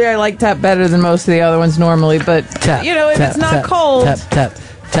probably I like tap better than most of the other ones normally, but Tap, you know if tap, it's not tap, cold. Tap, tap,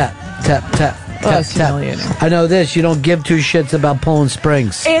 tap, tap, tap. Oh, it's humiliating. I know this. You don't give 2 shits about Poland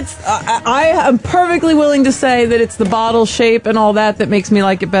Springs. It's I am perfectly willing to say that it's the bottle shape and all that makes me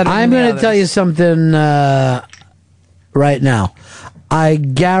like it better. I'm going to tell you something right now. I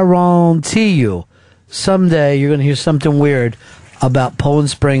guarantee you, someday you're going to hear something weird about Poland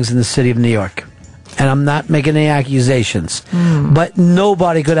Springs in the city of New York. And I'm not making any accusations. But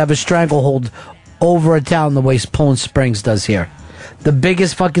nobody could have a stranglehold over a town the way Poland Springs does here. The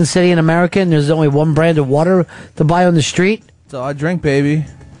biggest fucking city in America, and there's only one brand of water to buy on the street. That's all I drink, baby.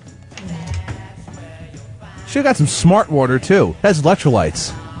 Should've got some smart water, too. It has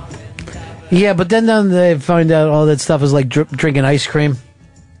electrolytes. Yeah, but then they find out all that stuff is like drinking ice cream.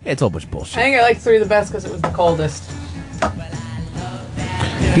 Yeah, it's all a bunch of bullshit. I think I like 3 the best because it was the coldest.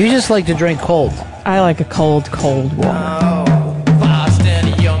 You just like to drink cold. I like a cold water.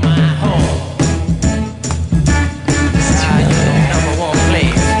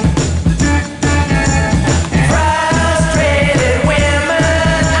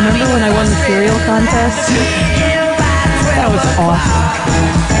 Remember when I won the cereal contest? That was awesome.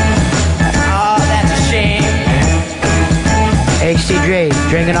 HC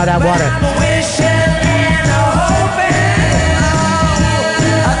drinking all that water.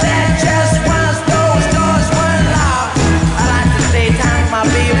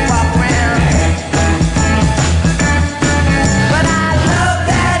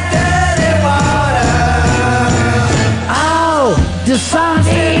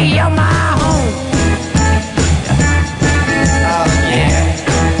 Dasani, you're my home.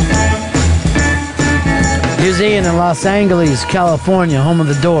 Here's Ian in Los Angeles, California, home of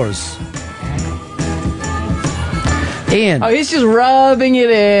the Doors. Ian. Oh, he's just rubbing it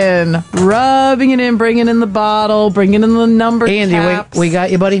in, bringing in the bottle, bringing in the number Andy, caps. we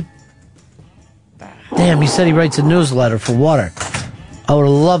got you, buddy? Damn, he said he writes a newsletter for water. I would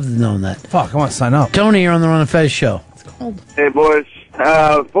have loved to know that. Fuck, I want to sign up. Tony, you're on the Ron and Fez show. Hey, boys.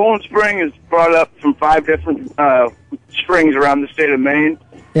 Poland Spring is brought up from 5 different springs around the state of Maine.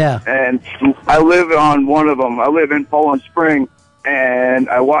 Yeah. And I live on one of them. I live in Poland Spring. and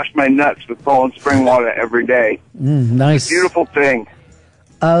I wash my nuts with Poland Spring water every day. Nice. Beautiful thing.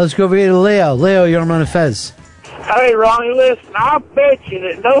 Let's go over here to Leo. Leo, you're on Fez. Hey, Ronnie, listen, I bet you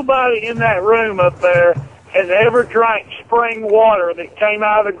that nobody in that room up there has ever drank spring water that came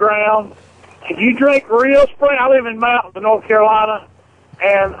out of the ground. If you drink real spring, I live in Mountain, North Carolina,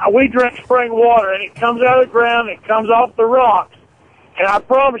 and we drink spring water, and it comes out of the ground, it comes off the rocks, and I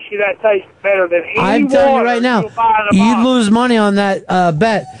promise you that tastes better than any I'm telling you water right now, you'll buy in a you'd box. lose money on that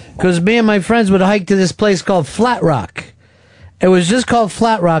bet because me and my friends would hike to this place called Flat Rock. It was just called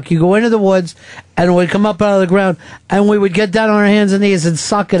Flat Rock. You go into the woods, and it would come up out of the ground, and we would get down on our hands and knees and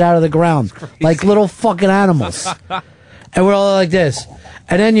suck it out of the ground like little fucking animals. And we're all like this.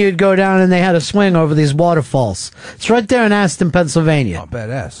 And then you'd go down, and they had a swing over these waterfalls. It's right there in Aston, Pennsylvania. Oh,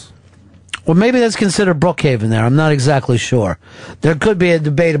 badass. Well, maybe that's considered Brookhaven there. I'm not exactly sure. There could be a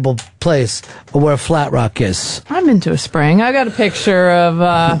debatable place where Flat Rock is. I'm into a spring. I got a picture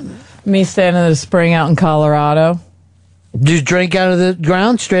of me standing at a spring out in Colorado. Do you drink out of the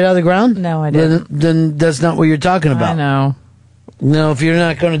ground, straight out of the ground? No, I didn't. Then that's not what you're talking about. I know. No, if you're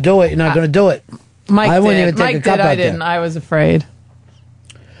not going to do it, you're not going to do it. Mike I wouldn't did. even take Mike a cup did. out I didn't. there. I was afraid.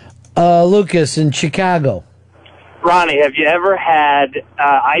 Lucas in Chicago. Ronnie, have you ever had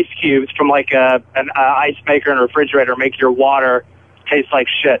ice cubes from like an ice maker and a refrigerator make your water taste like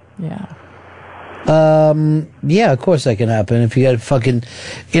shit? Yeah. Yeah, of course that can happen. If you got fucking,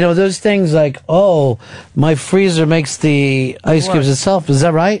 those things like, oh, my freezer makes the ice cubes itself. Is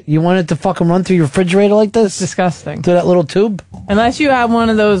that right? You want it to fucking run through your refrigerator like this? Disgusting. Through that little tube? Unless you have one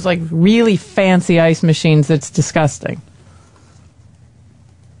of those like really fancy ice machines, that's disgusting.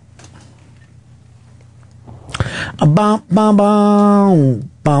 Bump, bump,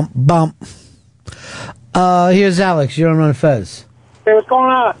 bump, bump, bump. Here's Alex. You're on Fez. Hey, what's going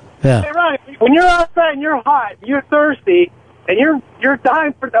on? Yeah. Hey, Ronnie, when you're outside and you're hot, you're thirsty, and you're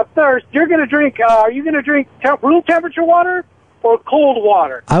dying of thirst, you're gonna drink. Are you gonna drink room temperature water or cold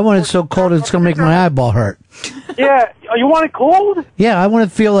water? I want it so cold it's going to make my eyeball hurt. Yeah, you want it cold? Yeah, I want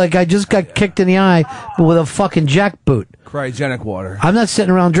to feel like I just got kicked in the eye with a fucking jackboot. Cryogenic water. I'm not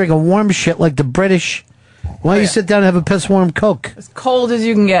sitting around drinking warm shit like the British. Why don't you sit down and have a piss warm Coke? As cold as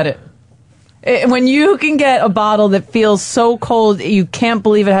you can get it. When you can get a bottle that feels so cold you can't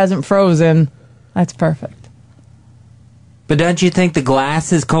believe it hasn't frozen, that's perfect. But don't you think the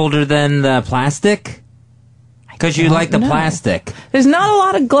glass is colder than the plastic? Because you like the plastic. There's not a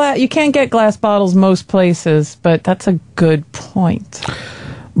lot of glass. You can't get glass bottles most places, but that's a good point.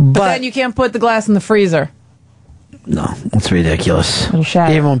 But then you can't put the glass in the freezer. No, that's ridiculous. It'll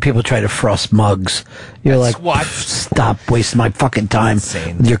shatter. Even when people try to frost mugs, you're like, stop wasting my fucking time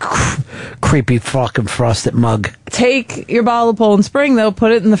with your creepy fucking frosted mug. Take your bottle of Poland Spring, though,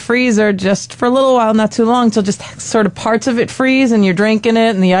 put it in the freezer just for a little while, not too long, till just sort of parts of it freeze, and you're drinking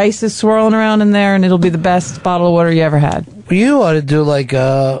it, and the ice is swirling around in there, and it'll be the best bottle of water you ever had. You ought to do like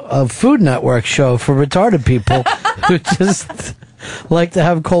a Food Network show for retarded people who just like to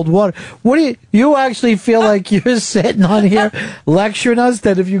have cold water. What do you actually feel like you're sitting on here lecturing us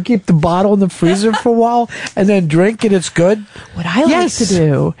that if you keep the bottle in the freezer for a while and then drink it, it's good? What I like to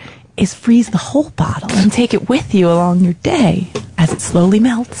do is freeze the whole bottle and take it with you along your day as it slowly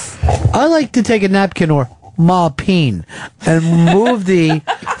melts. I like to take a napkin or mop-peen and move the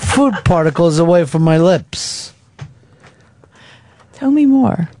food particles away from my lips. Tell me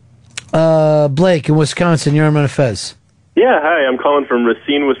more. Blake in Wisconsin, you're on Fez. Yeah, hi, I'm calling from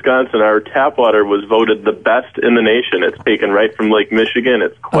Racine, Wisconsin. Our tap water was voted the best in the nation. It's taken right from Lake Michigan.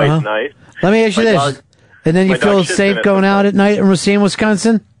 It's quite nice. Let me ask you this. And then you feel safe going out at night in Racine,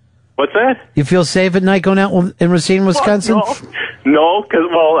 Wisconsin? What's that? You feel safe at night going out in Racine, Wisconsin? No, because,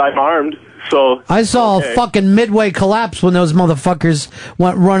 well, I'm armed, so... I saw a fucking Midway collapse when those motherfuckers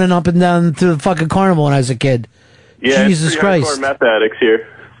went running up and down through the fucking carnival when I was a kid. Yeah, Jesus it's pretty Christ. hardcore meth addicts here.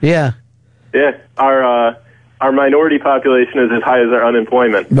 Yeah. Yeah, our minority population is as high as our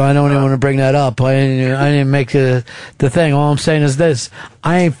unemployment. But I don't even want to bring that up. I didn't make the thing. All I'm saying is this.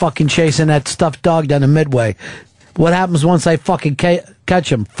 I ain't fucking chasing that stuffed dog down the Midway. What happens once I fucking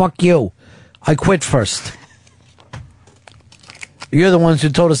catch him? Fuck you. I quit first. You're the ones who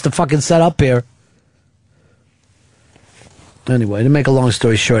told us to fucking set up here. Anyway, to make a long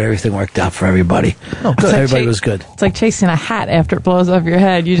story short, everything worked out for everybody. Oh, good. Everybody was good. It's like chasing a hat after it blows off your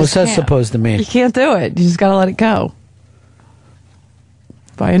head. You just What's that can't. supposed to mean? You can't do it. You just gotta let it go.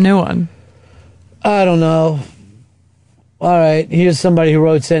 Buy a new one. I don't know. All right, here's somebody who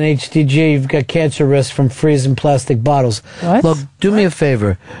wrote saying, HTG, you've got cancer risk from freezing plastic bottles. What? Look, do me a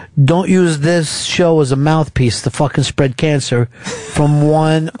favor. Don't use this show as a mouthpiece to fucking spread cancer from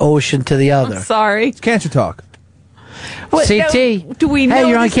one ocean to the other. Sorry. It's cancer talk. What, CT. now, do we know Hey,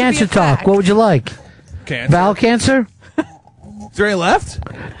 you're on this to be a Cancer Talk. fact? What would you like? Cancer. Bowel cancer? Is there any left?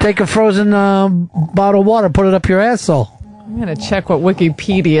 Take a frozen bottle of water, put it up your asshole. I'm going to check what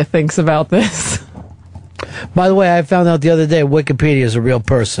Wikipedia thinks about this. By the way, I found out the other day Wikipedia is a real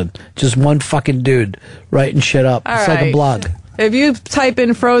person. Just one fucking dude writing shit up. All It's like a right. blog. If you type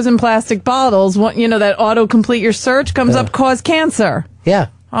in frozen plastic bottles, that auto-complete your search comes up cause cancer. Yeah.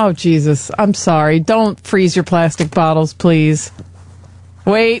 Oh, Jesus. I'm sorry. Don't freeze your plastic bottles, please.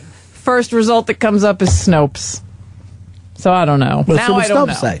 Wait. First result that comes up is Snopes. So I don't know. What's now what I don't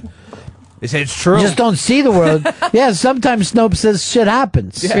know. Snopes say? They say it's true. You just don't see the word. Yeah, sometimes Snopes says shit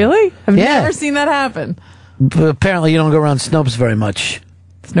happens. Really? I've Yeah. never seen that happen. But apparently you don't go around Snopes very much.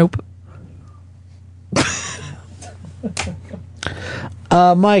 Snope.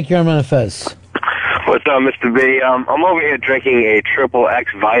 Mike, you're on Manifest. What's up, Mr. B? I'm over here drinking a Triple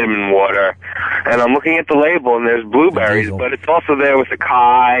X vitamin water, and I'm looking at the label, and there's blueberries, but it's also there with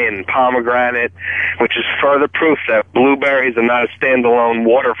acai and pomegranate, which is further proof that blueberries are not a standalone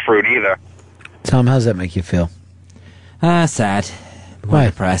water fruit either. Tom, how's that make you feel? Sad. Why?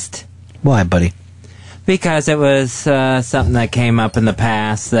 Depressed. Why, buddy? Because it was something that came up in the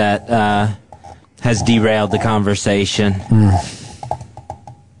past that has derailed the conversation.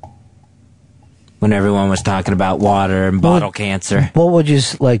 When everyone was talking about water and bottle cancer. What would you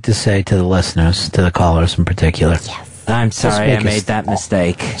like to say to the listeners, to the callers in particular? Yes. I'm sorry I made that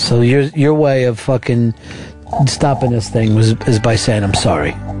mistake. So your way of fucking stopping this thing is by saying I'm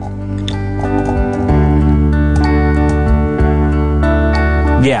sorry.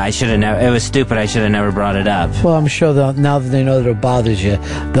 Yeah, I should have never. It was stupid. I should have never brought it up. Well, I'm sure now that they know that it bothers you,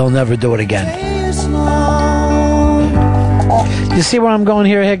 they'll never do it again. You see where I'm going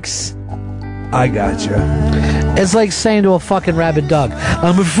here, Hicks? I gotcha. It's like saying to a fucking rabid dog,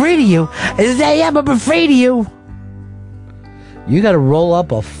 I'm afraid of you. I'm afraid of you. You gotta roll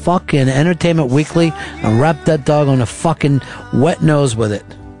up a fucking Entertainment Weekly and wrap that dog on a fucking wet nose with it.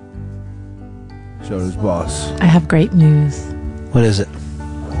 Show his boss. I have great news. What is it?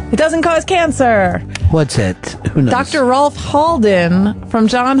 It doesn't cause cancer. What's it? Who knows? Dr. Rolf Halden from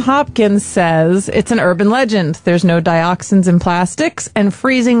Johns Hopkins says it's an urban legend. There's no dioxins in plastics, and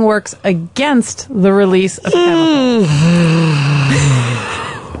freezing works against the release of chemicals.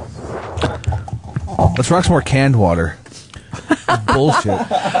 Let's rock some more canned water. Bullshit.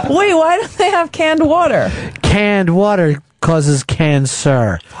 Wait, why don't they have canned water? Canned water causes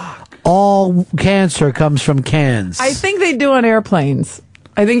cancer. All cancer comes from cans. I think they do on airplanes.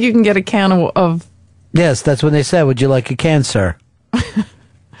 I think you can get a can of... Yes, that's what they said. Would you like a can, sir?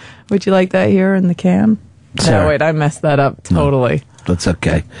 Would you like that here in the can? Sir. No, wait, I messed that up totally. That's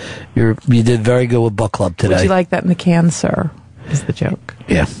okay. You did very good with Book Club today. Would you like that in the can, sir? Is the joke.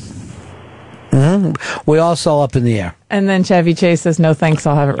 Yeah. Mm-hmm. We all saw Up in the Air. And then Chevy Chase says, no thanks,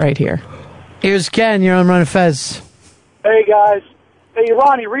 I'll have it right here. Here's Ken. You're on Run Fez. Hey, guys. Hey,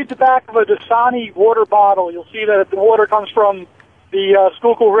 Ronnie, read the back of a Dasani water bottle. You'll see that the water comes from the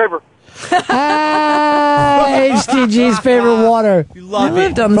Schuylkill River. HTG's favorite water. I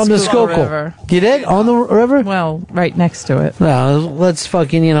lived on From the Schuylkill Schuylkill. River. You did? On the river? Well, right next to it. Well, let's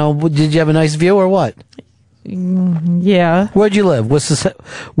fucking, did you have a nice view or what? Yeah. Where'd you live?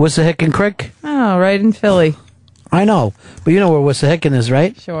 Wissahickon Creek? Oh, right in Philly. I know. But you know where Wissahickon is,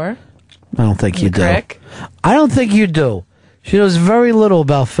 right? Sure. I don't think you do. Crick? I don't think you do. She knows very little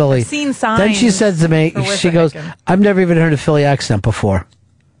about Philly. I've seen signs. Then she said to me, for she goes, Wissahickon. I've never even heard a Philly accent before.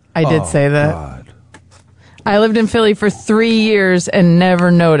 I did say that. I lived in Philly for 3 years and never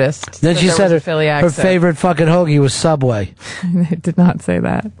noticed. Then that she there said was a her, Philly her accent. favorite fucking hoagie was Subway. I did not say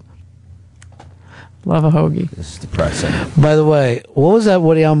that. Love a hoagie. This is depressing. By the way, what was that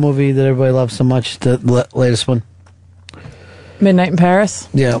Woody Allen movie that everybody loves so much, the latest one? Midnight in Paris?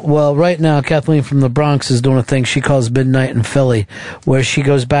 Yeah, well, right now, Kathleen from the Bronx is doing a thing she calls Midnight in Philly, where she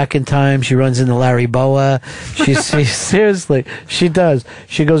goes back in time, she runs into Larry Boa. She seriously, she does.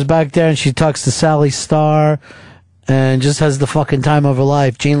 She goes back there and she talks to Sally Starr and just has the fucking time of her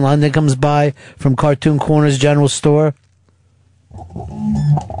life. Gene London comes by from Cartoon Corners General Store.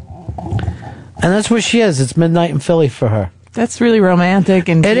 And that's where she is. It's Midnight in Philly for her. That's really romantic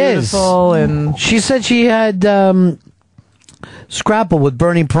and It is. beautiful. And She said she had Scrapple with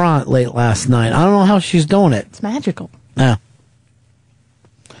Bernie Prant late last night. I don't know how she's doing it. It's magical. Yeah.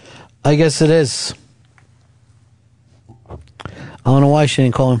 I guess it is. I don't know why she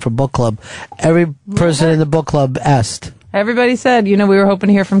didn't call in for book club. Every person in the book club asked. Everybody said, we were hoping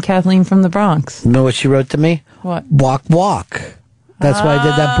to hear from Kathleen from the Bronx. You know what she wrote to me? What? Walk, walk. That's why I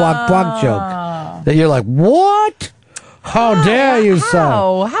did that walk, walk joke. That you're like, what? How dare you, sir?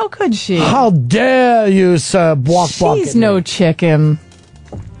 How could she? How dare you, sir? Walk. She's no chicken.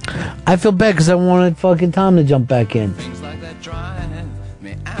 I feel bad because I wanted fucking Tom to jump back in.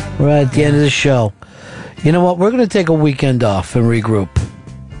 We're at the end of the show. You know what? We're going to take a weekend off and regroup.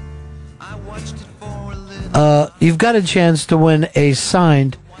 You've got a chance to win a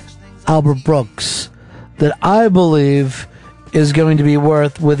signed Albert Brooks that I believe is going to be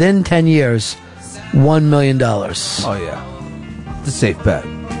worth, within 10 years, $1 million. Oh, yeah. It's a safe bet.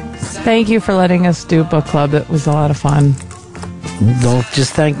 Thank you for letting us do book club. It was a lot of fun. Don't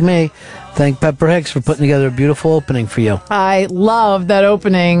just thank me. Thank Pepper Hicks for putting together a beautiful opening for you. I love that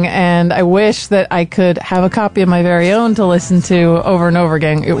opening, and I wish that I could have a copy of my very own to listen to over and over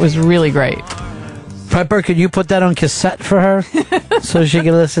again. It was really great. Pepper, could you put that on cassette for her so she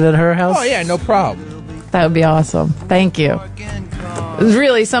can listen at her house? Oh, yeah, no problem. That would be awesome. Thank you. It was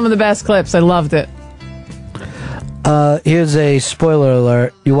really some of the best clips. I loved it. Here's a spoiler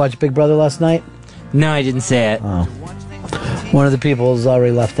alert. You watched Big Brother last night? No, I didn't see it. Oh. One of the people has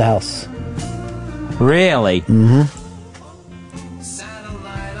already left the house. Really? Mm-hmm.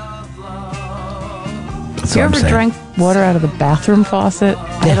 That's You what I'm ever saying. drank water out of the bathroom faucet?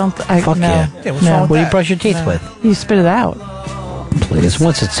 I don't. Fuck no. yeah. No. What do you brush your teeth with? You spit it out. Please.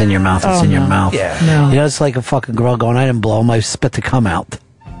 Once it's in your mouth, it's Oh, in your no. mouth. Yeah. No. You know, it's like a fucking girl going, I didn't blow him, I spit to come out.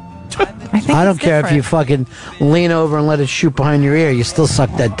 I don't care if you fucking lean over and let it shoot behind your ear. You still suck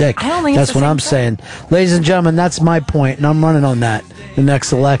that dick. I don't think that's it's the what same I'm saying. Ladies and gentlemen, that's my point, and I'm running on that the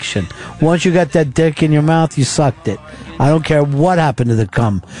next election. Once you got that dick in your mouth, you sucked it. I don't care what happened to the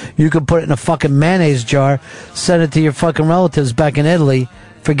cum. You could put it in a fucking mayonnaise jar, send it to your fucking relatives back in Italy.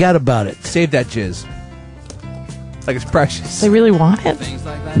 Forget about it. Save that jizz. Like it's precious. They really want it?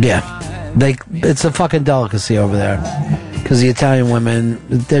 Yeah. It's a fucking delicacy over there. Because the Italian women,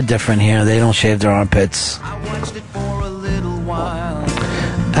 they're different here. They don't shave their armpits.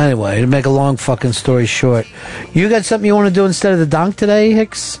 Anyway, to make a long fucking story short, you got something you want to do instead of the donk today,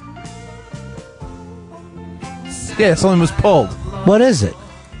 Hicks? Yeah, something was pulled. What is it?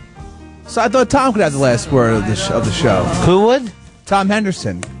 So I thought Tom could have the last word of the show. Who would? Tom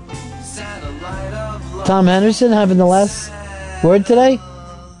Henderson. Tom Henderson having the last word today?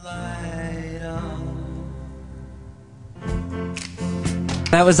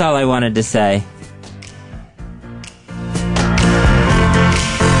 That was all I wanted to say.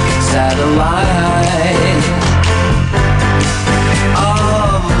 Satellite.